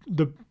of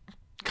the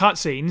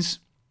cutscenes.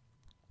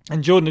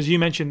 And Jordan, as you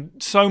mentioned,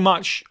 so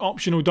much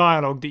optional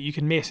dialogue that you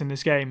can miss in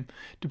this game,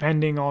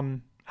 depending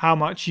on how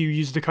much you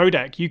use the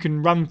codec. You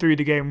can run through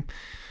the game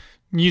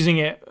using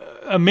it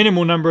a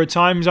minimal number of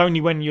times,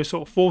 only when you're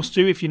sort of forced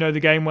to, if you know the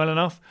game well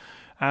enough.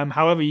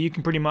 However, you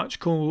can pretty much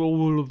call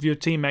all of your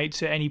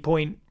teammates at any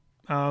point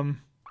and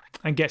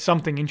get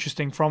something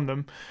interesting from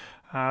them.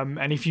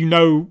 And if you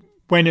know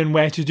when and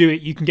where to do it,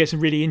 you can get some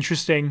really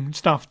interesting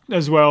stuff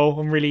as well,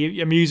 and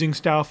really amusing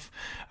stuff.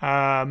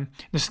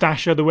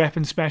 Nastasha, the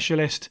weapon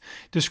specialist,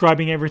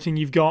 describing everything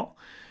you've got,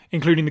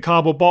 including the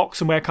cardboard box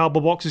and where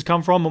cardboard boxes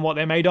come from and what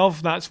they're made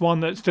of. That's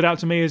one that stood out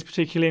to me as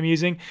particularly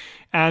amusing.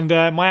 And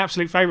my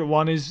absolute favourite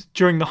one is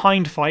during the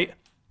Hind fight,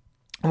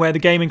 where the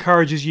game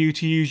encourages you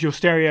to use your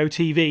stereo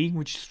TV,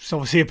 which is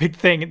obviously a big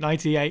thing at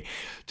 98,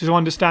 to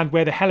understand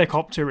where the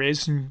helicopter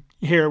is and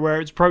hear where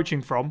it's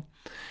approaching from.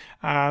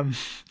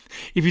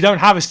 If you don't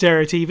have a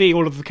stereo TV,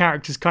 all of the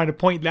characters kind of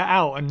point that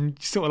out,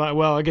 and sort of like,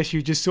 well, I guess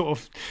you're just sort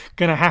of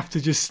going to have to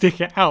just stick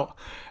it out.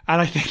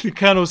 And I think the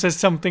Colonel says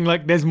something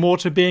like, there's more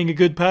to being a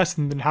good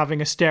person than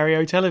having a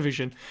stereo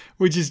television,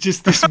 which is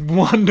just this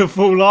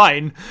wonderful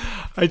line.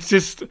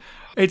 Just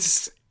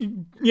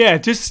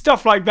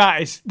stuff like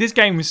that. This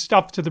game is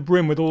stuffed to the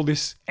brim with all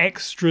this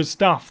extra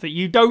stuff that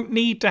you don't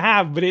need to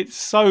have, but it's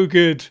so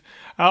good.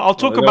 I'll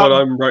talk about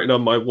what I'm writing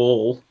on my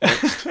wall.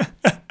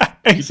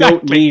 Exactly. You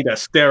don't need a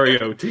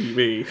stereo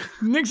TV.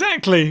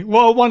 Exactly.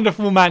 What a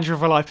wonderful mantra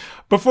for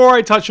life. Before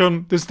I touch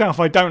on the stuff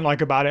I don't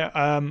like about it,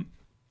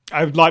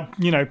 I would like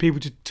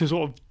people to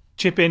sort of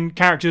chip in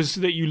characters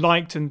that you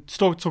liked and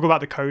talk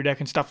about the codec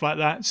and stuff like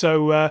that.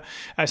 So,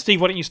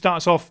 Steve, why don't you start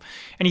us off?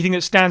 Anything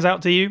that stands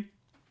out to you?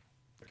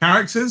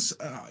 Characters?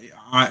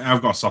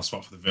 I've got a soft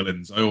spot for the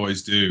villains. I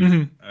always do.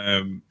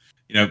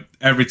 Mm-hmm.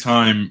 Every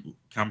time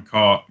Cam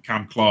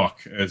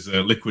Clark as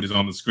Liquid is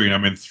on the screen,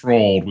 I'm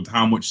enthralled with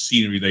how much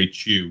scenery they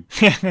chew.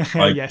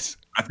 Yes.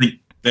 I think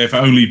they've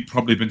only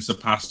probably been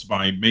surpassed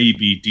by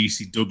maybe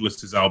DC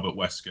Douglas's Albert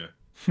Wesker.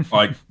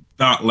 Like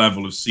that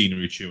level of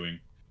scenery chewing.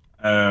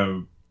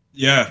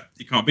 Yeah,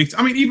 you can't beat it.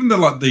 I mean, even the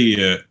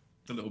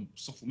little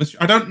subtle mystery.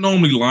 I don't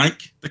normally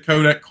like the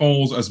codec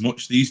calls as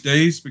much these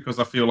days because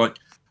I feel like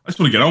I just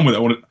want to get on with it.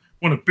 I want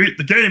to beat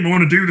the game. I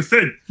want to do the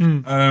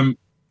thing.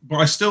 But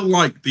I still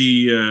like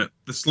the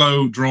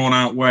slow,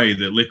 drawn-out way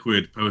that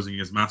Liquid, posing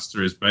as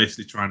Master, is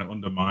basically trying to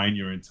undermine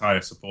your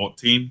entire support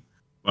team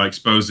by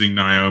exposing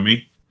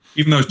Naomi,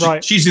 even though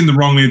she's in the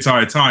wrong the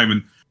entire time.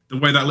 And the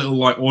way that little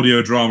like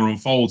audio drama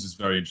unfolds is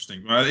very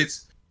interesting. But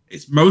it's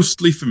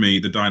mostly for me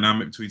the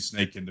dynamic between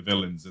Snake and the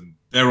villains, and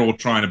they're all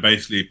trying to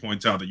basically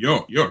point out that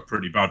you're a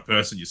pretty bad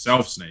person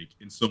yourself, Snake,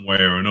 in some way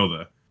or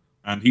another,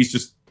 and he's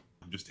just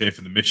here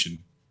for the mission.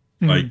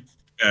 Like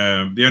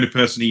the only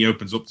person he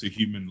opens up to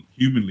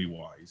humanly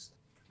wise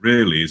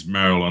really is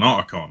Meryl and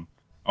Otacon.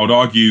 I would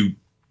argue,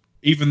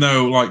 even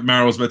though like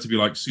Meryl's meant to be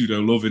like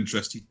pseudo love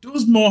interest, he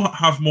does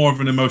have more of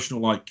an emotional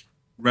like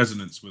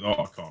resonance with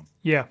Otacon.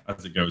 Yeah,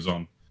 as it goes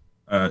on.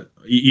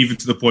 Even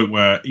to the point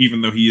where,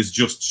 even though he has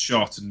just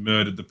shot and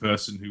murdered the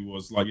person who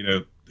was like,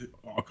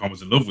 Otacon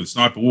was in love with,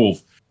 Sniper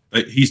Wolf,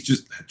 he's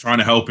just trying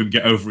to help him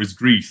get over his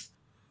grief.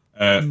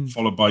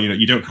 Followed by,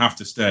 you don't have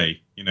to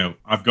stay.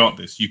 I've got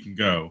this. You can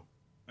go.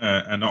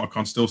 And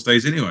Otacon still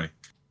stays anyway.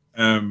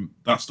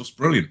 That stuff's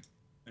brilliant.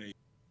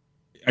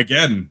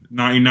 Again,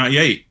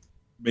 1998,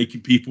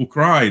 making people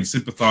cry and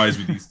sympathize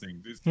with these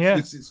things.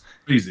 It's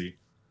crazy.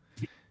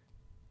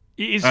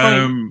 It's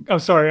funny. Oh,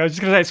 sorry. I was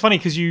just going to say, it's funny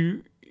because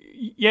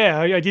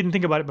I didn't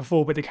think about it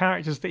before, but the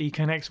characters that he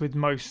connects with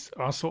most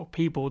are sort of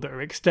people that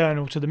are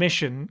external to the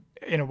mission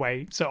in a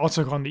way. So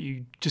Otacon that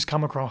you just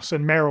come across,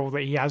 and Meryl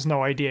that he has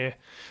no idea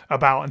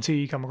about until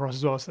you come across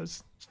as well. So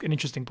that's an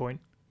interesting point.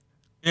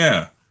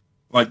 Yeah.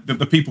 Like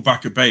the people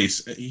back at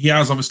base, he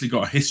has obviously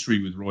got a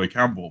history with Roy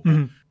Campbell.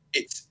 But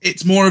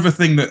it's more of a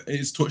thing that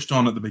is touched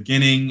on at the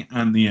beginning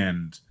and the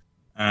end.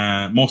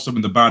 More so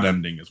in the bad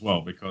ending as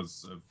well,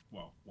 because of,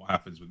 what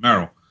happens with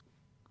Meryl.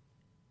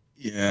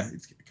 Yeah,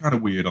 it's kind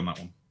of weird on that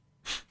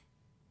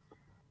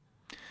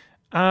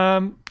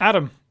one.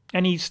 Adam,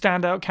 any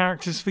standout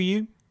characters for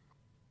you?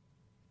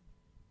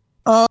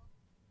 I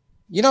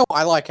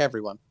like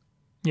everyone.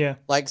 Yeah.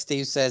 Like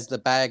Steve says, the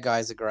bad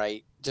guys are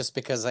great just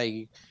because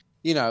they,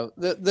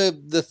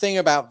 the thing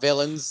about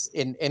villains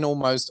in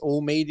almost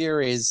all media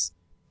is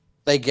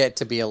they get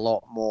to be a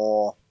lot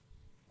more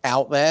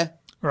out there.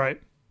 Right.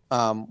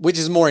 Which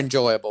is more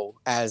enjoyable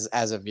as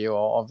a viewer,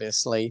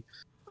 obviously.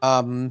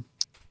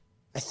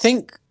 I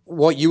think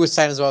what you were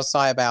saying as well,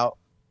 Sai, about,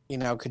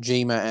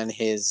 Kojima and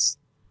his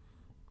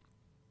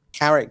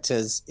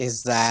characters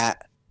is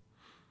that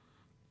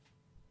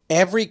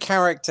every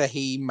character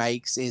he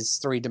makes is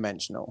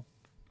three-dimensional.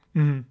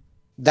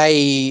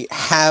 They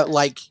have,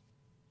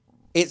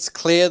 it's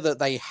clear that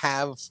they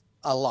have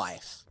a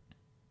life.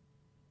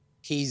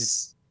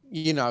 He's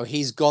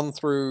gone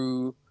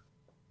through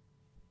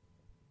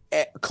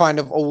kind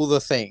of all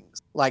the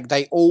things. Like,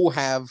 they all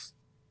have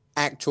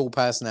actual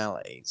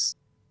personalities.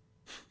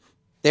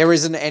 There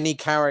isn't any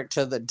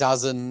character that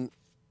doesn't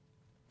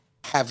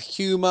have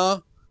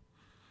humor,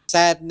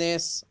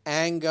 sadness,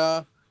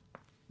 anger.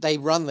 They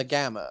run the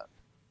gamut.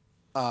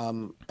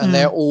 And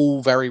they're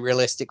all very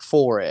realistic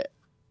for it.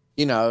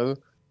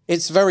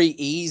 It's very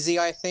easy,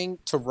 I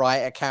think, to write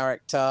a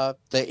character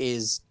that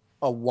is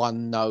a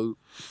one-note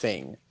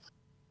thing.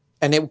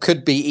 And it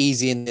could be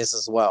easy in this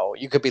as well.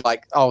 You could be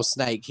like, oh,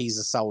 Snake, he's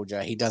a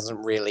soldier. He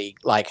doesn't really,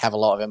 have a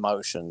lot of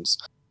emotions.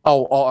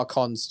 Oh,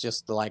 Otacon's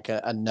just like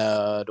a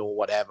nerd or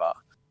whatever.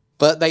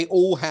 But they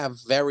all have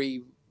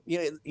very,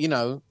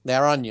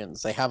 they're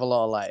onions. They have a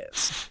lot of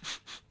layers.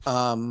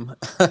 And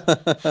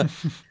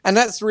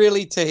that's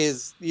really to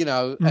his,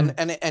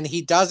 and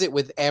he does it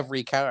with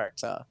every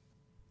character,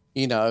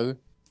 and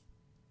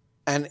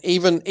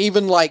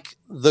even like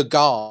the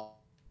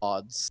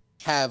guards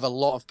have a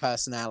lot of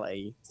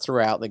personality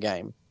throughout the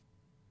game.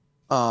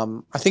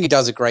 I think he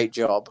does a great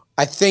job.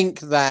 I think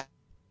that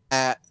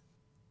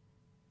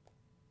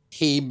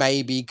he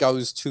maybe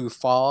goes too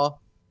far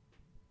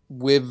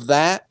with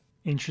that.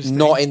 Interesting.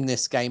 Not in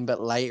this game,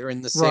 but later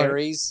in the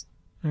series.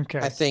 Right. Okay.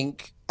 I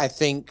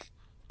think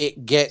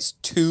it gets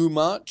too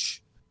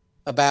much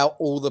about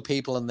all the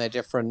people and their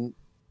different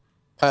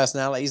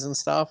personalities and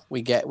stuff.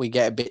 We get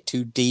a bit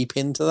too deep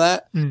into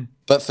that.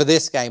 But for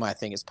this game, I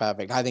think it's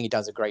perfect. I think he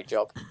does a great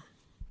job.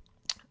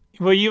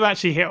 Well, you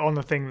actually hit on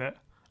the thing that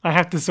I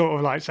have to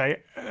sort of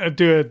say,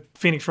 do a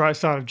Phoenix Wright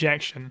style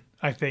objection,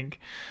 I think.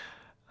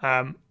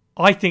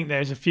 I think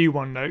there's a few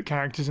one-note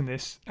characters in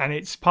this, and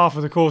it's par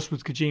for the course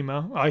with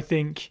Kojima, I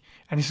think.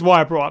 And this is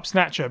why I brought up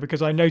Snatcher,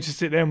 because I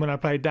noticed it then when I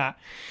played that.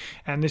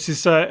 And this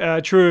is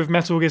true of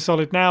Metal Gear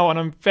Solid now, and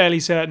I'm fairly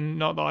certain,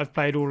 not that I've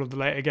played all of the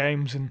later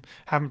games and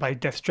haven't played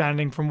Death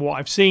Stranding from what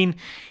I've seen,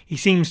 he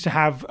seems to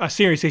have a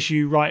serious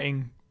issue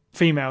writing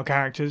female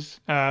characters.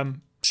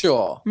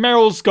 Sure.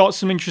 Meryl's got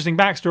some interesting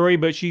backstory,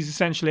 but she's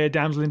essentially a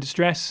damsel in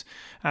distress.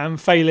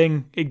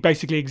 Failing, it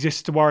basically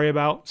exists to worry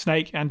about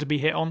Snake and to be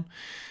hit on.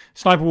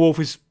 Sniper Wolf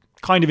is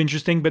kind of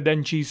interesting, but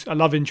then she's a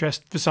love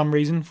interest for some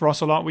reason for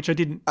Ocelot, which I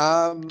didn't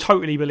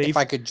totally believe. If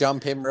I could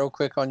jump in real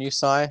quick on you,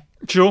 Sai.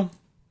 Sure.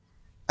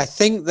 I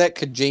think that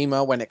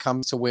Kojima, when it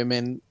comes to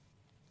women,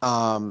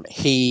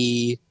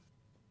 he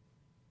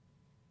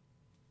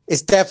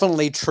it's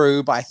definitely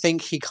true, but I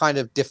think he kind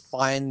of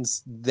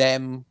defines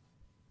them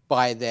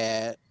by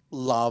their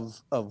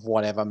love of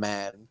whatever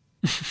man.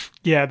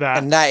 Yeah,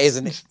 and that is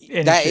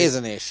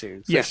an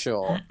issue for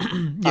sure.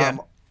 Yeah.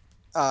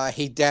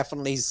 He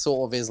definitely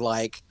sort of is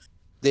like,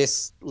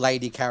 this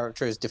lady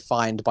character is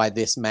defined by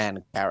this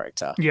man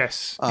character.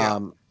 Yes.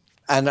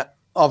 And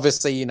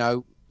obviously, you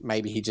know,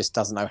 maybe he just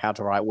doesn't know how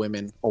to write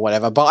women or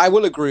whatever. But I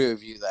will agree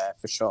with you there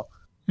for sure.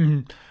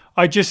 Mm-hmm.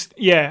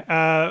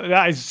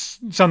 That is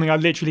something I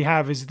literally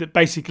have, is that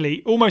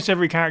basically almost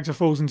every character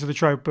falls into the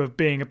trope of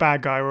being a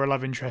bad guy or a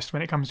love interest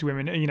when it comes to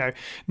women. You know,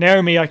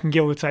 Naomi, I can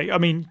give or take. I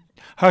mean,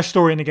 her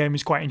story in the game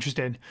is quite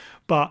interesting,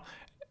 but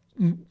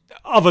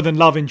other than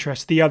love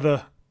interest, the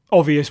other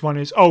obvious one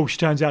is, she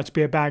turns out to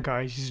be a bad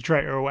guy, she's a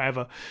traitor or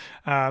whatever.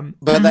 But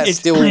that's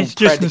still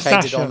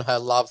predicated on her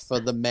love for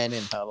the men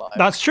in her life.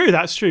 That's true.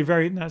 That's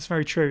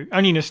very true.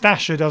 Only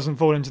Nastasha doesn't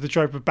fall into the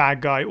trope of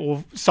bad guy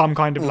or some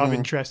kind of love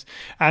interest.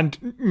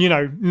 And, you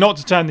know, not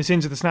to turn this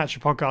into the Snatcher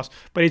podcast,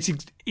 but it's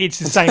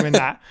the same in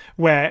that,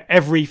 where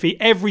every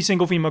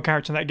single female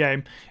character in that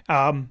game,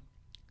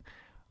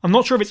 I'm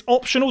not sure if it's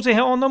optional to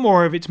hit on them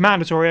or if it's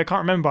mandatory. I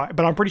can't remember,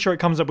 but I'm pretty sure it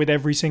comes up with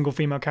every single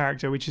female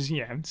character, which is,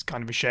 it's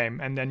kind of a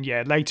shame. And then,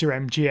 later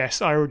MGS,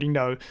 I already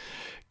know,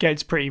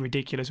 gets pretty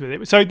ridiculous with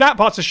it. So that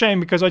part's a shame,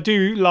 because I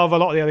do love a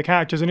lot of the other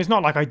characters, and it's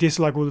not like I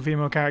dislike all the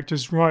female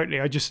characters rightly.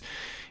 I just,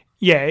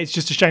 it's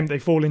just a shame they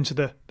fall into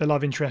the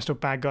love interest or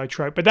bad guy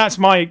trope. But that's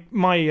my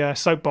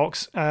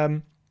soapbox.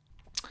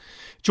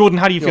 Jordan,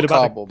 how do you feel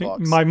about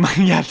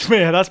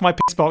that's my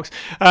piss box.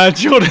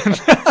 Jordan.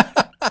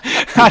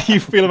 How do you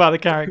feel about the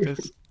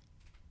characters?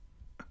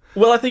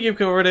 Well, I think you've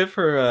covered it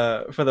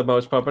for the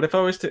most part. But if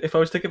I was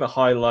to give a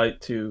highlight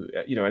to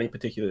any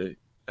particular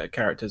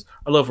characters,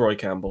 I love Roy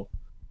Campbell.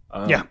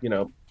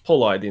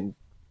 Paul Iden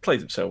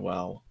plays it so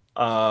well.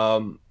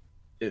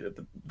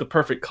 The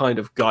perfect kind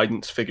of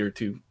guidance figure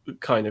to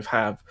kind of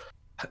have,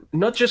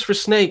 not just for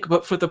Snake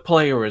but for the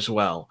player as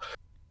well.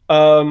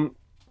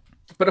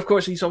 But of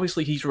course,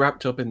 he's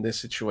wrapped up in this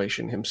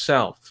situation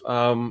himself.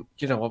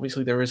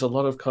 Obviously there is a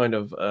lot of kind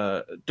of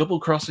double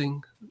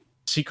crossing,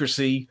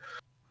 secrecy,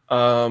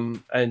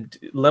 and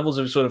levels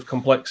of sort of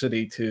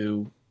complexity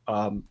to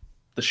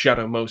the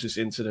Shadow Moses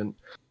incident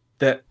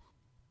that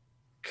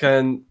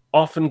can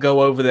often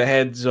go over the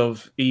heads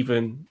of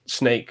even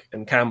Snake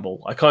and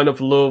Campbell. I kind of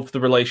love the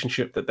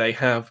relationship that they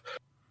have,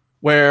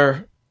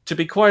 where, to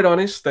be quite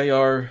honest, they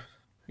are,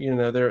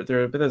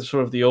 they're a bit of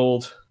sort of the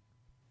old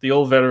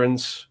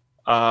veterans.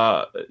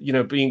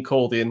 Being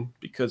called in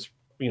because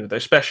they're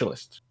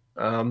specialists,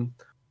 and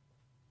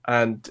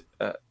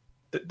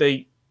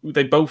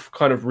they both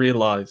kind of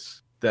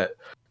realize that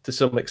to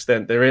some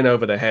extent they're in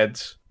over their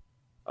heads.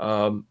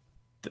 That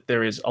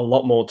there is a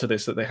lot more to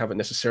this that they haven't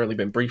necessarily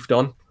been briefed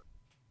on,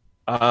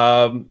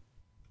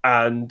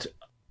 and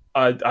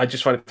I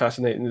just find it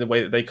fascinating the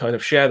way that they kind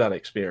of share that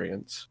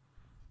experience.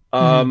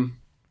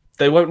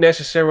 They won't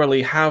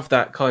necessarily have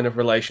that kind of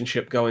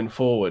relationship going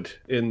forward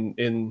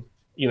in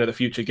the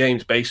future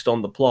games based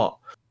on the plot.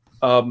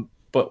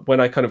 But when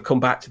I kind of come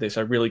back to this,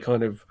 I really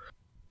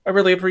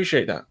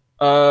appreciate that.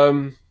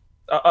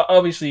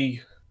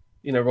 Obviously,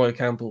 Roy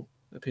Campbell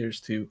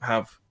appears to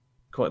have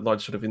quite a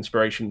large sort of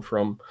inspiration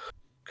from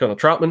Colonel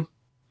Troutman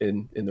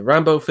in the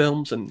Rambo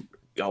films, and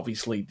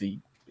obviously the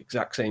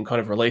exact same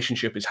kind of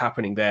relationship is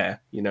happening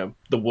there. The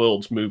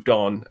world's moved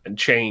on and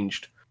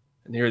changed,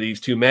 and here are these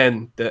two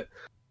men that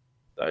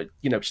are,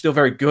 still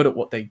very good at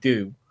what they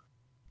do,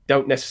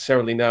 don't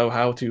necessarily know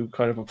how to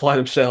kind of apply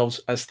themselves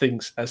as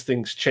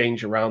things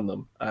change around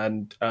them.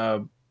 And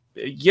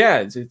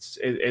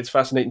it's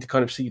fascinating to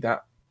kind of see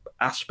that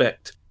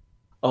aspect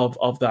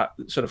of that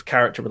sort of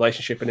character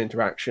relationship and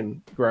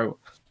interaction grow,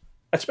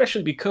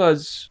 especially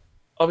because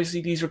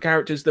obviously these are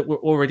characters that were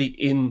already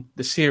in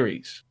the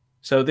series.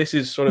 So this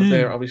is sort of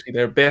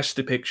their best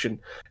depiction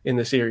in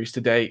the series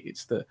to date.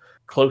 It's the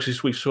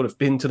closest we've sort of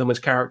been to them as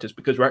characters,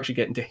 because we're actually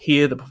getting to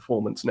hear the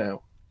performance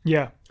now.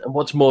 Yeah. And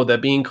what's more, they're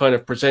being kind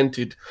of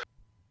presented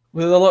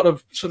with a lot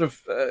of sort of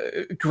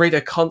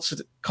greater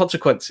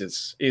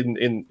consequences in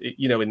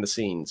the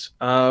scenes.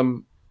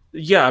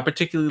 I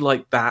particularly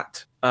like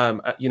that, as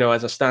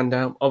a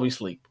standout.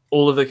 Obviously,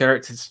 all of the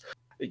characters,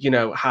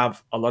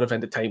 have a lot of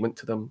entertainment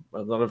to them,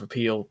 a lot of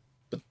appeal.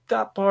 But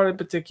that part in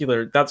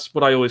particular, that's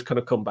what I always kind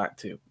of come back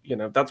to.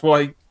 That's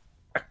why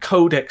a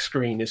codec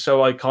screen is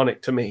so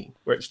iconic to me,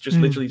 where it's just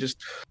literally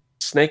just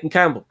Snake and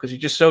Campbell, because you're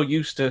just so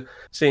used to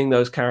seeing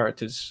those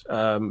characters,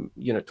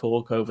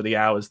 talk over the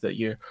hours that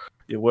you're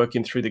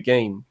working through the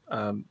game.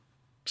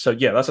 That's a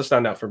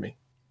standout for me.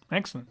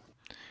 Excellent.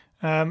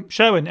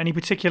 Sherwin, any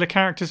particular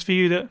characters for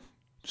you that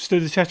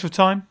stood the test of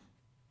time?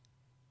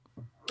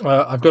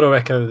 I've got to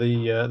echo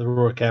the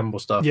Roy Campbell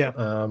stuff. Yeah.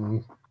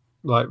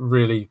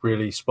 Really,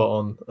 really spot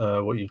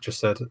on what you just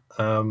said.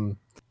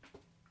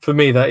 for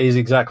me, that is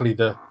exactly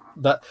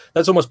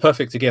that's almost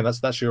perfect. Again,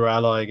 that's your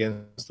ally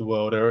against the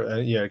world, or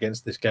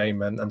against this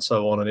game, and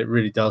so on. And it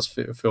really does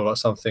feel like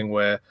something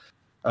where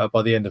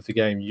by the end of the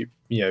game,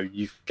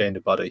 you've gained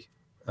a buddy.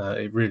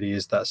 It really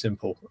is that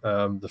simple.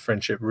 The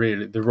friendship,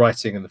 really, the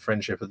writing and the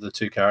friendship of the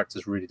two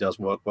characters really does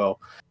work well.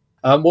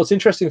 What's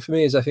interesting for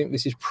me is I think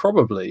this is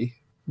probably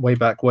way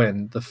back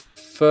when the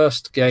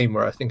first game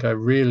where I think I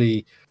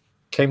really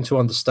came to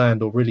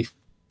understand or really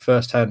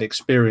first-hand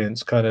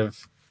experience kind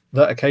of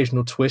that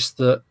occasional twist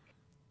that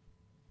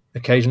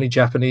occasionally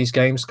Japanese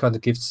games kind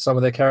of give to some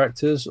of their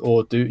characters,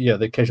 or the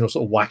occasional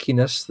sort of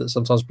wackiness that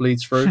sometimes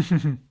bleeds through.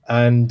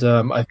 And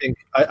I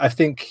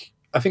think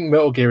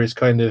Metal Gear is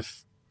kind of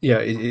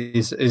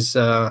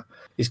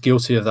is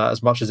guilty of that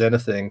as much as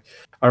anything.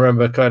 I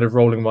remember kind of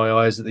rolling my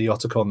eyes at the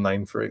Otacon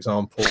name, for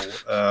example.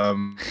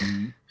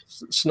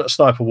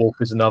 Sniper Wolf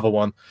is another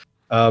one.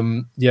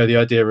 The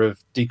idea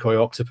of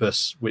Decoy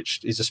Octopus, which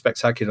is a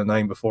spectacular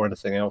name before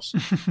anything else,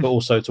 but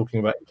also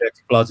talking about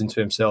injecting blood into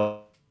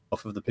himself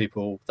of the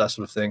people, that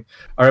sort of thing.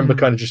 I remember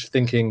kind of just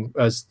thinking,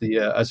 as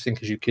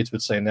you kids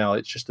would say now,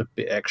 it's just a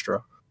bit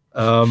extra.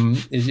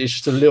 It's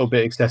just a little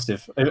bit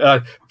excessive.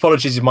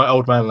 Apologies if my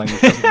old man language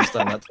doesn't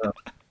understand that term.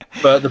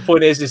 But the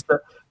point is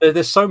that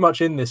there's so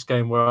much in this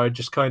game where I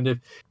just kind of,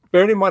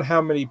 bearing in mind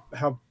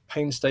how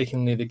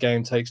painstakingly the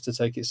game takes to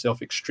take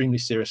itself extremely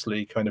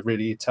seriously, kind of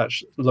really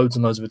attach loads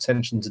and loads of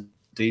attention to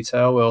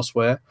detail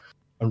elsewhere,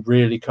 and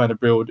really kind of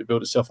build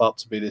itself up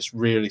to be this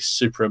really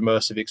super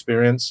immersive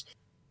experience.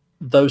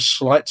 Those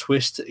slight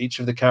twists to each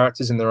of the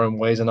characters in their own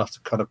ways enough to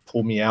kind of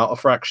pull me out a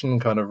fraction and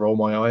kind of roll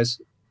my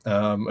eyes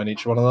on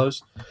each one of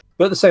those.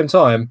 But at the same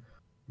time,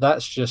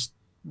 that's just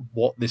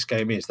what this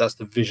game is. That's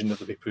the vision of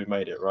the people who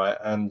made it, right?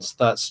 And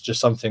that's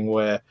just something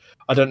where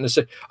I don't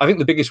necessarily... I think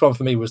the biggest one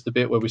for me was the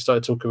bit where we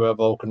started talking about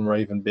Vulcan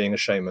Raven being a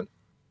shaman.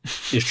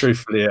 Is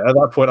truthfully, at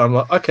that point, I'm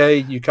like, okay,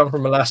 you come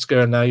from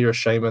Alaska and now you're a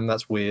shaman.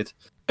 That's weird.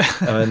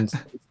 And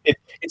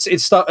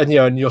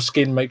and your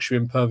skin makes you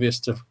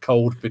impervious to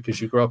cold because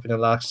you grew up in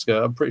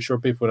Alaska. I'm pretty sure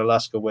people in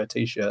Alaska wear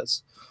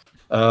t-shirts.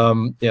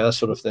 That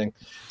sort of thing.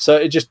 So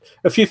it just,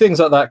 a few things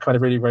like that kind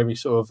of really made me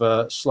sort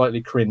of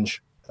slightly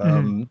cringe at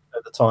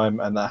the time,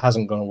 and that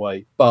hasn't gone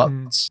away.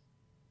 But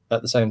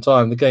at the same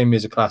time, the game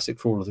is a classic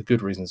for all of the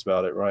good reasons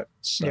about it, right?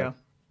 So.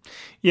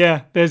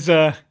 Yeah.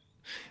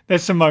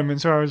 There's some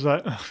moments where I was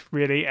like, oh,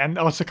 really? And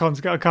Otacon's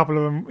got a couple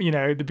of them,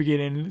 at the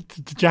beginning,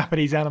 the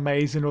Japanese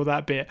animes and all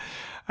that bit.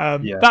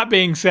 That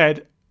being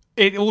said,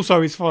 it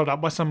also is followed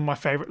up by some of my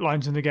favourite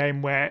lines in the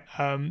game where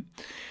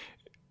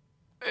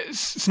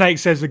Snake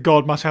says that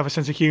God must have a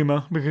sense of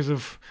humour because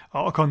of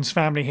Otacon's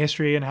family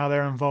history and how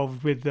they're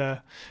involved with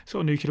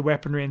sort of nuclear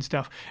weaponry and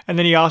stuff. And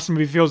then he asks him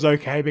if he feels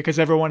okay because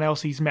everyone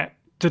else he's met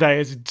today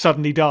has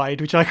suddenly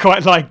died, which I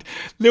quite liked.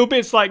 Little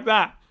bits like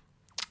that,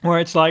 where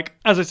it's like,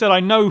 as I said,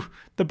 I know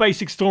the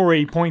basic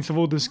story points of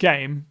all this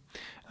game,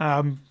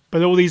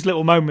 but all these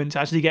little moments,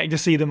 actually getting to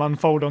see them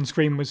unfold on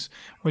screen was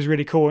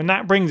really cool. And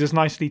that brings us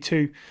nicely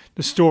to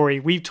the story.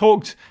 We've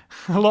talked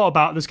a lot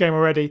about this game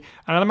already,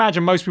 and I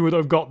imagine most people that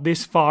have got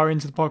this far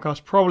into the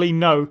podcast probably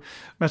know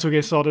Metal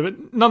Gear Solid.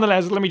 But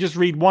nonetheless, let me just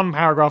read one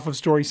paragraph of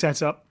story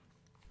setup.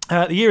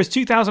 The year is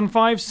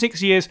 2005,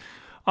 6 years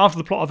after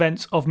the plot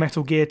events of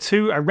Metal Gear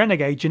 2, a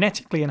renegade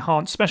genetically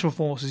enhanced Special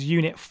Forces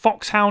unit,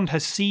 Foxhound,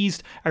 has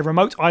seized a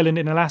remote island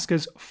in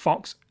Alaska's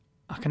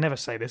I can never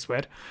say this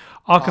word.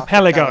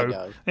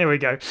 Archipelago. There we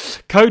go.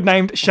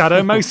 Codenamed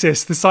Shadow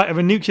Moses, the site of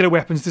a nuclear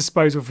weapons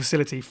disposal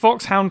facility.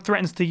 Foxhound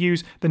threatens to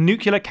use the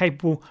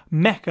nuclear-capable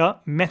mecha,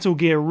 Metal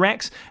Gear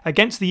Rex,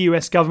 against the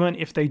US government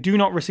if they do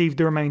not receive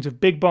the remains of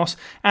Big Boss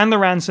and the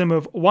ransom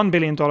of $1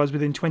 billion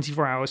within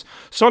 24 hours.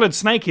 Solid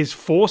Snake is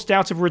forced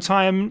out of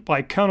retirement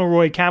by Colonel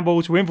Roy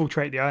Campbell to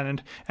infiltrate the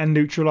island and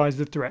neutralize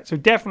the threat. So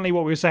definitely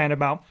what we were saying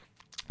about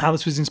how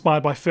this was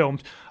inspired by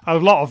films, a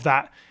lot of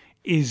that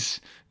is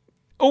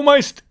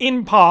almost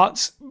in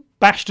parts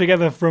bashed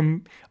together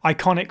from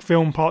iconic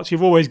film plots.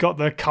 You've always got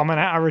the coming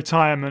out of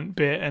retirement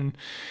bit, and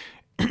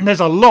there's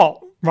a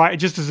lot, right?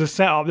 Just as a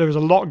setup, there was a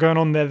lot going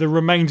on there. The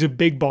remains of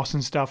Big Boss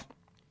and stuff.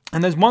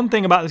 And there's one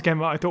thing about this game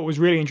that I thought was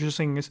really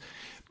interesting is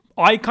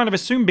I kind of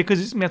assumed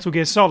because it's Metal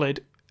Gear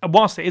Solid,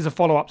 whilst it is a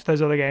follow-up to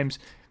those other games,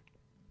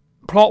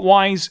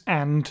 plot-wise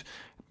and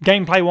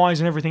gameplay-wise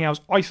and everything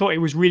else, I thought it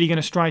was really going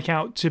to strike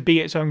out to be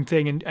its own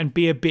thing and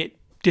be a bit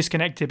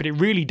disconnected, but it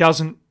really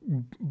doesn't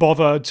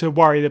bother to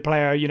worry the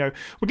player.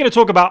 We're going to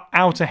talk about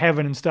Outer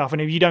Heaven and stuff, and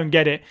if you don't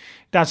get it,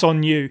 that's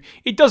on you.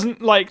 It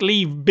doesn't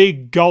leave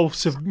big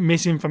gulfs of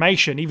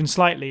misinformation, even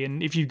slightly,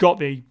 and if you've got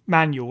the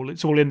manual,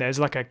 it's all in there. There's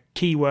like a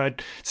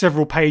keyword,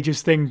 several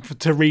pages thing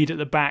to read at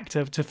the back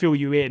to fill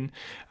you in,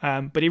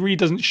 but it really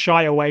doesn't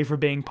shy away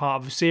from being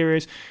part of a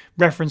series,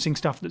 referencing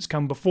stuff that's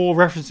come before,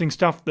 referencing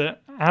stuff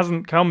that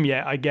hasn't come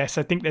yet, I guess.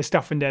 I think there's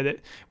stuff in there that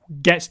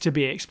gets to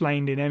be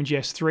explained in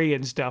MGS3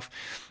 and stuff.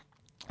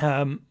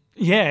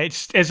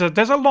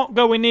 There's a lot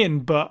going in,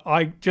 but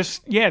I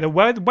just, the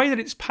way that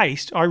it's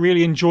paced, I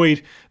really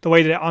enjoyed the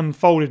way that it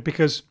unfolded,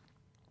 because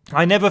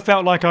I never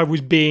felt like I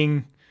was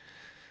being,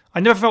 I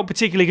never felt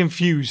particularly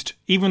confused,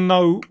 even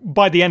though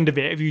by the end of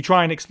it, if you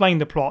try and explain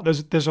the plot,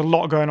 there's a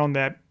lot going on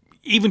there.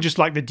 Even just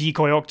like the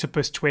decoy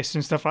octopus twist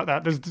and stuff like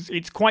that,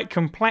 it's quite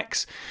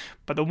complex,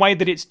 but the way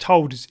that it's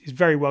told is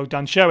very well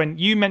done. Sherwin,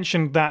 you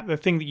mentioned that the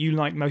thing that you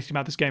like most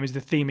about this game is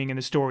the theming and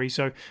the story,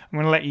 so I'm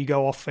going to let you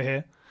go off for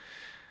here.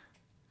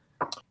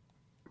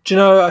 Do you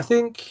know, I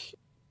think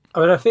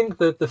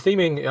that the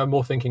theming, I'm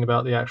more thinking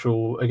about the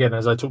actual, again,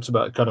 as I talked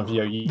about, kind of,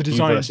 you know, The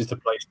design. versus the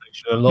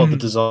PlayStation, a lot of the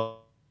design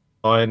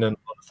and a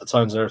lot of the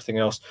tones and everything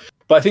else.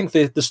 But I think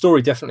the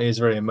story definitely is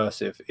very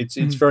immersive. It's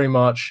very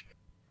much,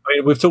 I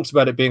mean, we've talked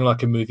about it being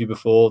like a movie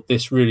before.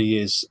 This really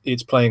is,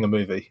 it's playing a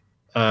movie.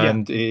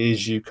 And it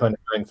is you kind of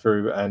going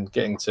through and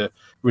getting to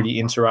really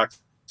interact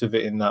with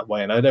it in that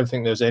way. And I don't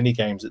think there's any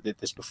games that did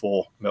this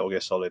before Metal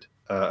Gear Solid.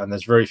 And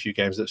there's very few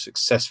games that have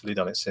successfully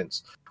done it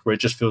since, where it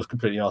just feels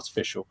completely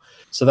artificial.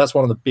 So that's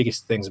one of the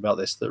biggest things about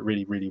this that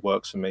really, really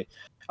works for me.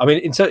 I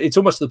mean, it's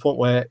almost to the point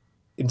where,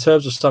 in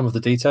terms of some of the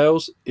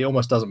details, it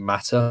almost doesn't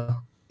matter.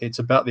 It's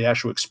about the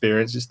actual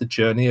experience. It's the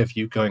journey of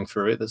you going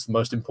through it that's the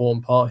most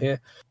important part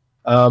here.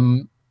 I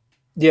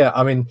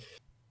mean,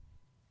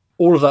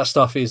 all of that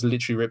stuff is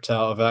literally ripped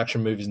out of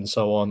action movies and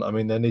so on. I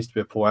mean, there needs to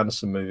be a Paul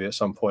Anderson movie at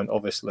some point,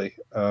 obviously,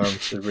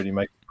 to really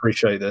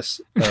appreciate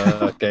this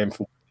game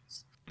for.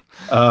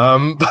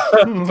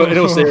 But in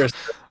all seriousness,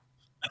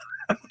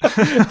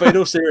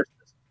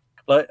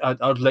 like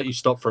I'd let you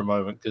stop for a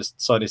moment because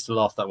Si needs to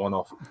laugh that one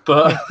off.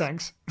 But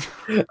Thanks.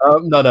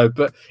 No.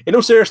 But in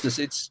all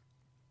seriousness,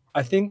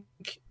 I think,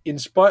 in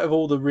spite of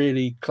all the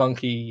really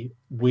clunky,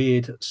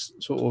 weird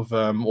sort of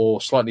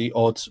or slightly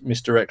odd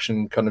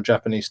misdirection kind of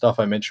Japanese stuff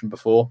I mentioned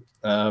before,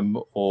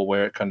 or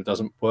where it kind of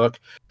doesn't work,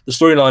 the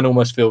storyline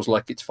almost feels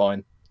like it's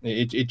fine.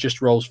 It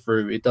just rolls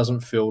through. It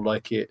doesn't feel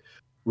like it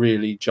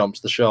really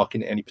jumps the shark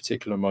in any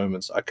particular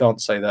moments. I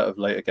can't say that of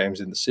later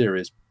games in the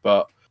series,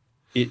 but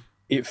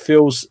it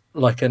feels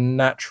like a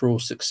natural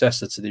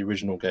successor to the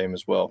original game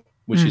as well,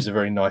 which is a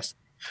very nice.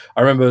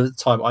 I remember at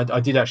the time I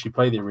did actually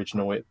play the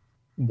original. It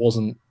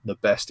wasn't the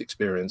best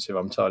experience, if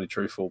I'm entirely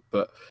truthful,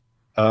 but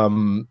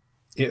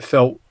it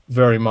felt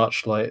very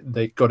much like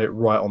they got it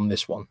right on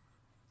this one,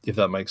 if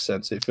that makes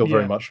sense. It felt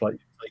very much like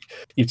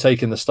you've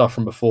taken the stuff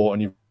from before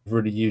and you've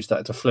really used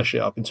that to flesh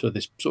it up into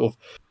this sort of,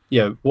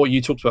 what you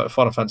talked about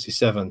Final Fantasy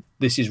VII.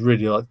 This is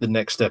really like the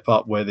next step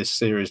up, where this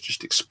series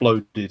just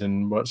exploded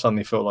and it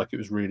suddenly felt like it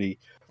was really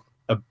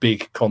a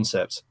big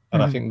concept.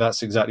 And I think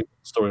that's exactly what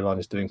the storyline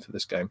is doing for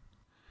this game.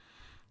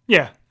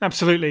 Yeah,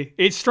 absolutely.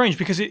 It's strange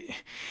because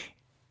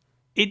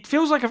it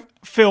feels like a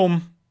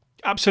film,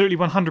 absolutely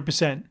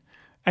 100%,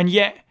 and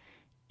yet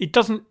it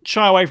doesn't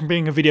shy away from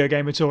being a video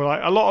game at all.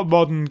 Like, a lot of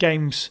modern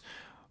games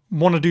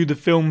want to do the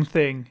film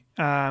thing,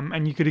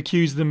 and you could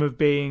accuse them of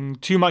being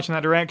too much in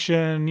that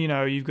direction. You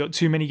know, you've got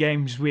too many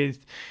games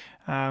with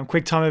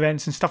quick time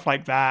events and stuff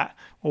like that,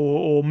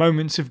 or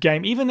moments of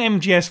game. Even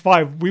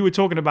MGS5, we were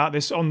talking about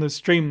this on the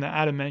stream that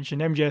Adam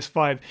mentioned,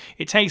 MGS5,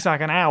 it takes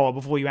like an hour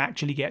before you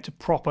actually get to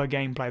proper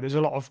gameplay. There's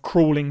a lot of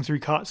crawling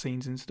through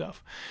cutscenes and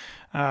stuff.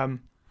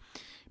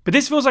 But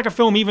this feels like a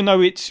film, even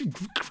though it's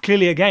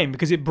clearly a game,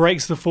 because it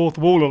breaks the fourth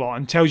wall a lot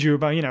and tells you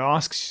about,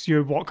 asks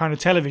you what kind of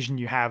television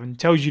you have and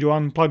tells you to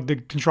unplug the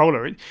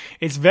controller.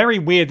 It's very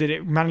weird that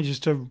it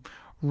manages to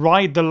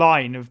ride the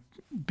line of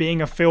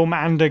being a film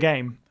and a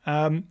game.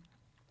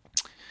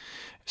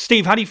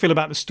 Steve, how do you feel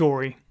about the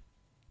story?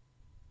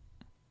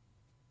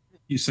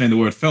 You're saying the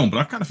word film, but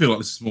I kind of feel like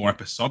this is more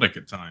episodic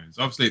at times.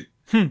 Obviously,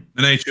 the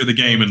nature of the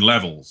game and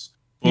levels.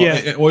 But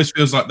it always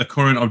feels like the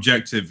current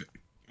objective.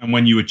 And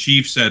when you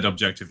achieve said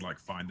objective, like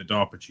find the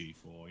DARPA chief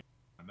or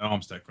an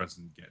Armstead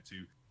president, get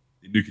to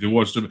the nuclear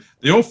war stuff,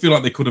 they all feel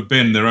like they could have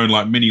been their own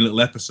like mini little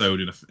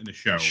episode in a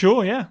show.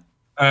 Sure, yeah.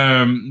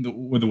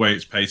 With the way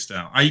it's paced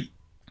out, I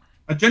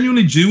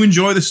genuinely do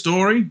enjoy the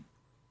story,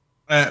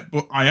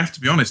 but I have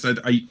to be honest,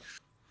 I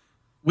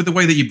with the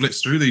way that you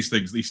blitz through these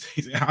things these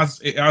days,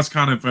 it has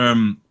kind of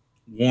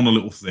worn a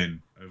little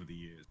thin over the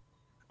years.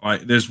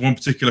 Like, there's one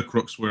particular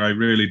crux where I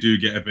really do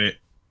get a bit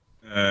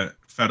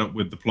fed up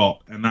with the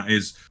plot, and that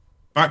is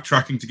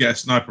backtracking to get a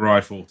sniper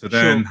rifle to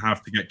then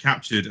have to get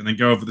captured and then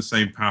go over the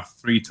same path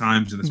 3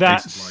 times in the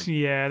space of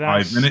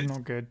like 5 minutes.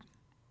 Not good.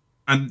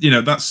 And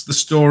that's the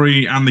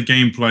story and the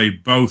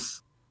gameplay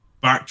both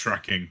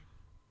backtracking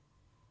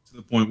to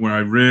the point where I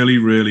really,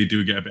 really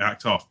do get a bit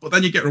hacked off. But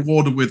then you get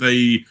rewarded with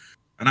an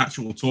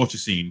actual torture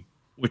scene,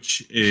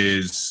 which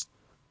is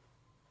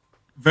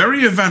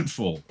very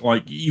eventful.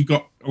 Like, you've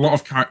got a lot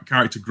of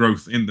character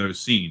growth in those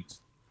scenes.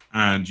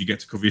 And you get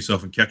to cover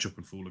yourself in ketchup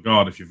and fool a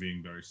guard if you're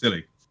being very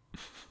silly.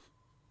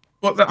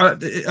 But I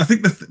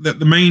think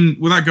the main,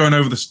 without going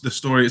over the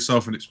story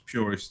itself in its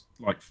purest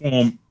like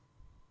form,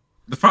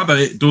 the fact that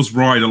it does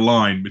ride a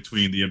line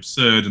between the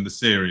absurd and the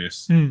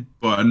serious,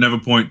 but at never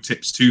point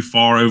tips too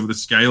far over the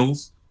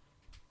scales,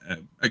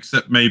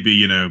 except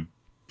maybe,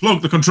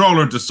 plug the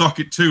controller into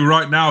socket 2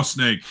 right now,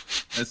 Snake,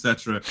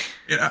 etc.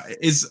 It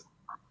is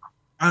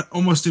an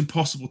almost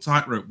impossible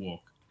tightrope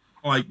walk.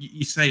 Like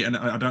you say, and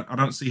I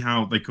don't see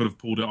how they could have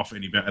pulled it off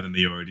any better than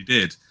they already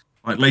did.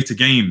 Like, later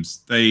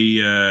games,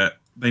 they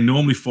they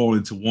normally fall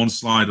into one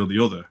slide or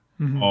the other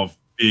of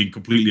being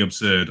completely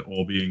absurd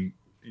or being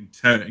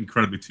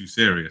incredibly too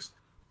serious.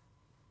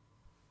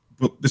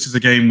 But this is a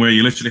game where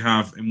you literally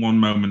have, in one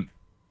moment,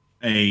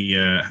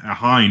 a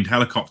Hind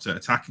helicopter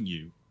attacking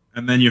you,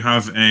 and then you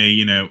have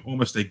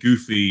almost a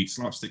goofy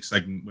slapstick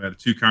segment where the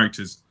two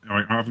characters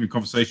are having a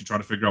conversation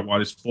trying to figure out why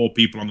there's 4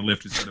 people on the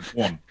lift instead of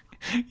 1.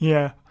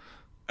 Yeah.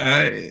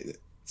 It's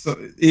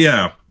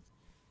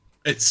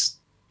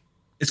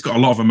got a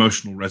lot of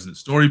emotional resonant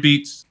story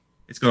beats.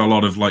 It's got a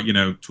lot of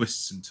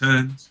twists and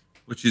turns,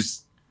 which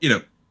is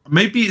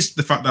maybe it's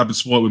the fact that I've been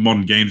spoiled with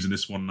modern games in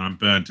this one and I'm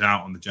burnt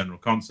out on the general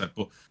concept,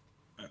 but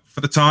for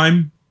the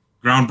time,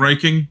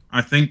 groundbreaking.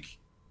 I think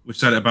we've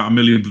said it about a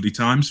million bloody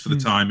times. For the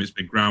time, it's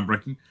been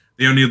groundbreaking.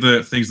 The only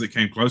other things that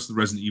came close to the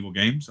Resident Evil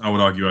games, I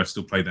would argue I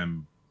still play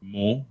them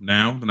more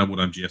now than I would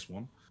on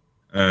GS1.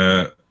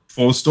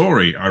 For the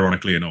story,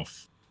 ironically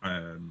enough,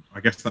 I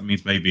guess that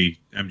means maybe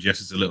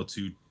MGS is a little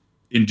too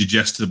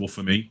indigestible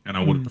for me, and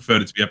I would have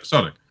preferred it to be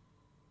episodic.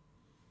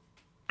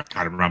 I'm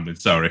kind of rambling,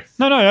 sorry.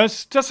 No,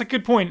 that's a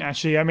good point,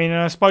 actually. I mean,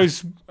 I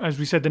suppose, as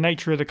we said, the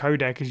nature of the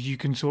codec is you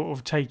can sort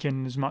of take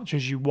in as much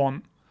as you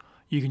want.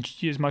 You can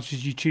as much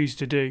as you choose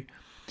to do.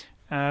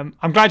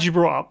 I'm glad you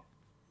brought up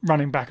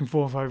running back and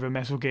forth over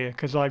Metal Gear,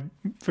 because I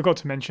forgot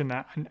to mention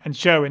that. And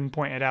Sherwin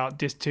pointed out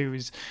Disc 2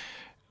 is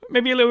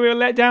maybe a little bit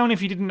let down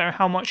if you didn't know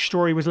how much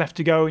story was left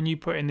to go and you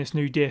put in this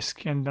new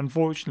disc. And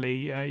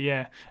unfortunately,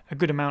 a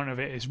good amount of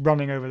it is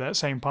running over that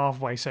same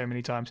pathway so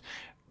many times.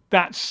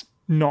 That's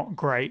not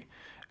great.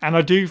 And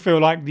I do feel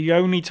like the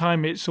only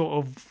time it sort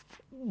of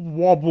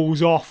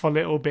wobbles off a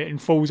little bit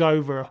and falls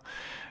over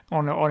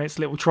on its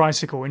little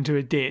tricycle into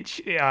a ditch,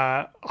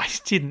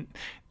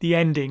 the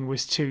ending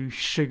was too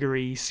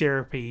sugary,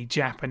 syrupy,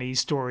 Japanese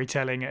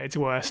storytelling at its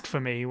worst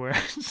for me,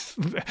 whereas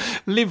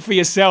Live for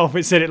Yourself,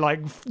 it said it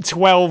like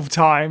 12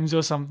 times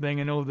or something,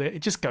 and it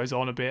just goes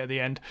on a bit at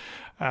the end.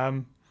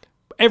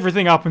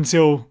 Everything up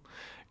until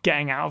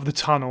getting out of the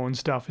tunnel and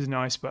stuff is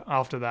nice, but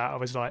after that I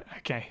was like,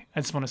 okay, I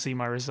just want to see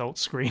my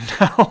results screen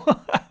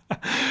now.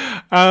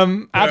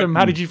 Adam,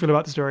 how did you feel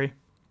about the story?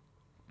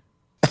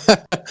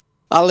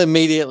 I'll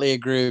immediately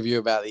agree with you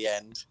about the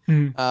end.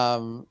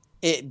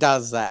 It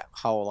does that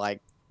whole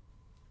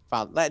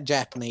that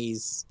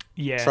Japanese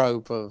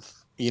trope of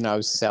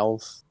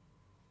self.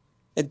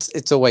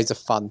 It's always a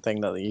fun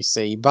thing that you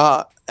see,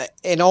 but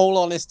in all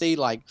honesty,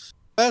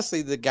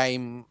 firstly, the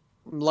game,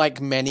 like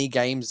many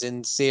games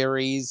in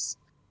series,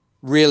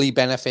 really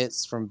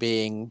benefits from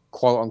being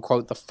quote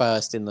unquote the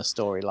first in the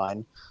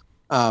storyline.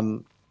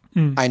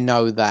 I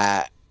know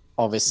that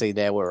obviously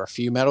there were a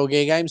few Metal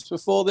Gear games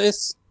before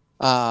this.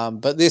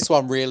 But this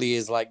one really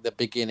is like the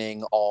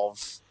beginning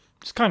of,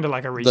 it's kind of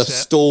like a reset. The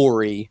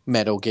story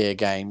Metal Gear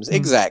games.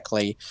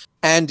 Exactly.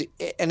 And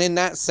in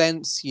that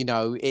sense,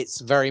 it's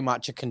very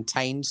much a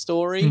contained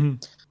story.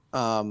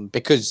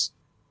 Because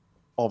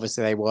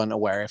obviously they weren't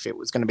aware if it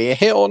was going to be a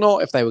hit or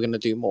not, if they were going to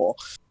do more.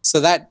 So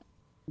that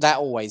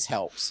always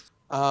helps.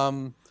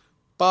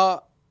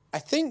 But I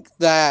think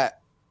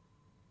that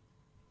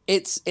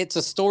it's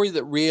a story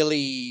that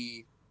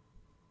really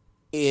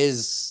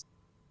is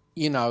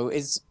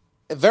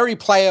very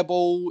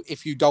playable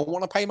if you don't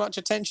want to pay much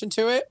attention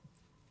to it.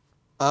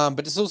 But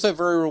it's also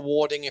very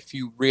rewarding if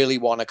you really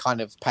want to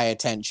kind of pay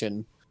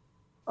attention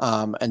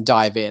and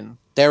dive in.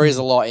 There is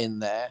a lot in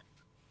there.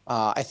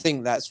 I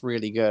think that's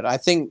really good. I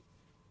think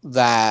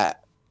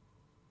that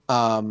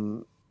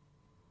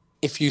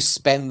if you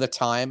spend the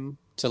time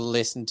to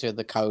listen to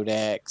the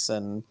codex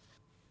and,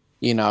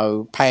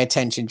 pay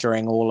attention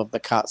during all of the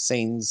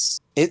cutscenes,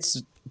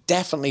 it's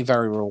definitely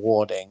very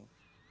rewarding.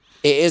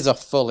 It is a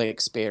full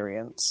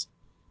experience.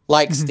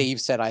 Like Steve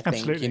said, I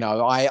think, Absolutely.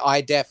 I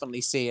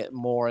definitely see it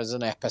more as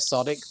an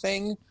episodic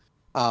thing.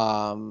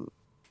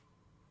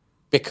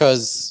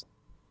 Because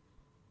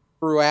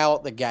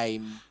throughout the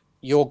game,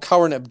 your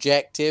current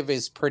objective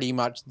is pretty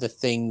much the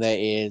thing that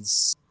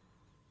is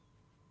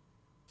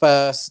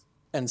first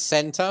and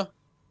center.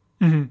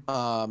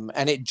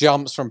 And it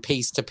jumps from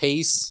piece to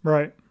piece.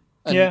 Right.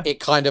 And it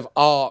kind of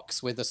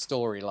arcs with a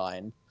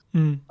storyline.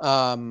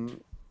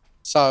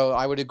 So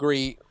I would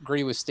agree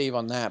with Steve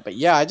on that. But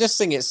yeah, I just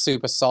think it's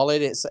super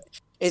solid.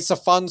 It's a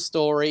fun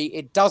story.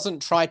 It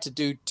doesn't try to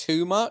do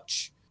too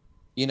much.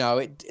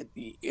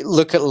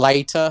 Look at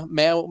later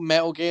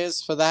Metal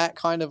Gears for that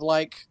kind of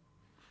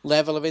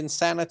level of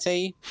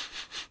insanity.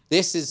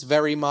 This is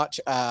very much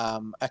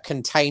a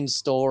contained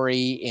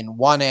story in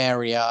one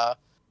area.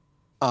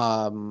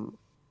 The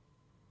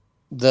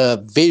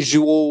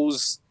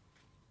visuals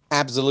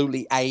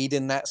absolutely aid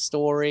in that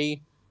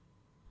story.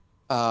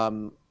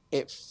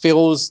 It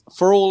feels,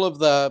 for all of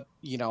the,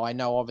 I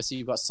know obviously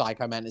you've got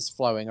Psycho Mantis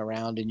flowing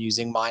around and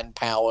using mind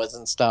powers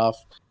and stuff,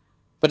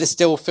 but it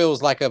still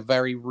feels like a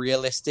very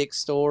realistic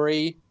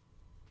story.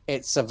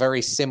 It's a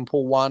very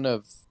simple one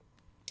of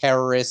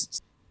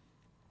terrorists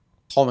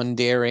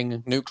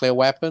commandeering nuclear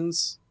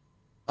weapons.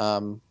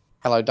 Hello,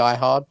 Die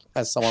Hard,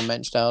 as someone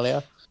mentioned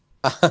earlier.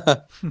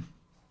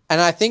 And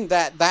I think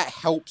that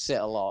helps it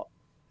a lot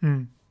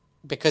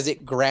because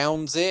it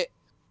grounds it.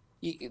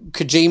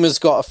 Kojima's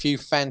got a few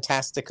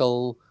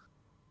fantastical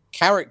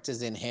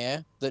characters in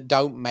here that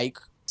don't make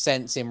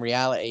sense in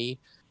reality,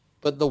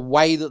 but the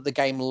way that the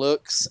game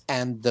looks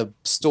and the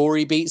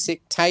story beats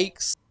it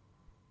takes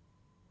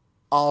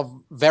are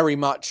very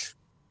much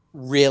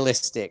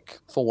realistic,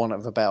 for want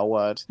of a better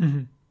word.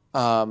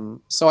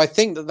 So I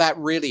think that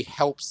really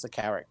helps the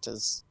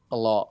characters a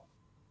lot.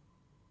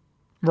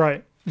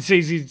 Right.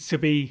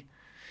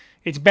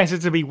 It's better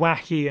to be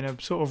wacky in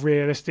a sort of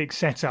realistic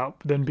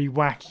setup than be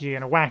wacky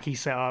in a wacky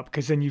setup,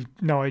 because then you've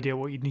no idea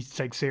what you need to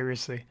take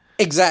seriously.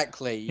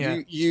 Exactly. Yeah.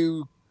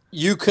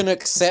 You can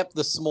accept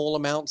the small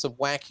amounts of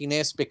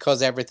wackiness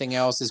because everything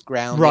else is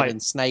grounded in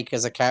Snake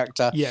as a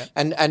character. Yeah.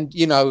 And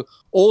you know,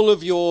 all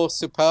of your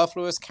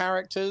superfluous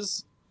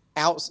characters,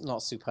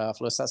 not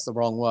superfluous, that's the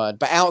wrong word,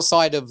 but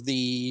outside of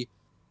the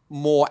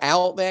more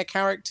out there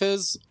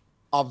characters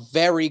are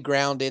very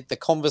grounded. The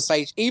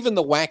conversation, even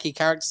the wacky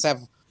characters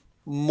have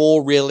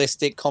more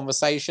realistic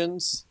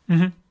conversations.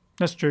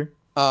 That's true.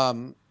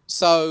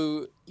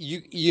 So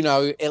you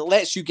know, it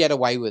lets you get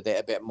away with it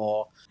a bit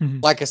more.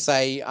 Like I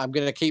say, I'm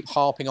going to keep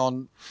harping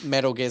on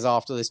Metal Gears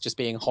after this just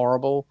being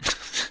horrible.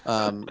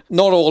 Not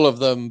all of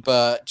them,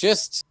 but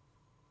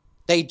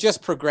they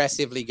just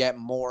progressively get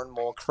more and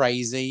more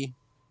crazy.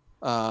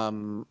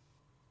 And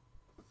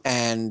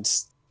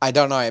I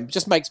don't know, it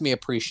just makes me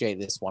appreciate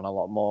this one a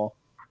lot more.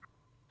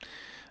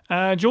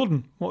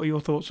 Jordan, what are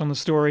your thoughts on the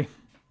story?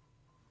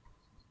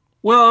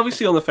 Well,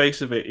 obviously, on the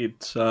face of it,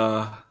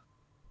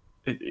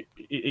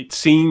 it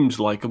seems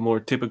like a more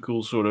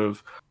typical sort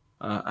of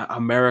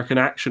American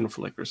action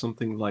flick or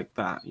something like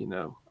that, you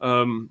know.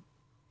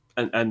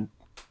 And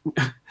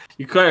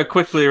you kind of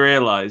quickly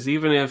realize,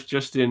 even if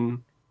just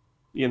in,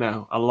 you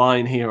know, a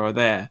line here or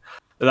there,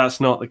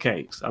 that's not the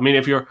case. I mean,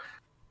 if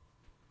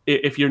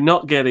you're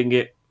not getting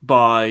it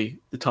by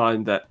the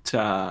time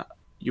that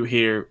you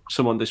hear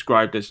someone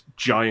described as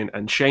giant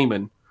and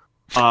shaman,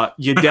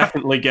 you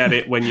definitely get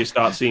it when you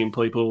start seeing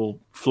people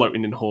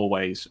floating in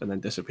hallways and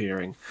then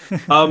disappearing.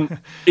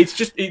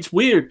 It's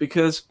weird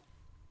because,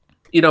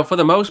 you know, for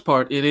the most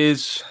part, it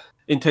is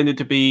intended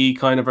to be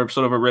kind of a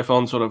sort of a riff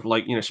on sort of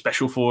like, you know,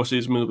 Special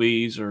Forces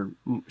movies or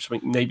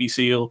something, Navy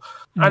SEAL,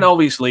 and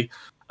obviously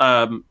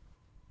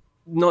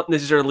not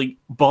necessarily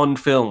Bond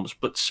films,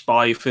 but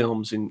spy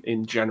films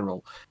in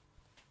general.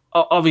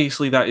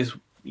 Obviously, that is,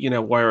 you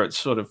know, where it's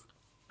sort of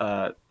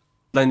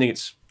lending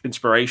its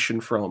inspiration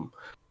from.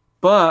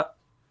 But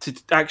to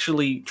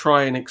actually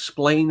try and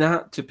explain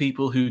that to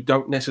people who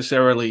don't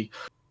necessarily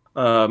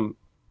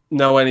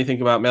know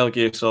anything about Metal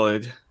Gear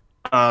Solid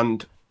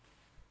and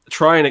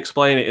try and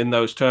explain it in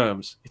those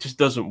terms, it just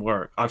doesn't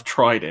work. I've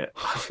tried it.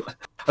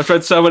 I've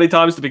tried so many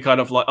times to be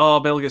kind of like, oh,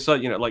 Metal Gear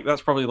Solid, you know, like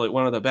that's probably like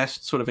one of the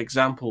best sort of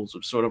examples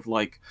of sort of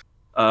like,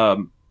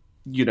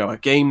 you know, a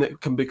game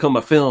that can become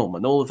a film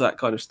and all of that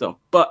kind of stuff.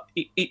 But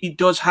it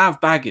does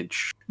have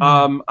baggage.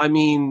 I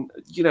mean,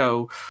 you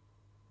know,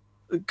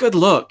 good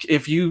luck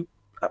if you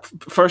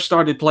first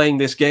started playing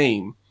this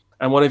game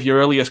and one of your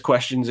earliest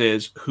questions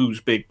is,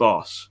 who's Big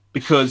Boss?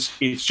 Because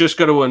it's just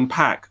going to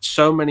unpack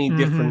so many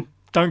different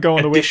Don't go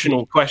on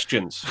additional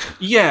questions.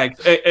 Yeah,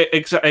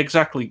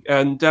 exactly.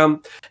 And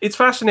it's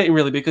fascinating,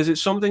 really, because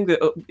it's something that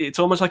it's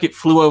almost like it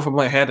flew over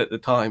my head at the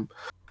time,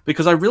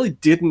 because I really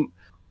didn't.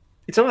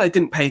 It's not that I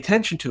didn't pay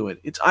attention to it.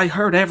 I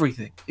heard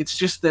everything. It's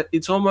just that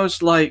it's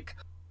almost like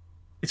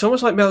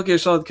Metal Gear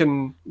Solid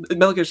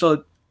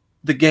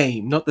the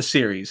game, not the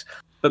series,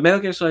 but Metal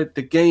Gear Solid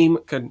the game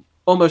can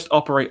almost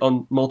operate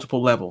on multiple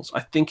levels.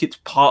 I think it's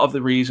part of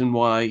the reason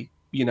why,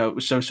 you know, it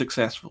was so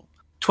successful.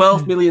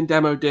 12 million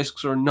demo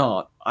discs or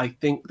not, I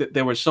think that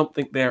there was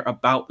something there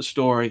about the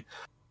story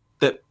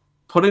that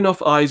put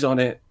enough eyes on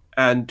it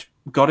and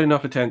got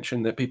enough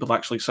attention that people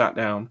actually sat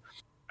down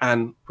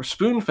and were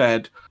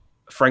spoon-fed,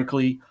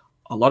 frankly,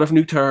 a lot of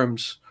new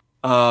terms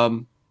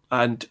and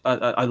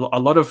a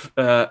lot of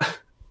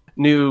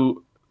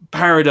new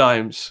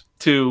paradigms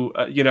to,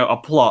 you know, a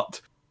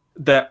plot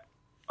that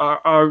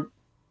are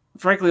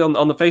frankly,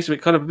 on the face of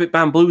it, kind of a bit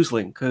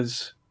bamboozling,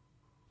 because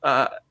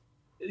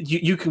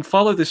you can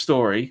follow the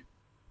story.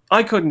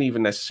 I couldn't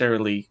even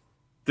necessarily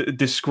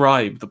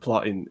describe the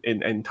plot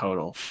in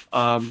total.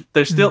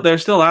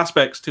 There's still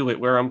aspects to it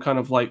where I'm kind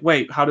of like,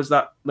 wait, how does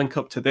that link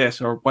up to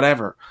this or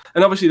whatever?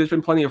 And obviously, there's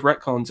been plenty of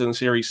retcons in the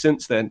series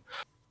since then,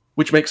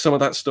 which makes some of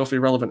that stuff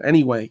irrelevant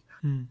anyway.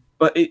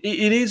 But it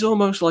is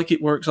almost like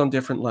it works on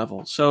different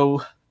levels.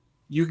 So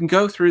you can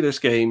go through this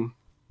game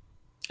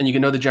and you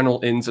can know the general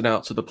ins and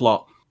outs of the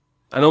plot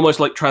and almost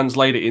like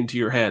translate it into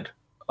your head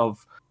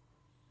of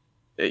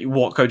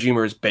what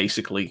Kojima is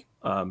basically,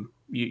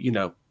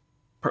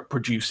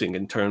 producing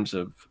in terms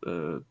of,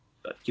 a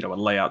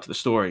layout to the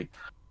story.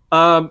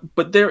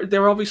 But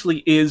there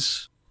obviously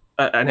is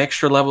an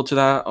extra level to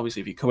that.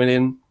 Obviously, if you're coming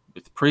in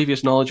with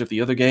previous knowledge of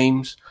the other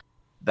games,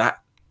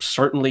 that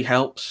certainly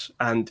helps,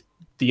 and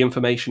the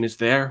information is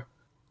there.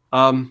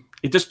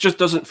 It just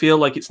doesn't feel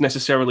like it's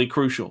necessarily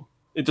crucial.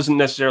 It doesn't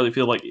necessarily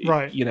feel like,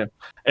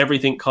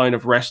 everything kind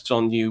of rests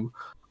on you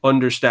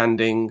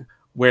understanding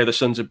where the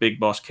Sons of Big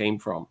Boss came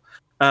from.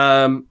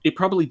 it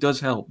probably does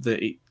help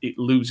that it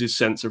loses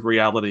sense of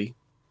reality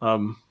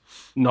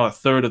not a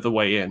third of the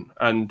way in,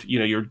 and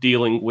you're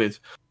dealing with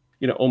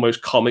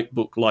almost comic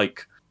book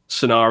like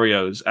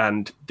scenarios,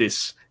 and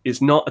this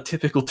is not a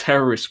typical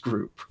terrorist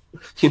group.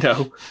 In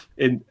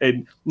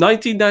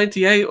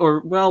 1998,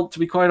 or, well, to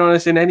be quite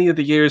honest, in any of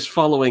the years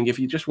following, if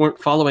you just weren't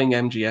following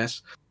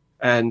MGS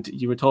and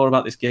you were told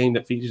about this game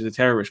that features a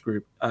terrorist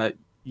group,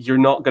 you're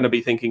not going to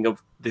be thinking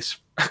of this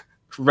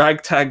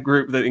ragtag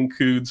group that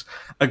includes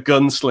a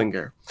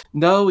gunslinger.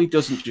 No, he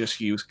doesn't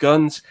just use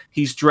guns.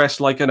 He's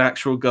dressed like an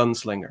actual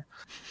gunslinger.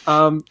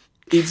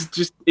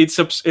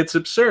 It's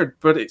absurd,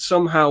 but it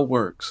somehow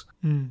works.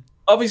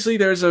 Obviously,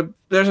 there's an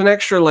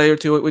extra layer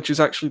to it, which is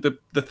actually the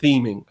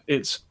theming.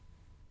 It's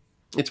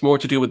more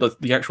to do with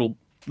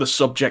the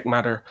subject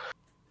matter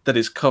that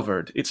is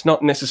covered. It's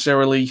not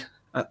necessarily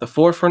at the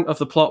forefront of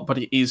the plot, but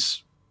it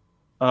is,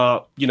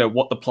 what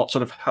the plot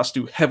sort of has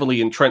to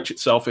heavily entrench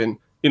itself in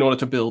order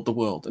to build the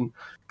world. And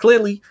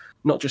clearly,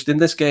 not just in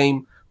this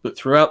game, but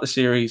throughout the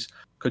series,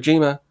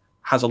 Kojima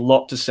has a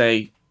lot to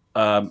say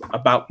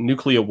about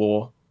nuclear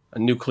war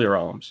and nuclear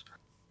arms.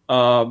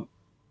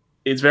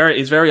 It's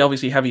very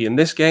obviously heavy in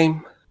this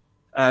game,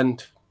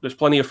 and there's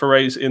plenty of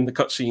forays in the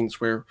cutscenes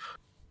where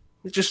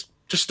it just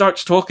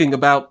starts talking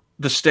about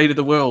the state of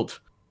the world.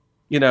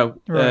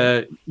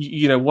 Right.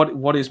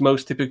 What is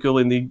most typical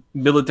in the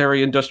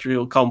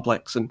military-industrial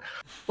complex, and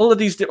all of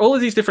these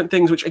different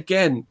things, which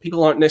again,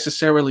 people aren't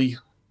necessarily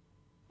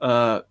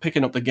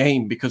picking up the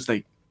game because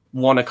they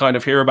want to kind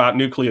of hear about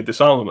nuclear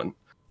disarmament.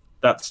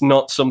 That's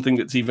not something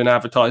that's even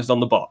advertised on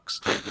the box.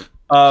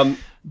 But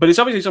it's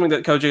obviously something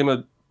that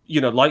Kojima,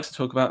 likes to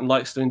talk about and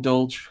likes to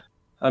indulge.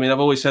 I mean, I've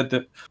always said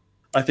that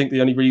I think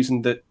the only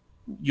reason that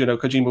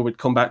Kojima would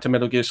come back to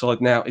Metal Gear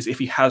Solid now is if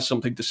he has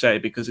something to say,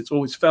 because it's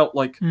always felt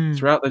like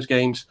throughout those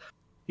games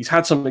he's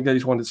had something that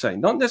he's wanted to say.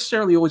 Not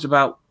necessarily always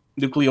about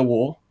nuclear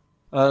war,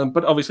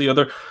 but obviously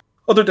other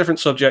different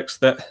subjects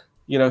that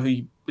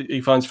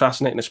he finds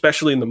fascinating,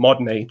 especially in the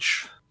modern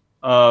age.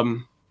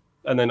 And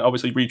then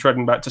obviously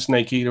retreading back to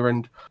Snake Eater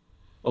and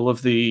all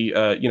of the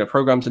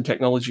programs and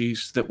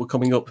technologies that were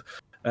coming up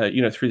through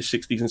the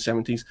 60s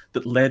and 70s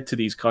that led to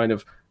these kind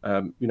of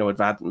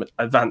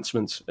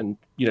advancements and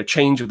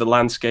change of the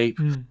landscape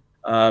in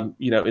the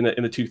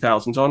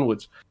 2000s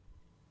onwards.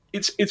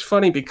 It's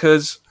funny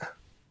because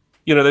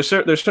there's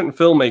certain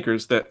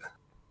filmmakers that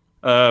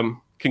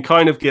can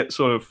kind of get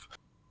sort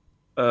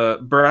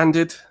of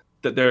branded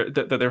that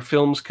their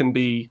films can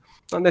be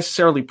not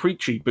necessarily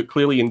preachy but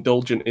clearly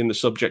indulgent in the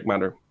subject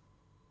matter,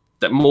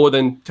 that more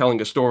than telling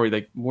a story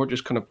they more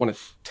just kind of want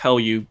to tell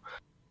you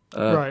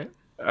a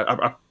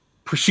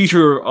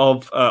procedure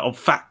of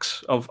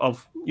facts of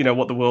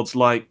what the world's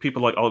like.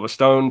 People like Oliver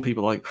Stone,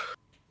 people like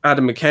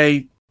Adam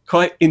McKay,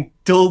 quite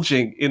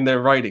indulging in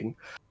their writing,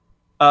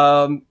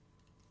 and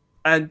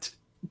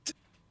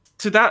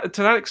to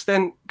that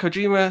extent,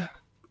 Kojima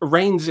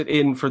reins it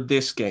in for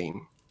this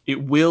game.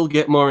 It will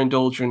get more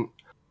indulgent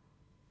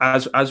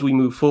as we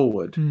move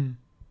forward.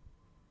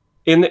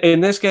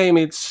 In this game,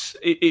 it's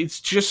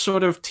just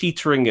sort of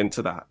teetering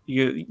into that.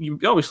 You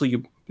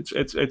obviously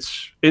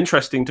it's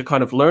interesting to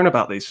kind of learn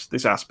about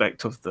this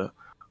aspect of the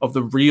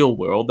real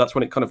world. That's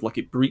when it kind of like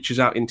it breaches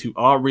out into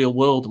our real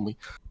world, and we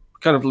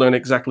kind of learn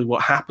exactly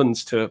what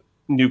happens to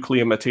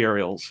nuclear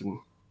materials and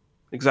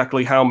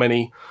exactly how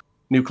many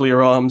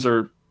nuclear arms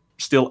are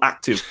still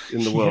active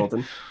in the world.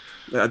 And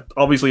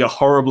obviously a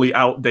horribly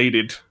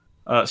outdated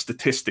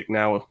statistic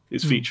now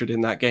is featured in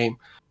that game.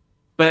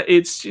 But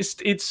it's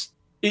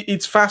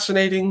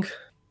fascinating.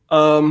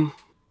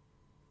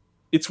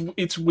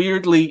 It's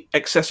weirdly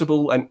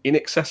accessible and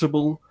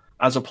inaccessible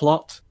as a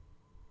plot.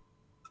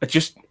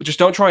 Just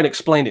don't try and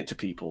explain it to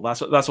people.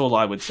 That's all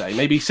I would say.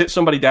 Maybe sit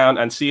somebody down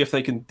and see if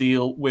they can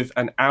deal with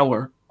an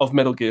hour of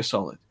Metal Gear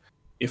Solid.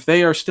 If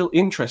they are still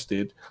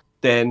interested,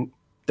 then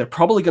they're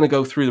probably going to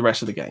go through the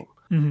rest of the game.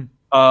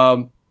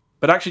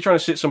 But actually trying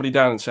to sit somebody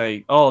down and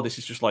say, "Oh, this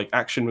is just like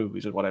action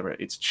movies or whatever,"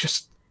 it's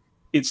just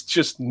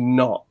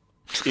not.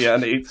 Yeah,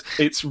 and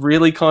it's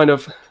really kind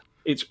of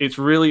it's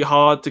really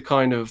hard to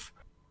kind of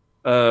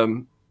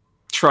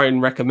try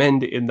and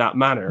recommend it in that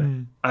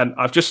manner. And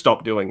I've just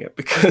stopped doing it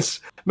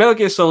because Metal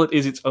Gear Solid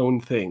is its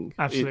own thing.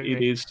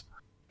 Absolutely.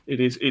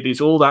 It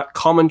is all that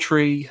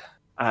commentary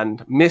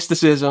and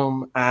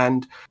mysticism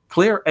and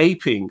clear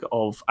aping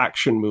of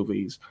action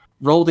movies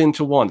rolled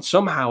into one.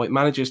 Somehow it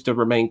manages to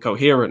remain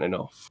coherent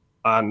enough.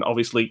 And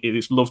obviously it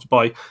is loved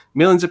by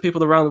millions of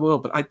people around the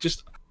world. But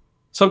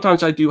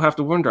sometimes I do have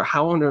to wonder,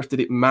 how on earth did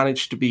it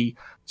manage to be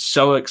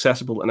so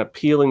accessible and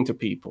appealing to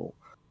people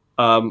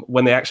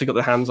when they actually got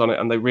their hands on it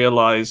and they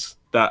realize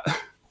that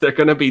they're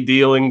going to be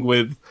dealing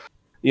with,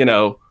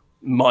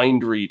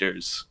 mind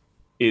readers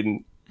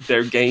in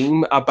their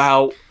game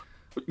about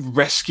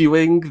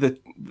rescuing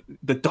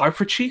the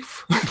diaper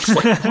chief? It's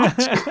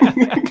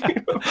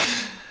like,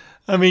 what?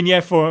 I mean, yeah,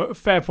 for a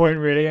fair point,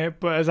 really.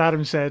 But as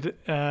Adam said,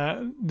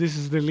 this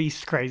is the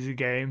least crazy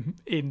game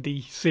in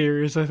the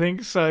series, I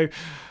think. So,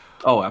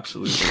 oh,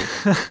 absolutely.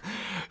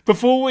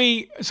 Before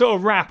we sort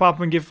of wrap up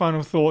and give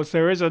final thoughts,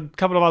 there is a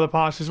couple of other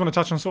parts. I just want to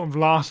touch on sort of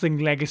lasting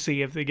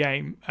legacy of the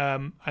game.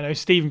 I know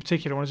Steve in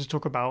particular wanted to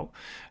talk about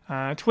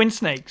Twin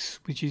Snakes,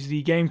 which is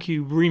the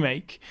GameCube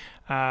remake,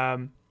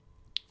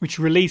 which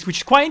released, which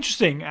is quite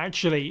interesting,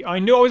 actually. I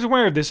was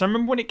aware of this. I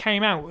remember when it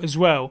came out as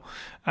well,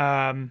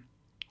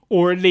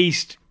 or at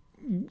least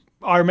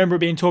I remember it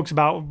being talked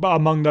about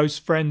among those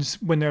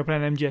friends when they were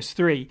playing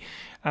MGS3.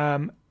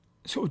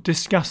 Sort of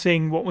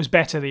discussing what was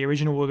better, the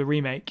original or the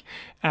remake,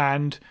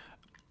 and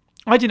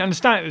I didn't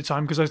understand it at the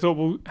time because I thought,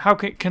 well, how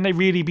can they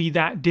really be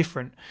that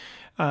different?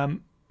 But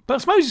I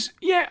suppose,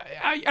 yeah,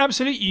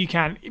 absolutely you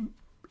can.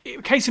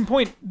 Case in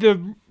point,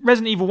 the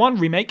Resident Evil 1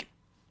 remake.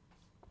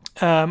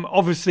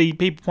 Obviously,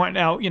 people point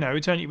out,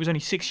 it was only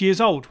 6 years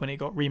old when it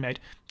got remade.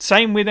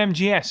 Same with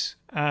MGS,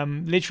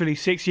 literally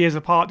 6 years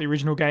apart, the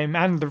original game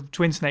and the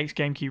Twin Snakes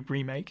GameCube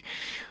remake,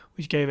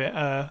 which gave it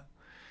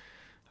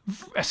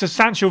a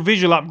substantial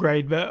visual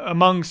upgrade, but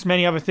amongst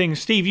many other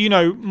things. Steve, you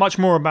know much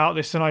more about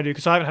this than I do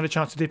because I haven't had a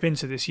chance to dip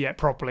into this yet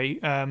properly.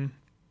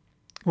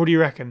 What do you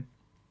reckon?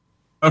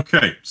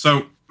 Okay,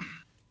 so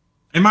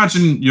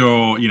imagine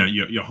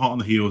you're hot on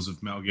the heels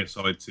of Metal Gear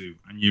Solid 2,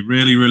 and you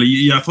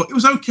really, I thought it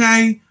was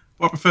okay,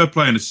 but I prefer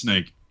playing as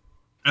Snake.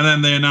 And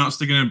then they announced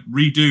they're going to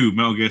redo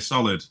Metal Gear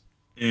Solid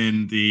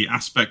in the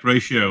aspect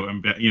ratio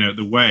and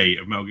the way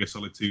of Metal Gear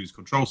Solid 2's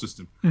control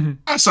system. Mm-hmm.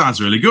 That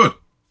sounds really good.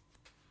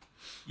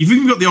 You've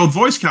even got the old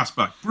voice cast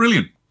back.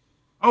 Brilliant.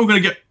 Oh, we're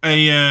going to get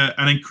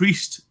an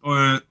increased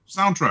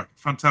soundtrack.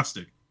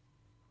 Fantastic.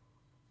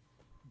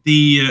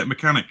 The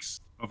mechanics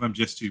of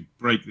MGS2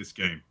 break this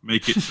game.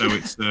 Make it so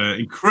it's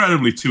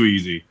incredibly too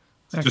easy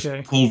to just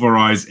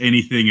pulverize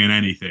anything and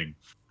anything.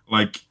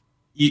 Like,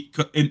 in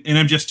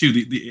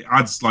MGS2, it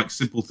adds like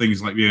simple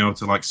things like being able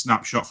to like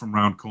snapshot from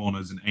round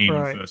corners and aim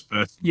in first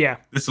person. Yeah.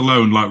 This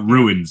alone like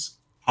ruins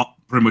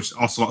pretty much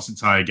Ocelot's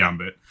entire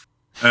gambit.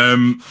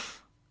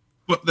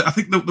 But I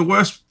think the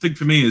worst thing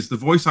for me is the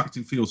voice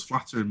acting feels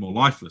flatter and more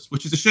lifeless,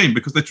 which is a shame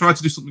because they tried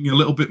to do something a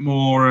little bit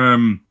more,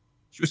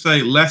 should we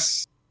say,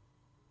 less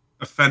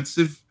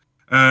offensive.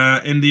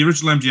 In the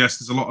original MGS,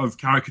 there's a lot of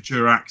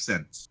caricature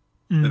accents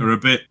that are a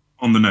bit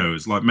on the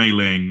nose, like Mei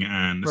Ling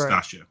and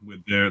Nastasha,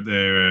 with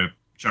their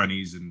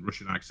Chinese and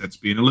Russian accents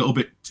being a little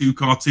bit too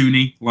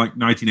cartoony, like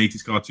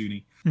 1980s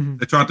cartoony. Mm-hmm.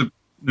 They tried to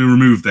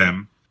remove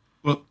them,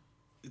 but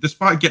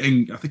despite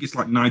getting, I think it's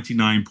like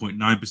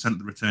 99.9% of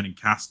the returning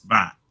cast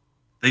back,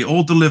 they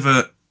all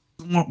deliver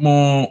somewhat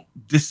more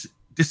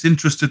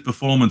disinterested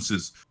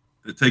performances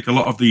that take a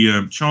lot of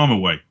the charm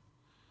away.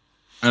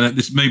 And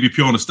this may be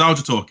pure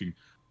nostalgia talking.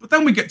 But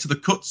then we get to the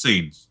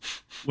cutscenes,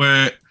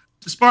 where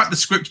despite the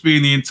script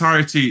being the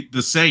entirety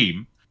the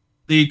same,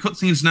 the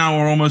cutscenes now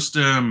are almost,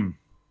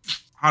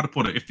 how to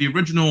put it, if the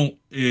original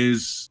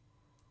is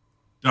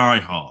Die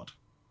Hard,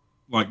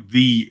 like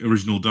the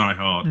original Die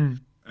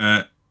Hard,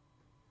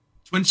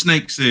 Twin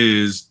Snakes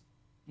is...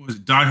 Was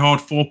it Die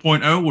Hard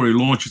 4.0, where he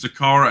launches a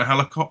car at a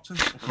helicopter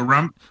up a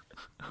ramp?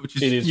 Which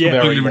is it is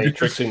very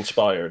Matrix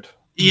inspired.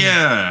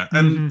 Yeah,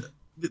 and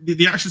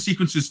the action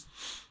sequences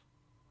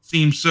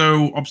seem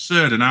so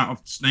absurd and out of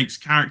Snake's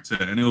character,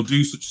 and he'll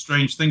do such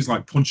strange things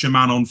like punch a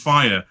man on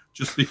fire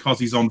just because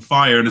he's on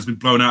fire and has been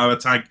blown out of a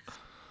tank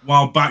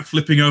while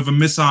backflipping over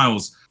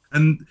missiles.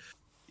 And,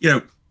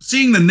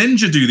 seeing the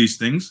ninja do these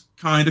things,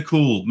 kind of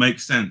cool,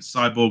 makes sense.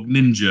 Cyborg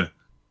ninja.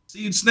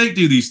 Seeing Snake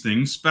do these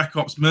things, Spec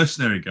Ops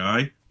mercenary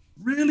guy,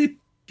 really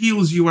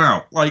peels you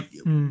out. Like,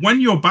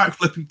 when you're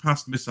backflipping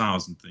past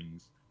missiles and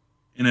things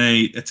in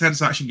a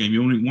tense action game,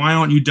 you're wondering, why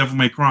aren't you Devil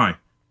May Cry?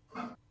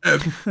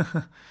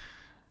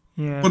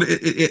 Yeah. But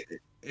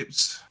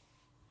it's...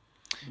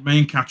 The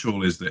main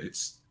catch-all is that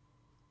it's...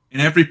 In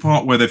every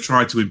part where they've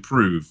tried to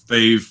improve,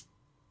 the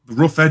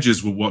rough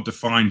edges were what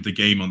defined the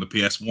game on the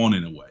PS1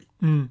 in a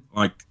way.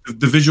 Like,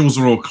 the visuals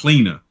are all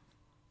cleaner.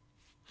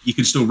 You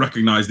can still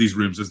recognize these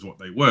rooms as what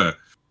they were.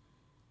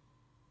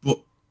 But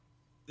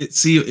it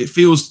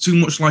feels too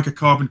much like a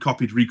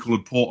carbon-copied,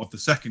 recolored port of the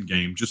second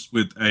game, just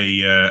with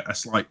a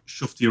slight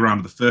shufty around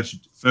of the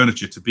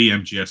furniture to be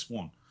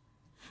MGS1.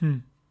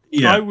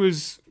 Yeah. I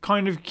was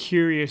kind of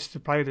curious to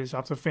play this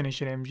after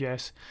finishing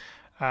MGS,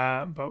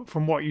 but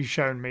from what you've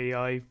shown me,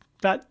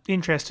 that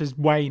interest has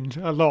waned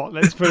a lot,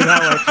 let's put it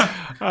that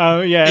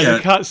way. The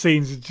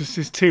cutscenes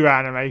is too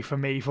anime for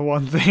me, for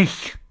one thing.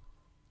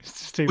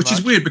 Which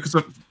is weird because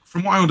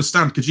from what I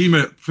understand,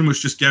 Kojima pretty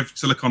much just gave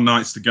Silicon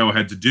Knights the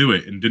go-ahead to do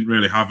it and didn't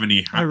really have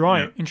any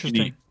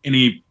interesting.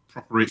 Any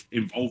proper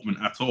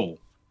involvement at all.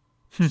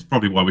 It's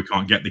probably why we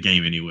can't get the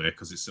game anywhere,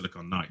 because it's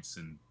Silicon Knights,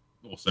 and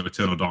also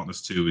Eternal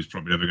Darkness 2 is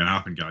probably never going to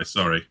happen, guys.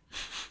 Sorry.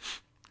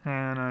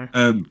 I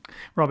know.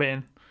 Rub it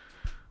in.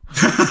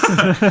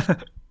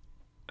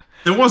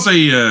 There was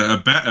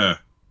a better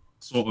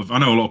sort of... I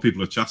know a lot of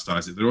people have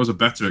chastised it. There was a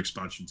better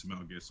expansion to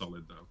Metal Gear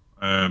Solid, though.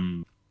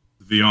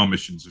 The VR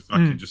missions, if I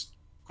can just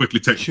quickly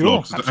take the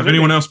floor. Have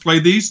anyone else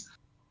played these?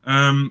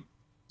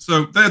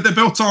 So they're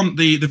built on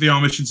the VR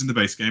missions in the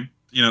base game.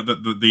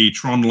 The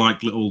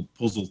Tron-like little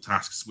puzzle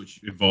tasks, which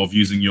involve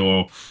using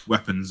your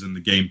weapons and the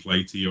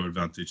gameplay to your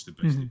advantage to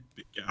basically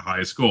get a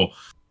higher score.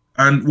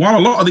 And while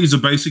a lot of these are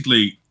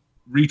basically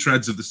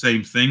retreads of the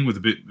same thing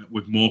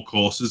with more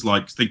courses,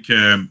 like think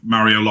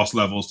Mario Lost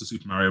Levels to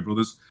Super Mario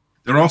Brothers,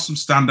 there are some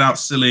standout,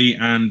 silly,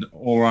 and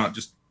all right,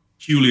 just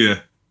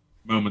peculiar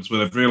moments where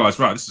they've realized,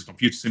 right, this is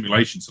computer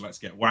simulation, so let's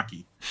get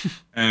wacky.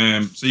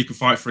 So you can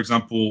fight, for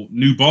example,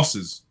 new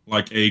bosses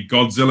like a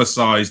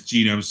Godzilla-sized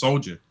Genome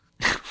Soldier,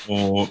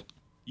 or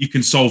you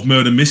can solve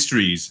murder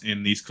mysteries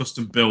in these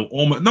custom-built,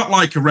 almost not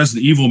like a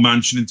Resident Evil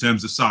mansion in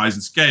terms of size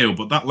and scale,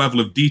 but that level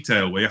of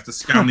detail where you have to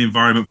scan the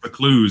environment for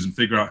clues and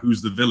figure out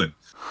who's the villain.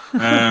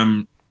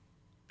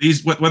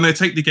 These, when they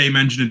take the game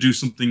engine and do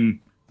something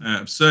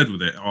absurd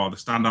with it, are the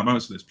standout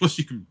moments of this. Plus,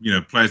 you can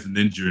play as the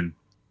ninja and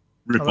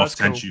rip off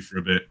Tenchu cool. for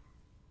a bit.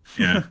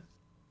 Yeah,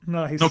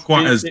 nice. Not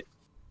quite as.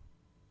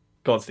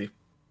 Go on, Steve.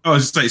 I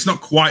was just saying, it's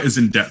not quite as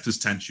in depth as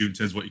Tenchu in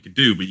terms of what you can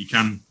do, but you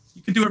can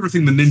do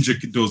everything the ninja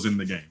does in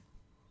the game.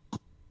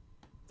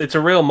 It's a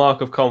real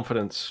mark of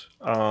confidence,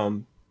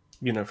 from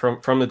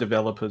the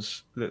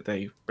developers that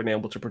they've been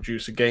able to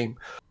produce a game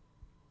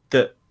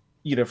that,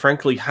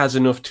 frankly, has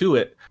enough to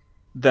it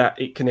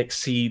that it can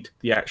exceed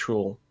the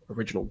actual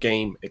original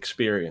game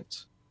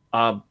experience.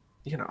 I'm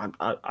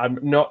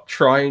not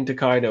trying to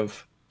kind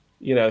of,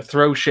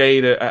 throw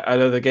shade at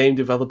other game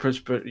developers,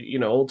 but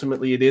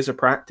ultimately it is a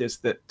practice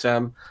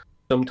that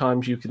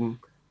sometimes you can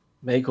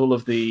make all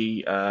of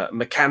the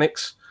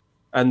mechanics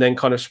and then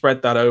kind of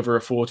spread that over a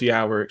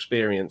 40-hour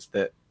experience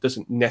that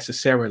doesn't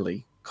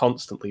necessarily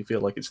constantly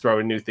feel like it's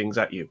throwing new things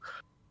at you.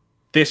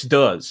 This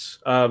does.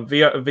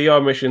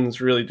 VR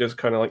missions really just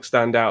kind of like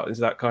stand out as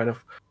that kind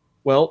of,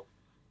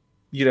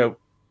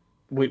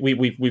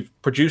 we've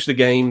produced a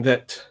game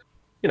that,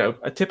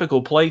 a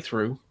typical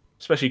playthrough,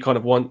 especially kind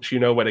of once you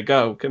know where to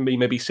go, can be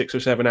maybe 6 or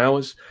 7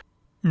 hours.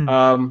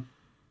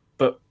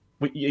 But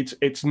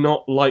it's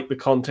not like the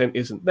content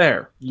isn't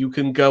there. You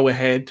can go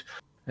ahead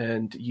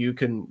and you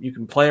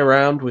can play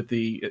around with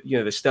the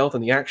the stealth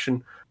and the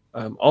action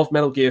of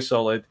Metal Gear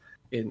Solid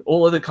in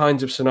all other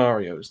kinds of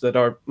scenarios that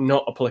are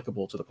not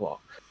applicable to the plot,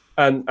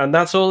 and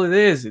that's all it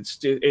is.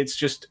 It's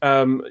just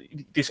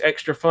this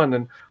extra fun,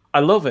 and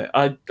I love it.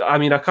 I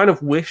mean, I kind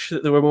of wish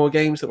that there were more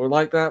games that were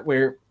like that,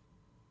 where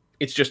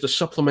it's just a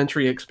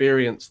supplementary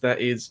experience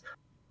that is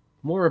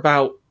more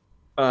about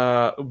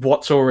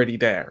what's already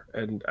there,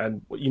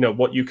 and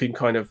what you can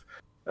kind of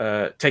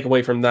take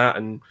away from that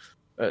and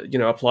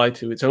apply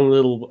to its own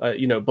little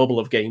bubble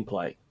of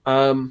gameplay.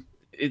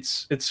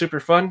 It's super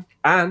fun,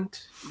 and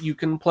you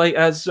can play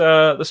as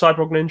the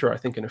Cyborg Ninja, I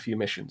think, in a few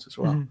missions as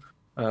well,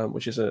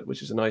 which is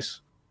a nice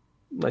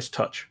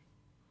touch.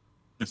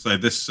 So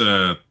this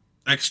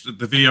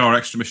the VR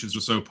extra missions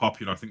were so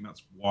popular. I think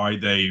that's why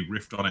they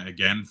riffed on it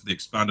again for the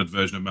expanded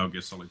version of Metal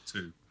Gear Solid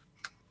 2,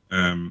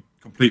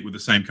 complete with the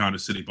same kind of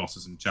silly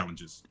bosses and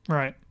challenges.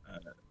 Right.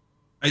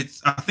 I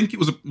think it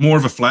was more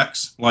of a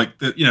flex. Like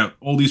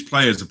all these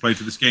players have played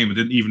through this game and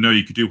didn't even know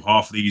you could do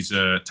half of these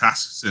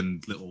tasks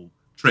and little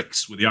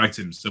tricks with the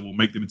items. So we'll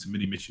make them into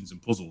mini missions and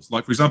puzzles.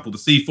 Like, for example, the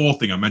C4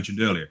 thing I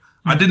mentioned earlier.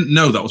 I didn't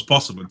know that was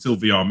possible until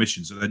VR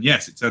missions. And then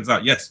yes, it turns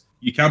out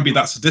you can be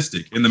that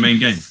sadistic in the main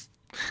game.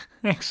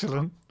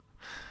 Excellent.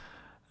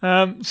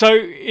 So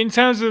in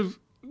terms of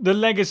the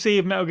legacy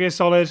of Metal Gear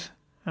Solid,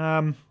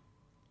 IGN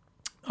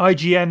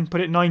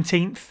put it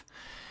 19th.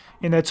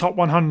 In their top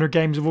 100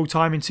 games of all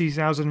time in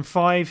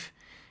 2005.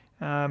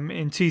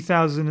 In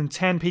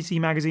 2010, PC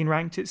Magazine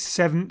ranked it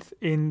 7th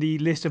in the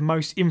list of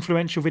most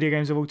influential video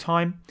games of all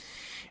time.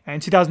 And in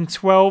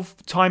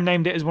 2012, Time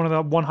named it as one of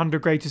the 100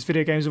 greatest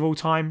video games of all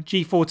time.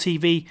 G4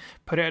 TV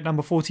put it at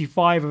number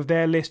 45 of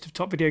their list of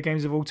top video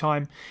games of all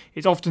time.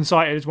 It's often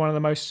cited as one of the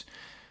most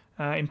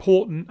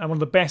important and one of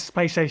the best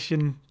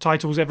PlayStation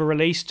titles ever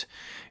released.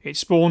 It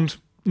spawned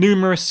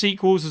numerous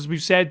sequels, as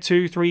we've said,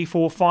 2, 3,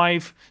 4,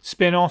 5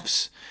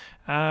 spin-offs.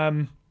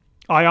 I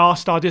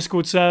asked our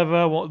Discord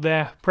server what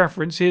their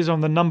preference is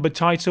on the numbered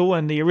title,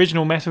 and the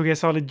original Metal Gear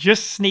Solid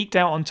just sneaked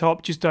out on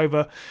top, just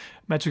over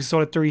Metal Gear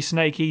Solid 3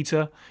 Snake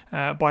Eater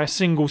by a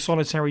single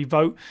solitary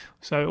vote.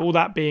 So all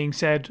that being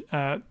said,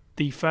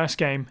 the first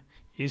game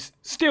is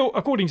still,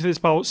 according to this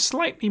poll,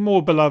 slightly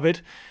more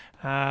beloved,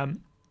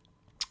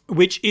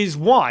 which is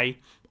why,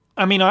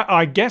 I mean,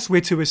 I guess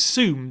we're to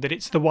assume that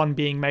it's the one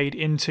being made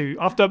into,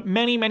 after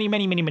many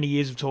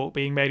years of talk,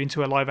 being made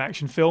into a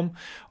live-action film.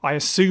 I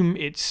assume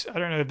it's, I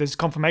don't know if there's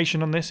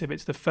confirmation on this, if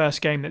it's the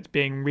first game that's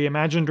being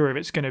reimagined or if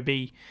it's going to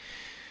be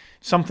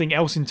something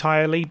else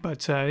entirely.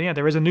 But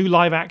there is a new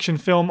live-action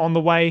film on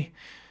the way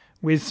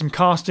with some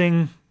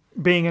casting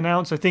being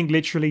announced. I think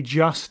literally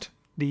just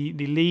the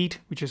lead,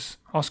 which is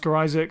Oscar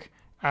Isaac,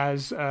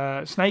 as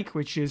Snake,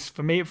 which is,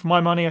 for my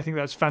money, I think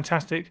that's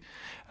fantastic.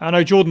 I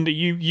know, Jordan, that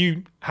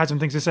you had some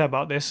things to say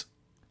about this.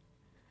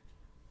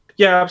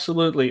 Yeah,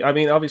 absolutely. I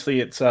mean, obviously,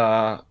 it's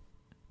a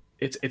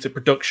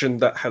production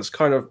that has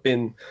kind of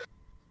been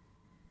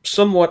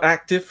somewhat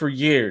active for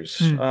years.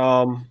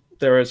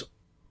 There has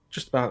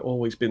just about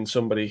always been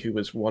somebody who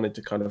has wanted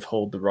to kind of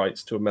hold the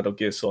rights to a Metal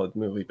Gear Solid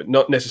movie, but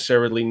not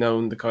necessarily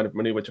known the kind of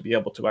maneuver to be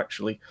able to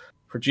actually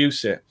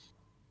produce it.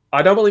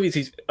 I don't believe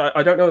he's.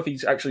 I don't know if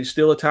he's actually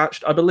still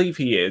attached. I believe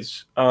he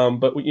is.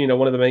 But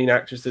one of the main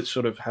actors that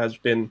sort of has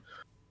been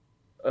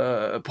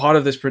part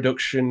of this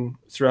production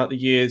throughout the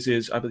years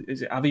is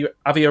it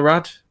Avi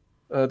Arad,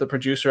 the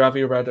producer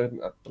Avi Arad.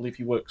 I believe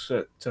he works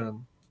at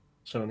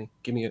Sony.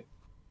 Give me a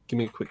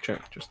quick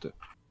check just to.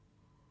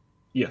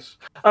 Yes,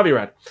 Avi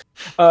Arad.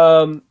 He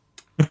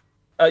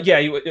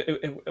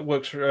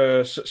works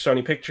for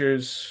Sony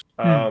Pictures.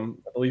 I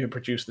believe he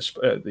produced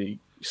the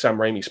Sam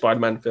Raimi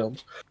Spider-Man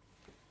films.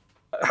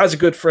 Has a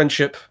good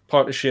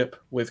partnership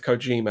with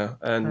Kojima,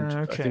 and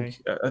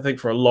I think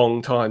for a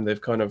long time they've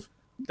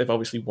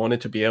obviously wanted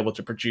to be able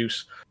to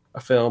produce a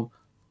film.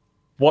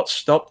 What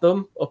stopped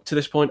them up to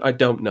this point, I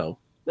don't know.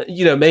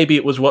 Maybe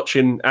it was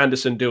watching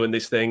Anderson doing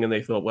this thing, and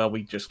they thought, well,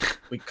 we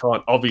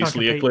can't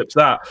obviously eclipse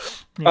that.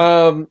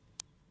 Yeah.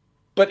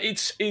 But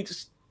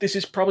this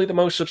is probably the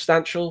most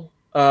substantial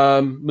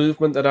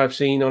movement that I've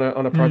seen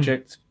on a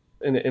project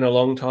in a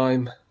long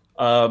time.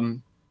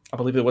 I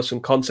believe there was some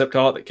concept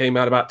art that came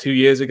out about 2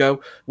 years ago,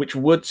 which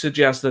would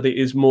suggest that it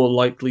is more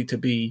likely to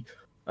be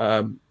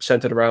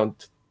centered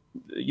around,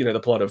 the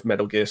plot of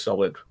Metal Gear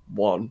Solid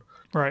 1.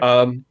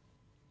 Right.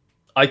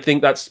 I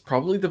think that's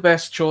probably the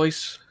best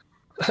choice.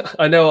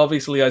 I know,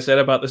 obviously, I said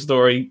about the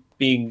story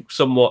being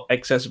somewhat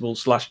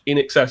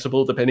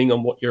accessible/inaccessible, depending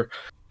on what you're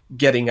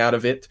getting out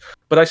of it.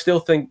 But I still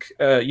think,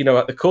 at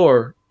the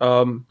core,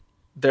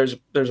 there's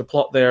a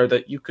plot there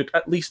that you could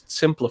at least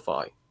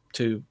simplify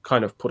to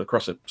kind of put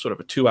across a sort of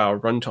a 2-hour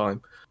runtime,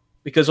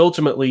 because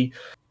ultimately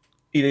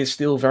it is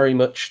still very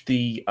much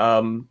the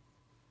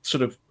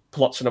sort of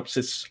plot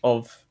synopsis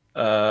of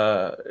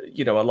a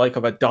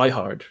Die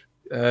Hard,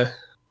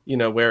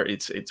 where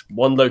it's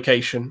one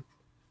location,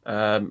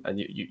 and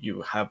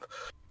you have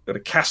got a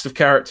cast of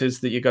characters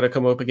that you got to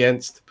come up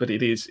against, but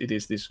it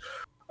is this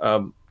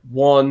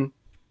one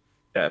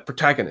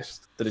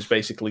protagonist that is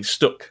basically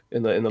stuck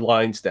in the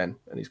lion's den,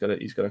 and he's got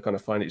to kind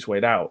of find his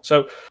way out.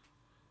 So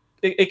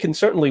it can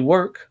certainly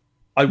work.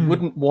 I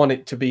wouldn't want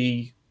it to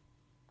be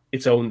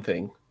its own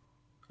thing.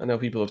 I know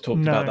people have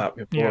talked about that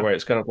before, where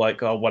it's kind of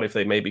like, oh, what if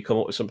they maybe come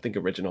up with something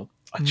original?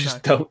 I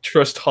just don't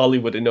trust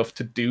Hollywood enough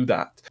to do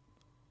that.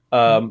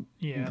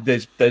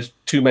 There's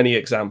too mmany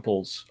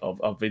examples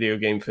of video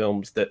game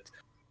films that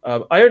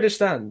I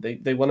understand.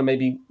 They want to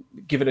maybe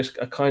give it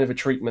a kind of a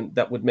treatment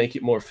that would make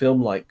it more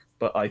film-like,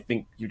 but I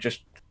think you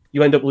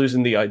end up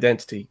losing the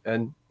identity.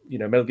 And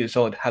Metal Gear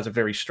Solid has a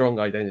very strong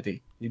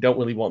identity. You don't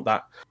really want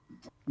that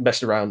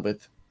messed around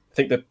with. I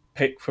think the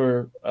pick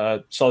for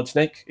Solid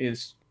Snake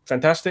is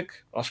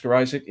fantastic. Oscar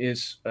Isaac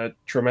is a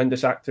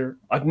tremendous actor.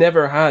 I've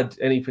never had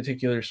any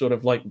particular sort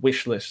of like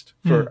wish list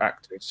for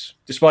actors,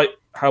 despite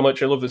how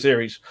much I love the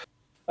series.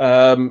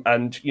 And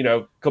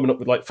coming up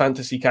with like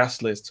fantasy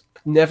cast lists,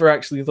 never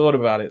actually thought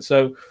about it.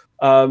 So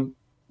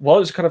while it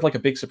was kind of like a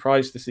big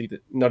surprise to see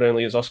that not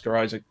only is Oscar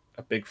Isaac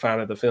a big fan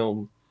of the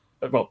film,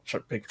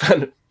 big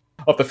fan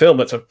of the film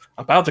that's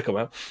about to come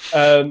out,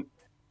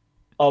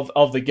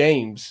 of the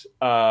games,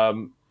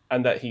 and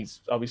that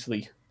he's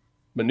obviously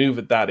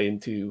maneuvered that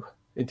into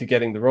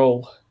getting the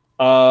role.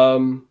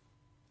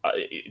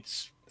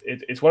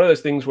 It's one of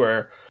those things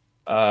where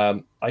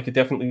I could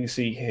definitely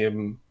see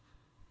him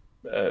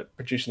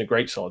producing a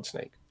great Solid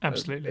Snake.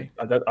 Absolutely.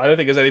 I don't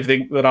think there's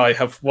anything that I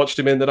have watched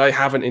him in that I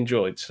haven't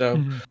enjoyed.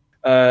 So,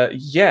 I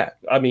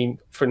mean,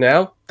 for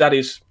now, that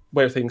is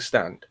where things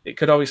stand. It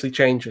could obviously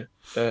change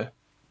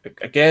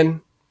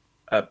again,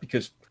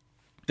 because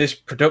this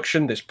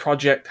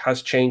project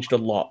has changed a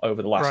lot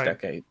over the last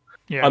decade.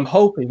 Yeah. I'm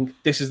hoping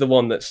this is the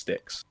one that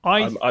sticks.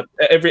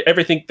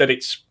 Everything that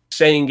it's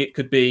saying it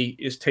could be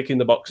is ticking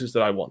the boxes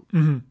that I want.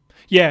 Mm-hmm.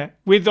 Yeah,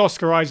 with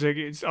Oscar Isaac,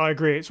 I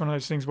agree. It's one of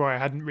those things where I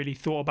hadn't really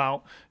thought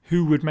about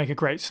who would make a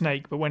great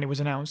Snake, but when it was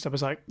announced, I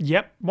was like,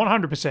 yep,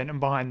 100% I'm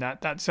behind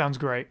that. That sounds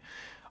great.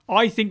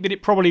 I think that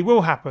it probably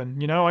will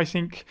happen. I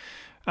think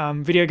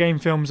video game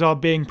films are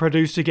being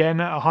produced again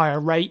at a higher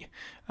rate.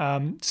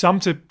 Some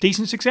to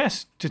decent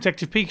success.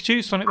 Detective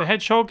Pikachu, Sonic the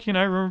Hedgehog,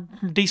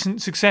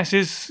 decent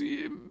successes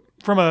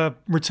from a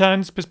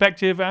returns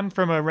perspective and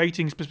from a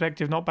ratings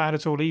perspective, not bad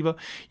at all either.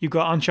 You've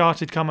got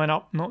Uncharted coming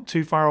up not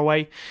too far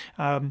away.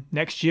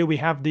 Next year we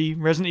have the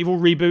Resident Evil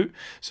reboot.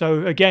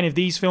 So again, if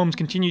these films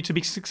continue to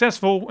be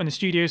successful and the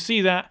studios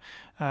see that,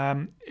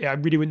 it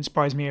really wouldn't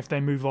surprise me if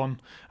they move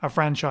on a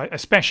franchise,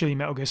 especially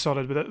Metal Gear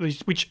Solid,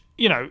 which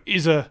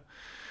is a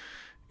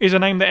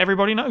name that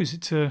everybody knows.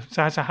 It's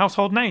a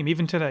household name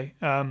even today.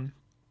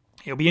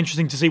 It'll be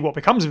interesting to see what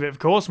becomes of it, of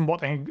course, and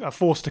what they are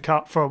forced to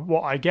cut for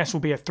what I guess will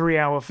be a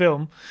 3-hour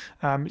film.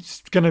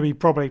 It's going to be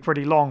probably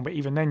pretty long, but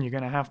even then you're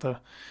going to have to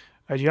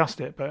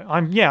adjust it. But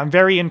I'm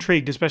very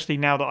intrigued, especially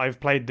now that I've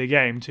played the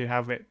game, to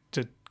have it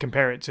to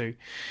compare it to.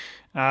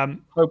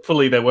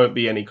 Hopefully there won't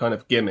be any kind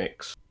of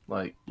gimmicks,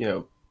 like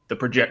the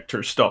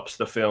projector stops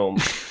the film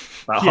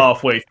about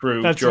halfway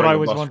through during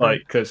the boss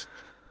fight, because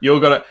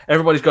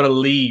everybody's got to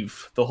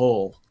leave the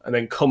hall and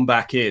then come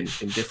back in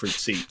different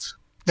seats.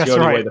 It's the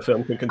only way the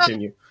film can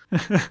continue.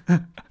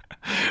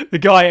 The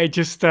guy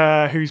just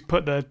who's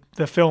put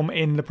the film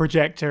in the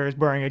projector is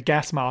wearing a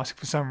gas mask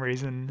for some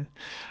reason.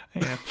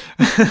 Yeah.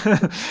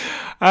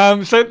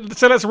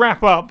 So let's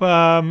wrap up.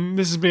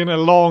 This has been a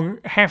long,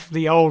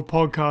 hefty old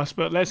podcast,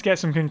 but let's get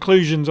some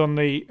conclusions on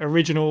the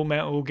original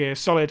Metal Gear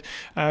Solid.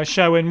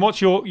 Sherwin,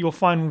 what's your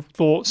final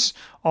thoughts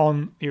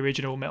on the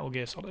original Metal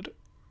Gear Solid?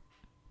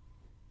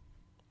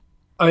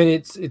 I mean,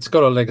 it's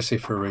got a legacy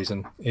for a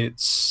reason.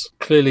 It's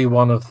clearly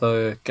one of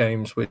the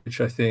games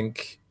which I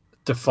think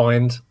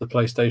defined the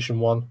PlayStation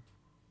 1.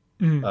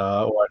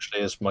 Or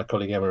actually, as my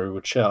colleague Emery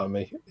would shout at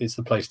me, it's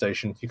the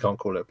PlayStation. You can't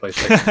call it a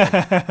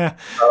PlayStation.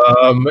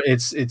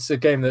 It's a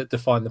game that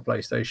defined the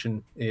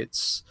PlayStation.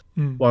 It's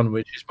one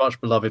which is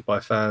much beloved by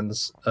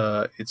fans.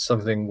 It's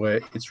something where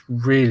it's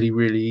really,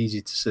 really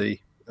easy to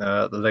see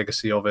the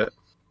legacy of it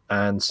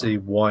and see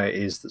why it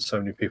is that so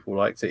many people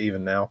liked it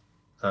even now.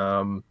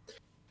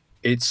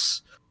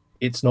 It's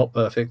not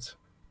perfect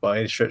by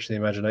any stretch of the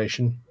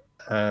imagination,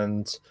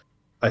 and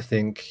I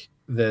think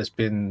there's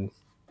been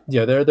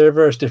there are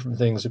various different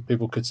things that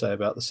people could say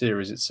about the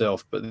series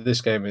itself, but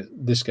this game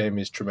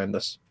is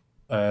tremendous,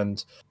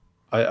 and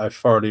I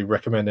thoroughly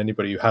recommend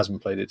anybody who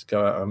hasn't played it to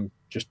go out and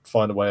just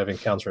find a way of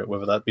encountering it,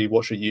 whether that be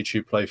watch a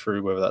YouTube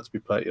playthrough, whether that's be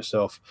play it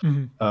yourself.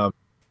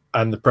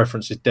 And the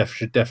preference is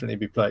should definitely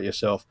be play it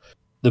yourself.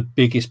 The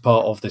biggest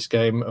part of this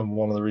game, and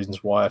one of the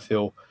reasons why I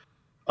feel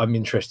I'm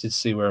interested to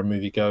see where a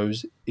movie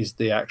goes, is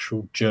the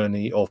actual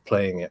journey of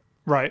playing it.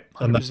 Right,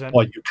 100%. And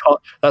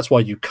that's why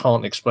you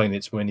can't explain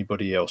it to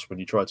anybody else when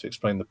you try to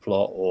explain the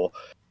plot or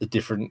the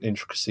different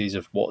intricacies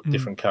of what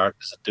different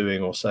characters are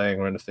doing or saying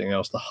or anything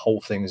else. The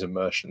whole thing is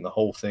immersion. The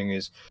whole thing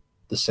is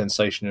the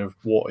sensation of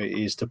what it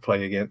is to play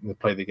the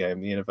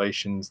game, the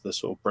innovations, the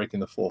sort of breaking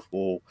the fourth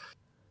wall.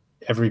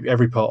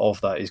 Every part of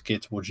that is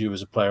geared towards you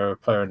as a player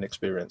and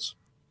experience.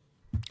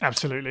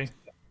 Absolutely.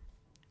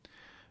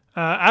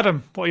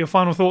 Adam, what are your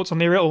final thoughts on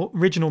the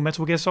original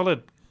Metal Gear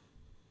Solid?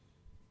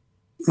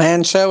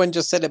 Man, Sherwin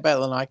just said it better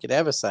than I could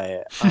ever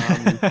say it.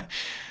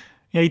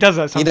 Yeah, he does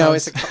that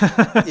sometimes.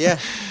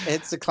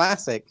 It's a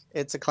classic.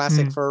 It's a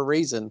classic for a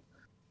reason.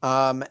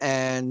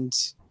 And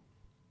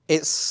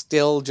it's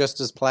still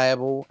just as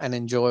playable and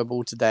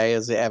enjoyable today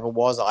as it ever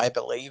was, I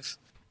believe.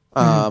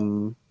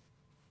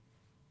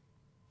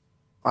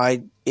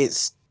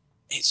 It's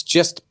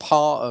just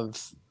part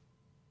of...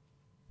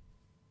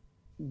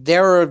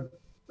 There are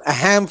a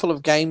handful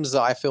of games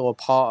that I feel are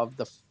part of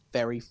the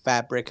very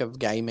fabric of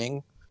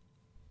gaming.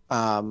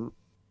 And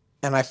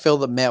I feel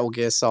that Metal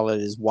Gear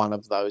Solid is one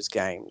of those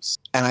games.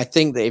 And I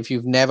think that if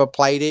you've never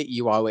played it,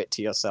 you owe it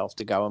to yourself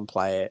to go and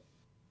play it.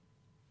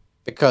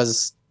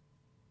 Because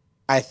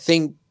I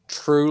think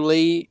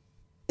truly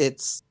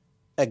it's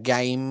a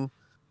game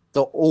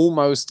that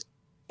almost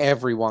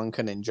everyone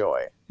can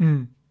enjoy.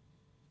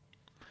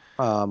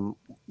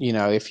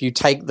 If you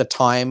take the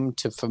time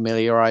to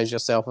familiarize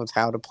yourself with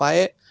how to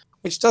play it,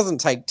 which doesn't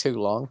take too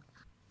long,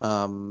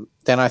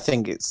 then I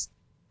think it's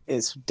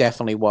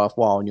definitely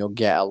worthwhile and you'll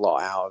get a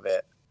lot out of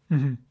it.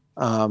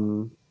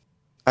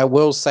 I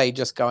will say,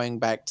 just going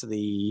back to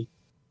the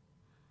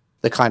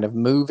kind of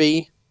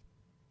movie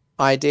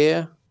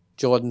idea,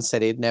 Jordan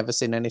said he'd never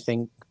seen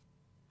anything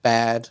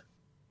bad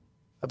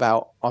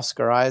about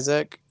Oscar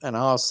Isaac, and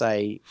I'll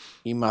say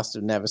you must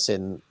have never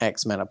seen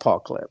X-Men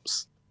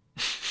Apocalypse,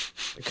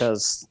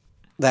 because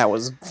that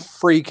was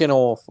freaking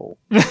awful.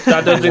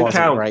 That doesn't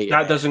count.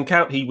 That doesn't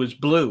count. He was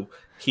blue.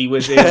 He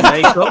was in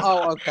makeup.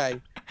 Oh,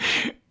 okay.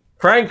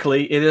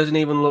 Frankly, it doesn't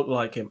even look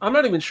like him. I'm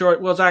not even sure it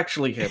was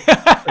actually him.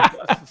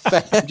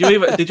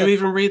 Did you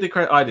even read the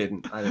credit? I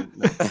didn't. No.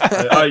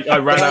 I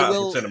ran out of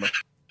the cinema.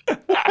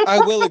 I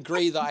will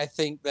agree that I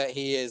think that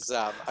he is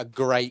a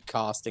great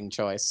casting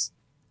choice.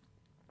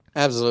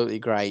 Absolutely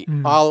great.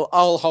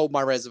 I'll hold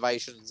my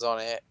reservations on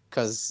it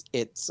because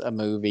it's a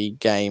movie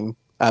game.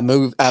 A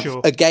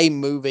game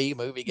movie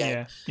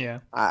game. Yeah.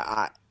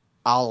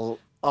 I'll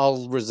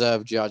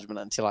reserve judgment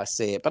until I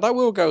see it, but I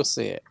will go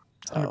see it.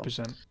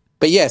 100%.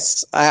 But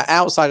yes,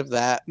 outside of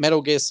that,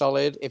 Metal Gear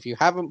Solid, if you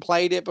haven't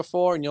played it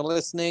before and you're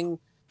listening,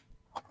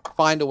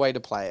 find a way to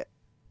play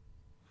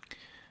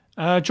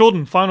it.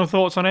 Jordan, final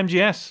thoughts on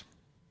MGS?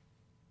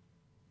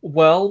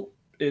 Well,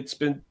 it's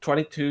been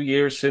 22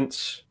 years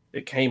since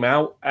it came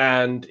out,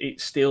 and it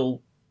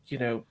still,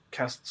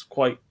 casts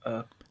quite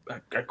a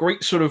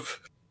great sort of,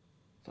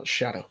 not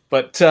shadow,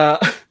 but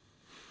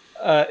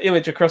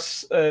image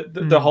across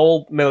the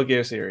whole Metal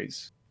Gear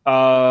series.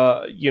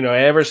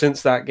 Ever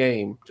since that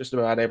game, just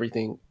about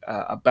everything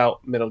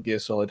about Metal Gear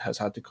Solid has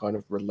had to kind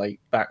of relate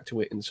back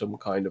to it in some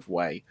kind of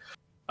way.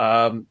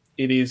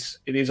 It is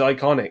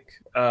iconic,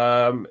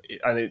 and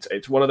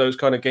it's one of those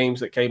kind of games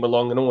that came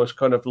along and almost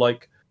kind of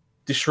like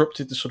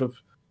disrupted the sort of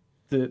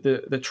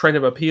the trend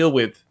of appeal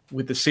with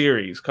the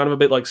series, kind of a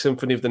bit like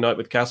Symphony of the Night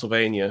with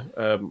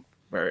Castlevania,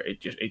 where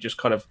it just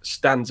kind of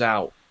stands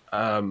out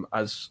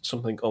as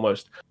something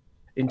almost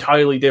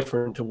entirely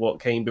different to what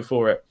came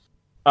before it.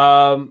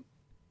 And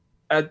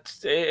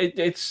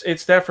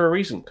it's there for a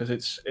reason, because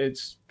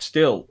it's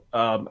still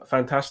a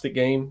fantastic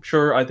game.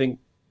 Sure, I think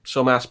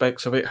some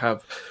aspects of it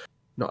have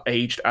not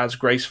aged as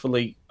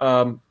gracefully.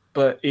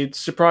 But it's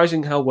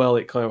surprising how well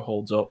it kind of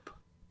holds up.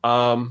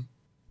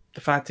 The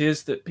fact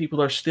is that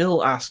people are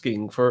still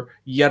asking for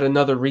yet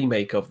another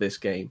remake of this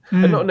game,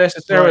 and not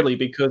necessarily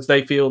because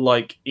they feel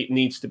like it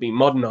needs to be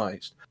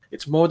modernized.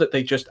 It's more that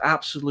they just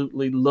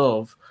absolutely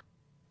love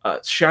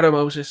Shadow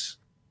Moses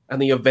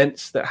and the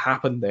events that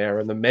happened there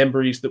and the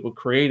memories that were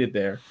created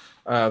there,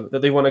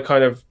 that they want to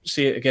kind of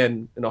see it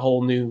again in a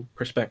whole new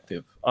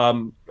perspective.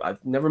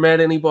 I've never met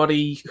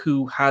anybody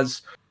who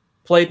has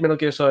played Metal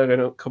Gear Solid and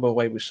don't come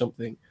away with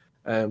something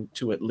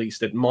to at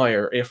least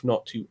admire, if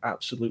not to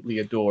absolutely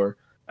adore,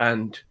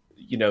 and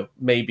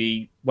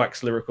maybe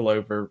wax lyrical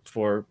over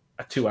for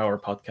a 2-hour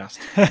podcast.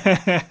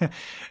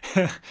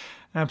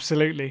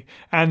 Absolutely.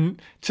 And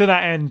to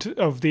that end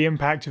of the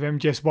impact of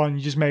MGS1,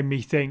 you just made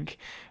me think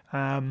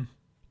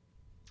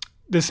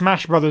the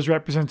Smash Brothers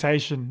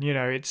representation,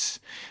 it's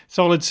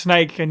Solid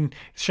Snake and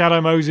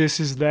Shadow Moses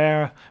is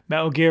there,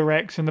 Metal Gear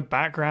X in the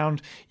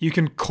background. You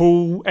can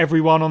call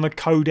everyone on the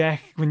codec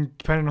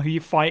depending on who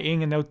you're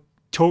fighting, and they'll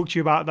talk to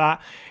you about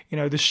that.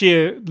 The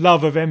sheer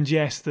love of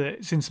MGS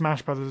that's in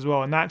Smash Brothers as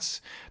well. And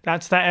that's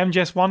that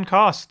MGS1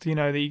 cast,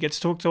 that you get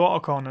to talk to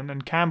Otacon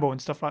and Campbell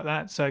and stuff like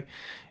that. So,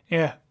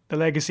 yeah, the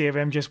legacy of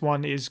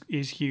MGS1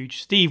 is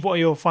huge. Steve, what are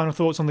your final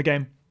thoughts on the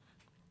game?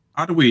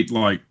 How do we,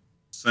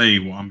 say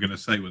what I'm going to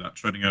say without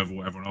treading over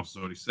what everyone else has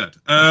already said?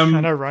 I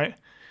know, right?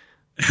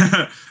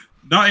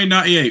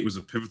 1998 was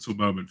a pivotal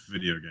moment for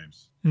video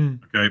games.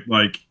 Okay,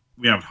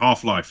 we have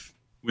Half-Life,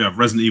 we have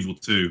Resident Evil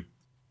 2,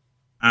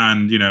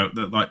 and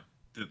the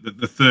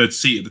third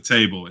seat at the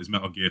table is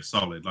Metal Gear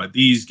Solid.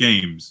 These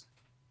games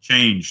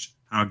changed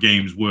how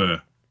games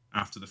were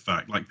after the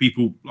fact.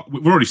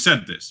 We've already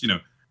said this.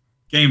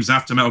 Games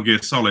after Metal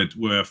Gear Solid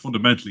were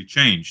fundamentally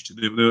changed.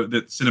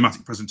 The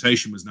cinematic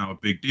presentation was now a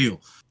big deal.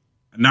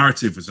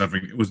 Narrative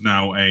was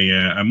now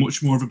a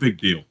much more of a big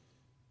deal.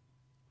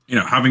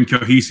 Having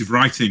cohesive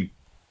writing,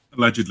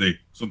 allegedly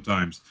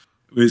sometimes,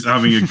 is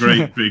having a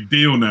great big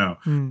deal now.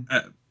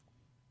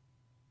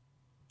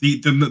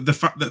 The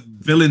fact that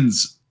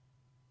villains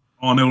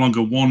are no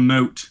longer one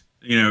note,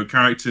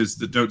 characters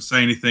that don't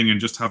say anything and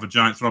just have a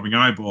giant throbbing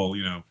eyeball,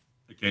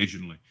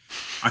 occasionally,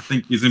 I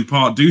think is in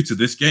part due to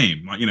this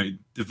game.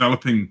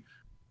 Developing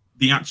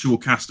the actual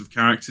cast of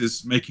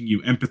characters, making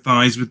you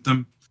empathize with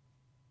them.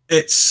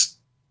 It's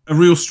a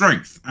real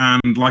strength.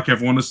 And like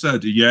everyone has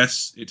said,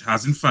 yes, it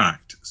has in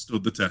fact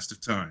stood the test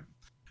of time.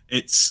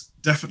 It's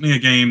definitely a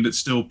game that's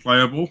still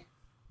playable.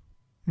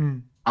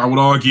 I would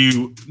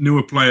argue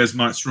newer players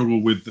might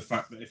struggle with the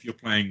fact that if you're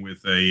playing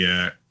with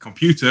a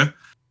computer,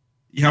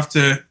 you have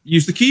to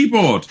use the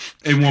keyboard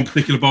in one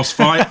particular boss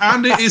fight,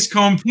 and it is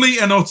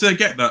complete and utter,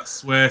 get that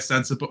swear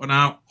censor button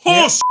out,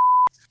 horse.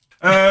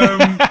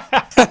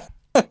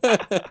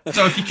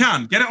 So if you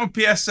can, get it on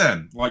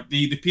PSN.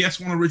 The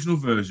PS1 original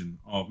version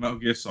of Metal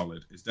Gear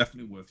Solid is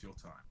definitely worth your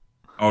time.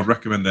 I would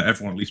recommend that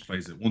everyone at least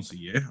plays it once a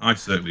year. I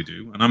certainly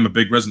do, and I'm a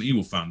big Resident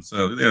Evil fan,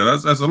 so yeah,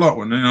 that's a lot.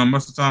 When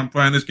most of the time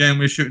playing this game,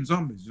 we're shooting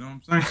zombies. You know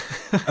what I'm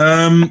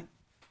saying?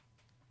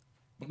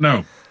 But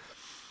no,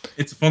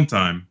 it's a fun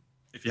time.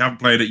 If you haven't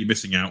played it, you're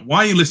missing out. Why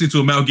are you listening to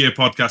a Metal Gear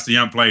podcast and you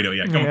haven't played it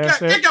yet?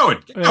 Get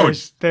going.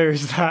 There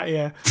is that.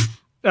 Yeah.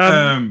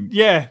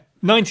 Yeah.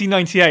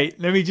 1998.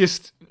 Let me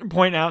just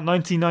point out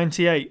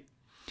 1998.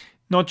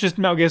 Not just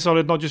Metal Gear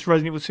Solid, not just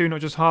Resident Evil 2,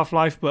 not just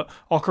Half-Life, but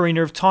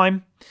Ocarina of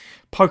Time,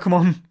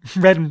 Pokemon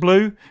Red and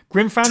Blue,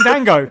 Grim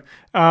Fandango.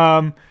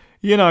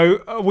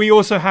 We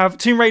also have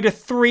Tomb Raider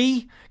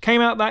 3 came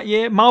out that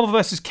year, Marvel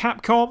vs.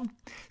 Capcom,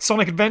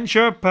 Sonic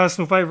Adventure,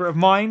 personal favourite of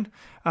mine.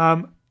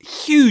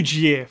 Huge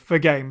year for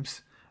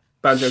games.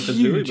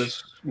 Banjo-Kazooie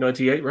was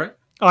 98, right?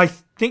 I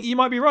think you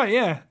might be right,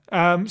 yeah.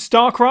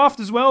 StarCraft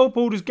as well,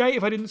 Baldur's Gate,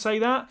 if I didn't say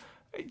that.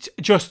 It's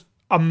just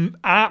an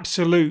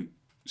absolute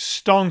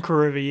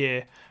stonker of a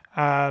year.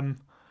 God,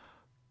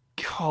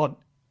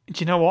 do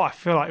you know what? I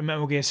feel like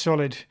Metal Gear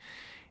Solid,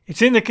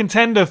 it's in the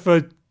contender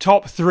for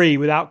top 3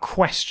 without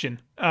question.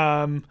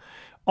 I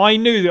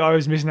knew that I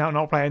was missing out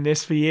not playing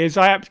this for years.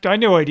 I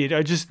knew I did.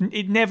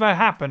 It never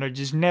happened. I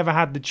just never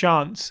had the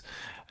chance,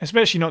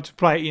 especially not to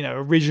play,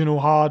 original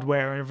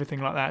hardware and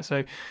everything like that.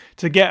 So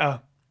to get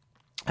a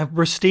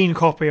pristine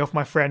copy off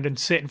my friend and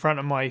sit in front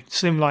of my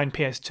slimline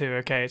PS2.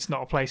 Okay, it's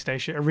not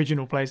a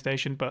original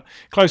PlayStation, but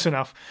close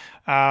enough.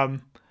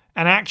 And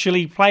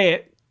actually play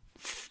it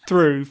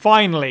through.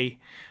 Finally,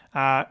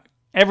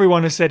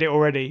 everyone has said it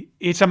already.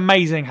 It's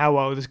amazing how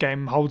well this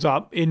game holds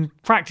up in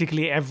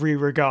practically every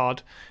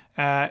regard.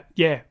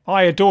 Yeah,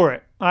 I adore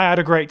it. I had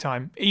a great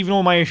time. Even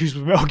all my issues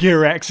with Metal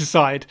Gear X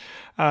aside,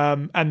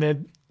 and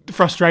the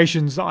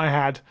frustrations that I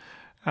had.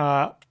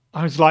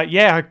 I was like,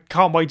 yeah, I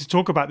can't wait to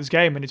talk about this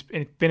game, and it's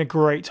been a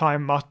great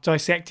time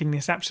dissecting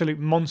this absolute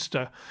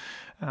monster.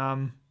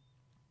 I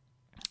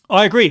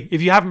agree.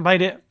 If you haven't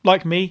played it,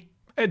 like me,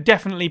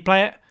 definitely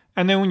play it.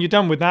 And then when you're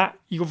done with that,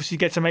 you obviously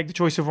get to make the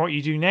choice of what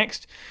you do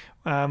next.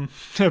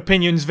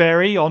 Opinions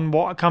vary on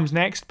what comes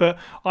next, but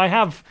I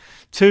have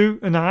 2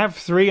 and I have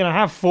 3 and I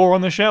have 4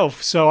 on the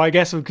shelf, so I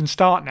guess we can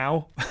start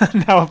now.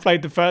 Now I've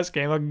played the first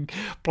game, I can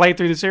play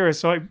through the series,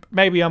 so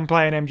maybe I'm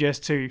playing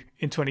MGS2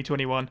 in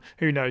 2021,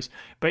 who knows.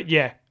 But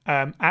yeah,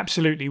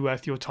 absolutely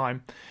worth your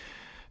time.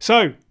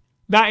 So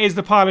that is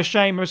the Pile of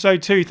Shame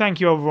episode 2.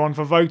 Thank you everyone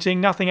for voting.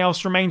 Nothing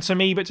else remains for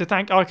me but to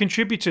thank our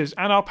contributors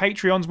and our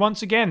Patreons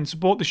once again.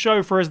 Support the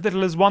show for as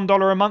little as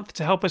 $1 a month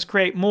to help us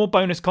create more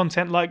bonus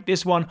content like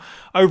this one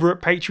over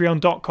at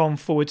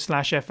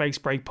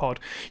patreon.com/FASprayPod.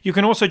 You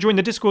can also join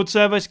the Discord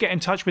server to get in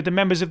touch with the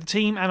members of the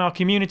team and our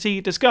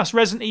community, discuss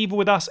Resident Evil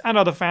with us and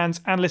other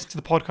fans, and listen to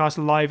the podcast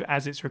live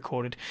as it's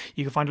recorded.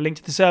 You can find a link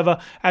to the server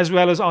as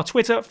well as our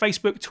Twitter,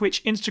 Facebook,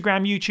 Twitch,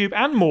 Instagram, YouTube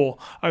and more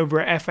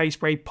over at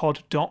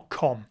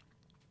FASprayPod.com.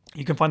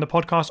 You can find the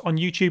podcast on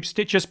YouTube,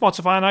 Stitcher,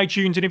 Spotify and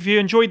iTunes. And if you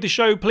enjoyed the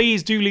show,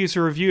 please do leave us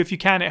a review if you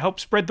can. It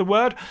helps spread the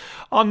word.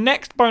 Our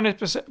next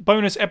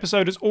bonus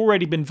episode has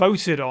already been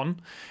voted on.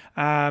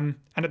 And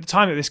at the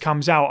time that this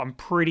comes out, I'm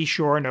pretty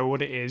sure I know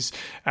what it is.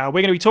 We're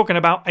going to be talking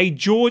about a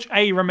George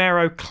A.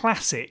 Romero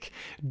classic,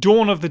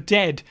 Dawn of the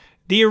Dead,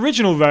 the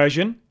original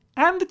version,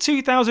 and the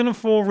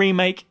 2004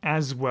 remake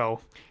as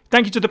well.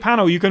 Thank you to the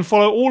panel. You can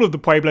follow all of the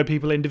Pueblo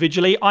people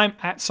individually. I'm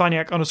at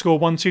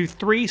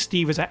Cyniac_123.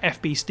 Steve is at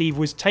FB Steve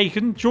Was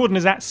Taken. Jordan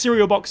is at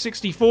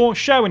Cerealbox64.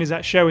 Sherwin is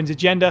at Sherwin's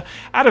Agenda.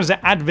 Adam's at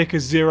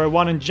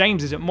Advicus01. And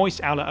James is at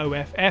Moist Owler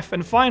OFF.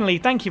 And finally,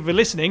 thank you for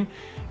listening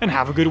and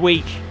have a good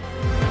week.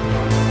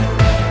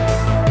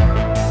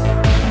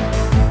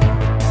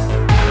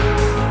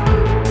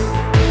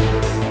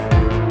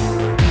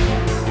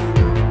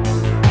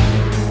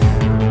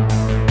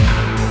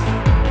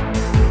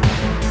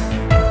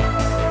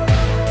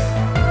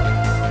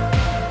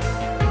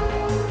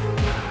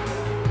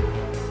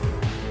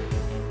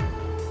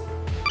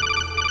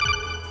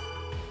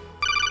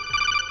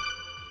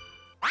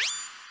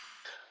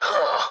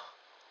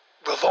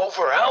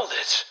 Revolver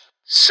Outlet?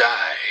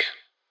 Sigh.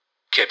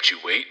 Kept you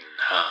waiting,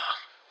 huh?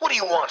 What do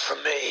you want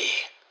from me?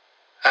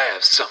 I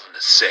have something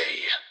to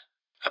say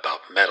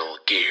about Metal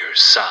Gear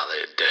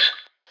Solid.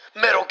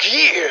 Metal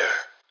Gear?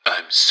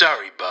 I'm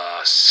sorry,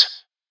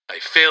 boss. I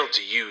failed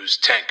to use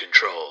tank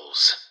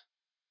controls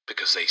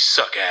because they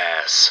suck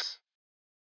ass.